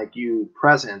someone like you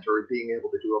present or being able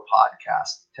to do a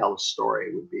podcast, tell a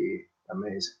story, would be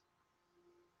amazing.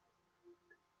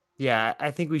 Yeah, I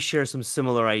think we share some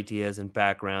similar ideas and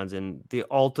backgrounds, and the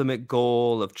ultimate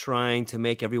goal of trying to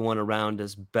make everyone around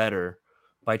us better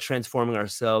by transforming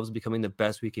ourselves, becoming the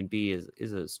best we can be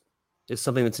is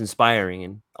something that's inspiring.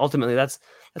 And ultimately that's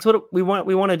what we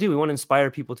want to do. We want to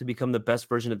inspire people to become the best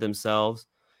version of themselves.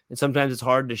 And sometimes it's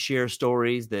hard to share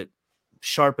stories that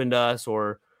sharpened us,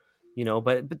 or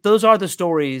but those are the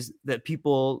stories that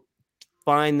people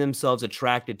find themselves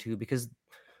attracted to, because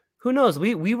who knows,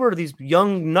 we were these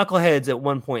young knuckleheads at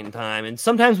one point in time, and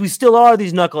sometimes we still are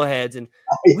these knuckleheads, and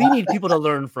we need people to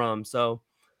learn from. So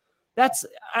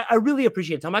I really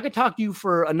appreciate it, Tom. I could talk to you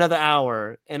for another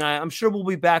hour, and I'm sure we'll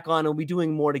be back on and we'll be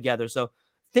doing more together. So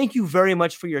thank you very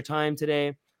much for your time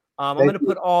today. I'm going to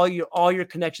put all your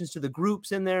connections to the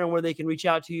groups in there and where they can reach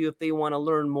out to you if they want to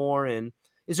learn more. And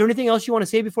is there anything else you want to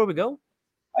say before we go?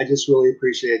 I just really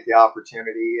appreciate the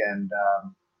opportunity, and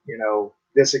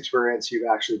this experience, you've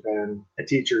actually been a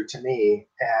teacher to me,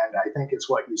 and I think it's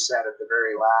what you said at the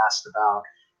very last about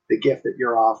the gift that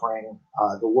you're offering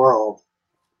the world,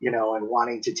 and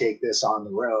wanting to take this on the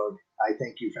road. I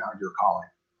think you found your calling.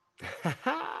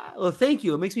 Well, thank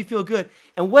you. It makes me feel good.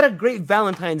 And what a great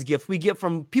Valentine's gift we get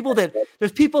from people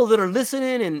there's people that are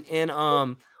listening and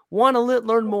want to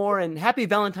learn more. And happy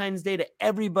Valentine's Day to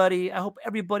everybody. I hope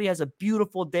everybody has a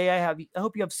beautiful day. I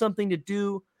hope you have something to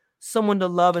do, someone to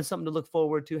love, and something to look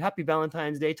forward to. Happy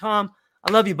Valentine's Day. Tom,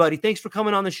 I love you, buddy. Thanks for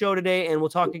coming on the show today, and we'll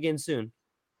talk again soon.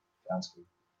 Sounds good.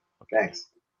 Okay. Thanks.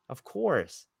 Of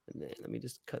course. And then let me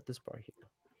just cut this part here.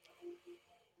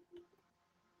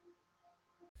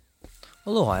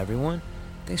 Aloha, everyone.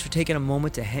 Thanks for taking a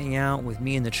moment to hang out with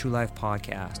me in the True Life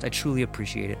Podcast. I truly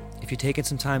appreciate it. If you're taking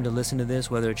some time to listen to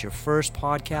this, whether it's your first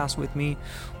podcast with me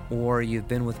or you've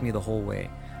been with me the whole way,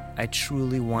 I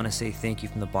truly want to say thank you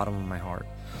from the bottom of my heart.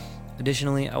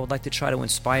 Additionally, I would like to try to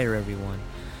inspire everyone.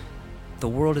 The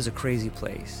world is a crazy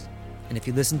place, and if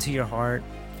you listen to your heart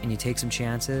and you take some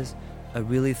chances, I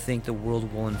really think the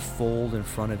world will unfold in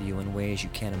front of you in ways you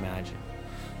can't imagine.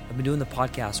 I've been doing the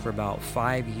podcast for about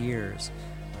 5 years.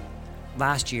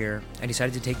 Last year, I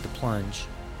decided to take the plunge.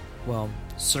 Well,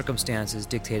 circumstances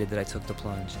dictated that I took the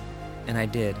plunge, and I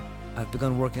did. I've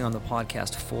begun working on the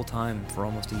podcast full-time for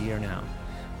almost a year now,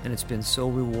 and it's been so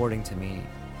rewarding to me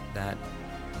that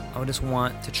I would just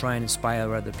want to try and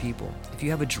inspire other people. If you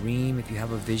have a dream, if you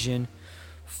have a vision,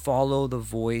 follow the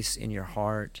voice in your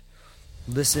heart,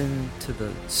 listen to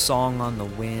the song on the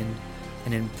wind,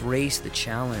 and embrace the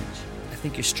challenge. I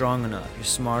think you're strong enough, you're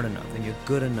smart enough, and you're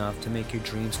good enough to make your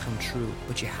dreams come true,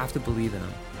 but you have to believe in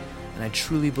them. And I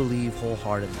truly believe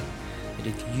wholeheartedly that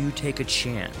if you take a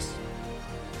chance,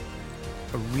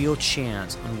 a real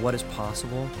chance on what is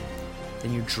possible,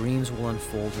 then your dreams will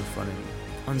unfold in front of you.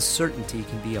 Uncertainty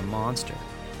can be a monster.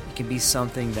 It can be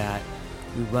something that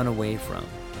we run away from.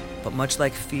 But much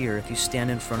like fear, if you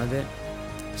stand in front of it,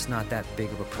 it's not that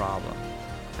big of a problem.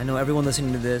 I know everyone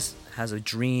listening to this has a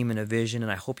dream and a vision,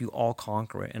 and I hope you all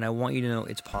conquer it. And I want you to know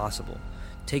it's possible.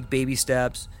 Take baby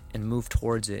steps and move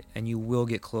towards it, and you will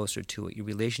get closer to it. Your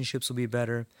relationships will be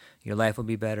better. Your life will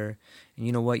be better. And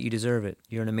you know what? You deserve it.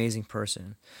 You're an amazing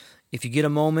person. If you get a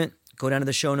moment, go down to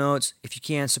the show notes. If you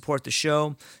can, support the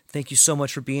show. Thank you so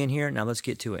much for being here. Now let's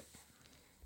get to it.